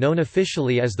Triborough, known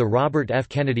officially as the Robert F.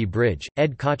 Kennedy Bridge,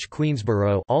 Ed Koch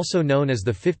Queensboro, also known as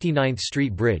the 59th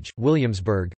Street Bridge,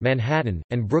 Williamsburg, Manhattan,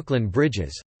 and Brooklyn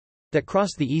bridges that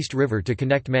cross the East River to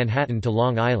connect Manhattan to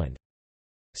Long Island.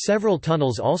 Several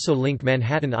tunnels also link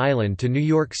Manhattan Island to New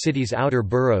York City's outer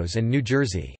boroughs and New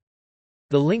Jersey.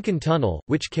 The Lincoln Tunnel,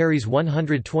 which carries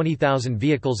 120,000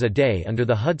 vehicles a day under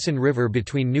the Hudson River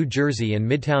between New Jersey and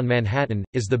Midtown Manhattan,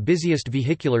 is the busiest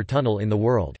vehicular tunnel in the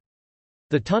world.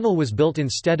 The tunnel was built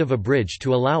instead of a bridge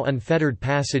to allow unfettered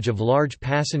passage of large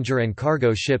passenger and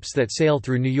cargo ships that sail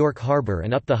through New York Harbor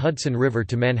and up the Hudson River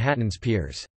to Manhattan's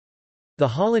piers. The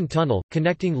Holland Tunnel,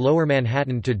 connecting Lower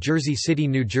Manhattan to Jersey City,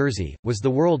 New Jersey, was the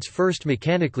world's first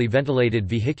mechanically ventilated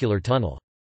vehicular tunnel.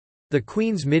 The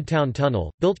Queens Midtown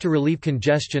Tunnel, built to relieve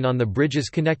congestion on the bridges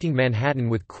connecting Manhattan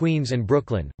with Queens and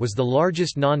Brooklyn, was the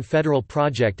largest non-federal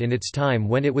project in its time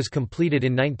when it was completed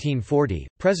in 1940.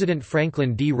 President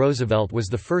Franklin D. Roosevelt was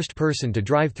the first person to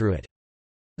drive through it.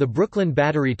 The Brooklyn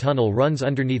Battery Tunnel runs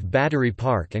underneath Battery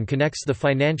Park and connects the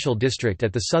financial district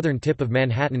at the southern tip of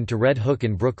Manhattan to Red Hook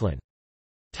in Brooklyn.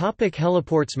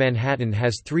 Heliports. Manhattan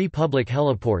has 3 public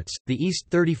heliports, the East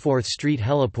 34th Street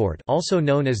Heliport, also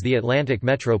known as the Atlantic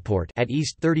Metroport, at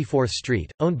East 34th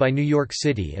Street, owned by New York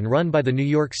City and run by the New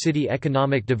York City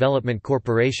Economic Development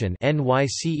Corporation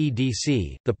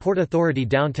 (NYCEDC), the Port Authority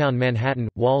Downtown Manhattan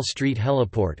Wall Street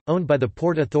Heliport, owned by the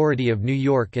Port Authority of New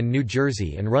York and New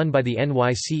Jersey and run by the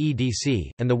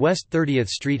NYCEDC, and the West 30th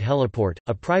Street Heliport,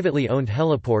 a privately owned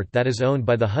heliport that is owned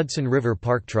by the Hudson River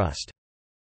Park Trust.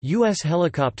 U.S.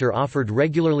 Helicopter offered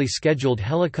regularly scheduled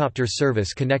helicopter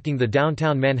service connecting the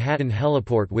downtown Manhattan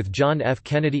heliport with John F.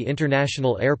 Kennedy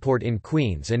International Airport in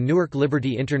Queens and Newark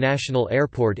Liberty International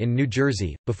Airport in New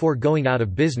Jersey, before going out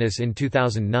of business in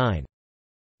 2009.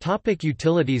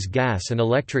 Utilities. Gas and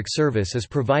electric service is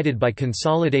provided by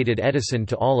Consolidated Edison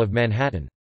to all of Manhattan.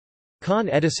 Con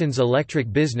Edison's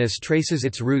electric business traces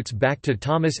its roots back to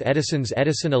Thomas Edison's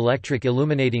Edison Electric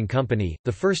Illuminating Company,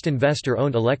 the first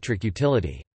investor-owned electric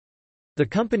utility. The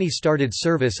company started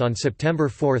service on September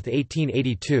 4,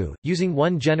 1882, using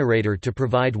one generator to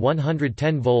provide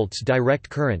 110 volts direct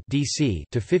current (DC)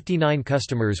 to 59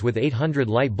 customers with 800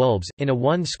 light bulbs, in a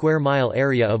 1 square mile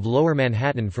area of Lower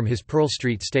Manhattan from his Pearl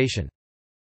Street station.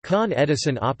 Con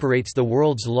Edison operates the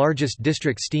world's largest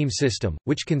district steam system,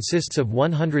 which consists of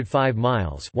 105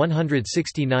 miles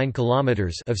 (169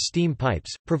 kilometers) of steam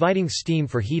pipes, providing steam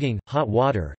for heating, hot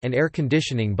water, and air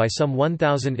conditioning by some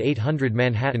 1,800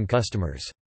 Manhattan customers.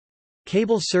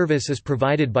 Cable service is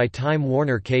provided by Time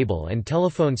Warner Cable and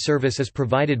telephone service is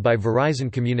provided by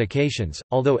Verizon Communications,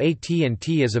 although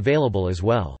AT&T is available as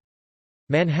well.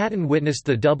 Manhattan witnessed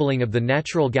the doubling of the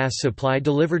natural gas supply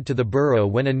delivered to the borough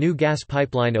when a new gas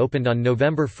pipeline opened on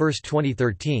November 1,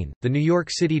 2013. The New York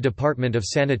City Department of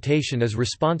Sanitation is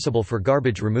responsible for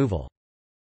garbage removal.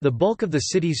 The bulk of the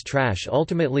city's trash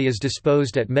ultimately is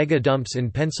disposed at mega dumps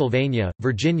in Pennsylvania,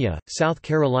 Virginia, South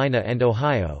Carolina, and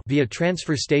Ohio via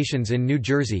transfer stations in New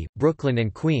Jersey, Brooklyn,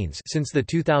 and Queens since the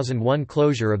 2001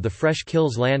 closure of the Fresh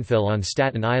Kills landfill on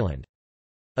Staten Island.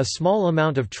 A small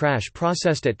amount of trash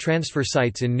processed at transfer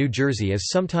sites in New Jersey is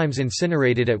sometimes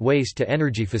incinerated at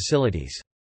waste-to-energy facilities.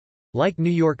 Like New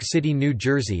York City, New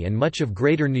Jersey and much of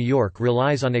Greater New York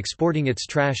relies on exporting its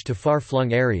trash to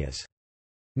far-flung areas.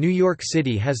 New York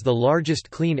City has the largest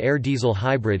clean air diesel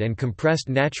hybrid and compressed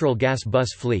natural gas bus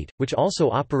fleet, which also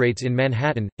operates in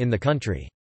Manhattan, in the country.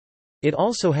 It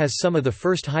also has some of the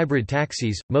first hybrid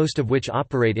taxis, most of which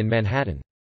operate in Manhattan.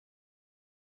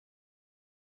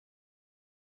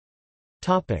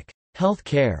 Health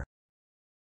care.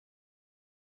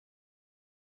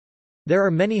 There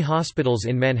are many hospitals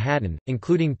in Manhattan,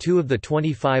 including 2 of the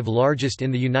 25 largest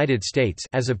in the United States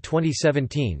as of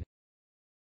 2017.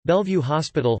 Bellevue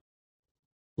Hospital,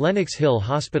 Lenox Hill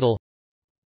Hospital,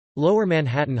 Lower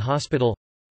Manhattan Hospital,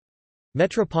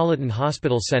 Metropolitan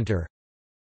Hospital Center,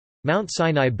 Mount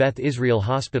Sinai Beth Israel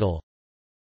Hospital,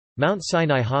 Mount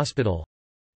Sinai Hospital,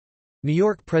 New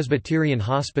York Presbyterian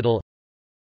Hospital,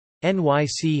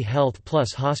 NYC Health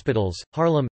Plus Hospitals,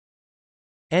 Harlem,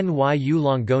 NYU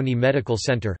Langone Medical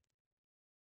Center.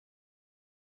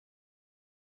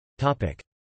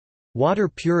 Water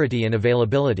purity and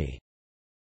availability.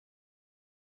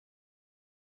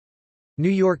 New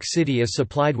York City is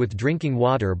supplied with drinking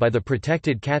water by the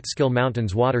protected Catskill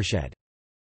Mountains watershed.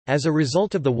 As a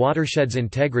result of the watershed's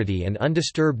integrity and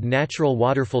undisturbed natural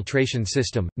water filtration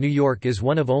system, New York is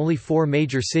one of only 4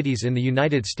 major cities in the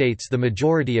United States, the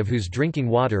majority of whose drinking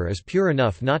water is pure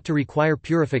enough not to require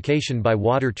purification by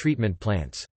water treatment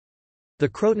plants. The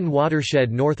Croton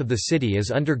watershed north of the city is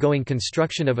undergoing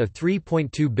construction of a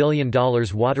 $3.2 billion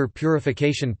water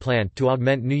purification plant to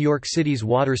augment New York City's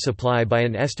water supply by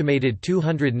an estimated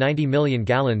 290 million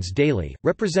gallons daily,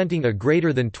 representing a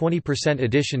greater than 20%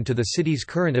 addition to the city's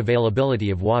current availability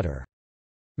of water.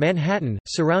 Manhattan,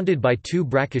 surrounded by 2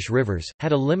 brackish rivers,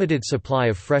 had a limited supply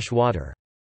of fresh water.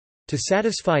 To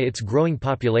satisfy its growing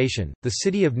population, the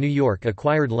City of New York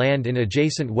acquired land in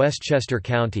adjacent Westchester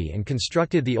County and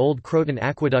constructed the old Croton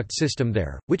Aqueduct system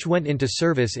there, which went into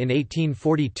service in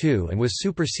 1842 and was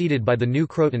superseded by the new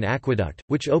Croton Aqueduct,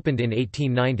 which opened in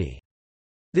 1890.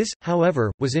 This,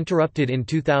 however, was interrupted in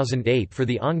 2008 for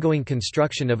the ongoing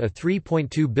construction of a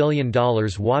 $3.2 billion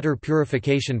water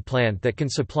purification plant that can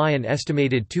supply an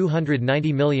estimated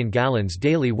 290 million gallons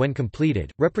daily when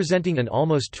completed, representing an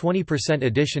almost 20%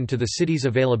 addition to the city's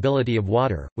availability of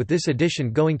water, with this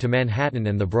addition going to Manhattan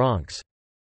and the Bronx.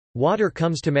 Water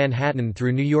comes to Manhattan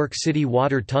through New York City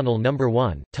Water Tunnel No.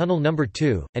 1, Tunnel No.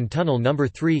 2, and Tunnel No.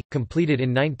 3, completed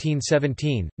in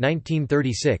 1917,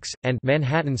 1936, and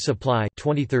Manhattan Supply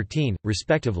 2013,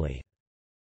 respectively.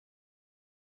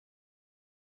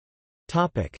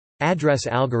 Address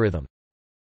algorithm.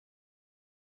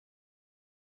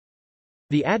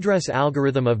 The address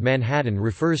algorithm of Manhattan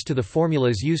refers to the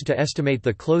formulas used to estimate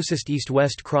the closest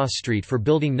east-west cross street for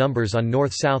building numbers on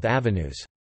north-south avenues.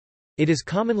 It is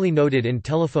commonly noted in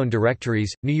telephone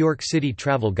directories, New York City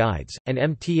travel guides, and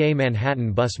MTA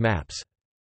Manhattan bus maps.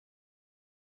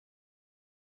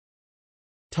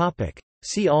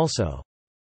 See also: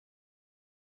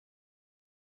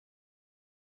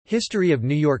 History of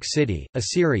New York City, a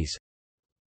series.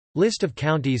 List of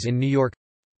counties in New York.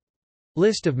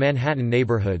 List of Manhattan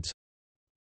neighborhoods.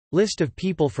 List of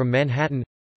people from Manhattan.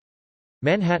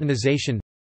 Manhattanization.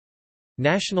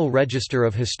 National Register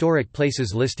of Historic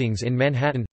Places listings in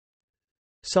Manhattan.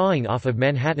 Sawing off of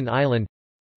Manhattan Island.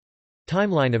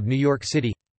 Timeline of New York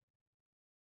City.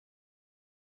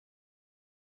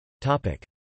 Topic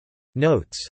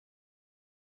Notes.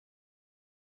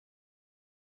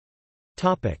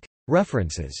 Topic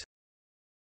References.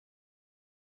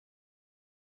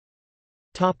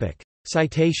 Topic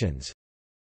Citations.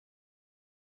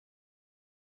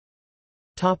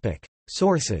 Topic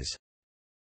Sources.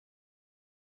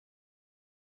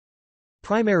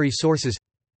 Primary sources.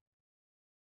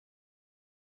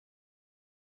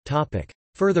 Topic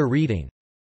Further reading.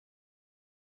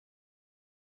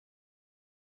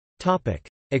 Topic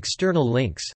External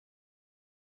links.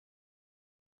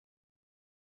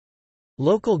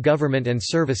 Local government and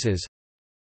services.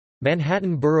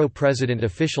 Manhattan Borough President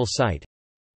official site.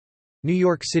 New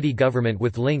York City government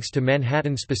with links to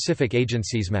Manhattan-specific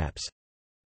agencies.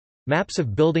 Maps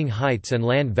of building heights and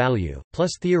land value,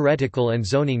 plus theoretical and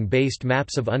zoning-based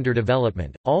maps of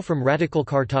underdevelopment, all from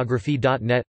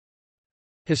radicalcartography.net.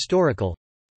 Historical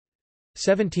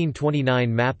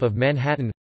 1729 map of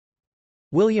Manhattan.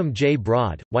 William J.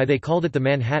 Broad, Why They Called It the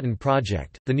Manhattan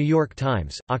Project, The New York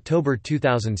Times, October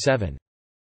 2007.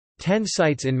 10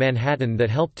 sites in Manhattan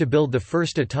that helped to build the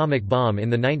first atomic bomb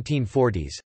in the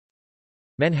 1940s.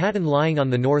 Manhattan Lying on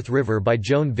the North River by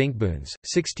Joan Vinkboons,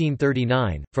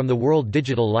 1639, from the World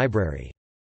Digital Library.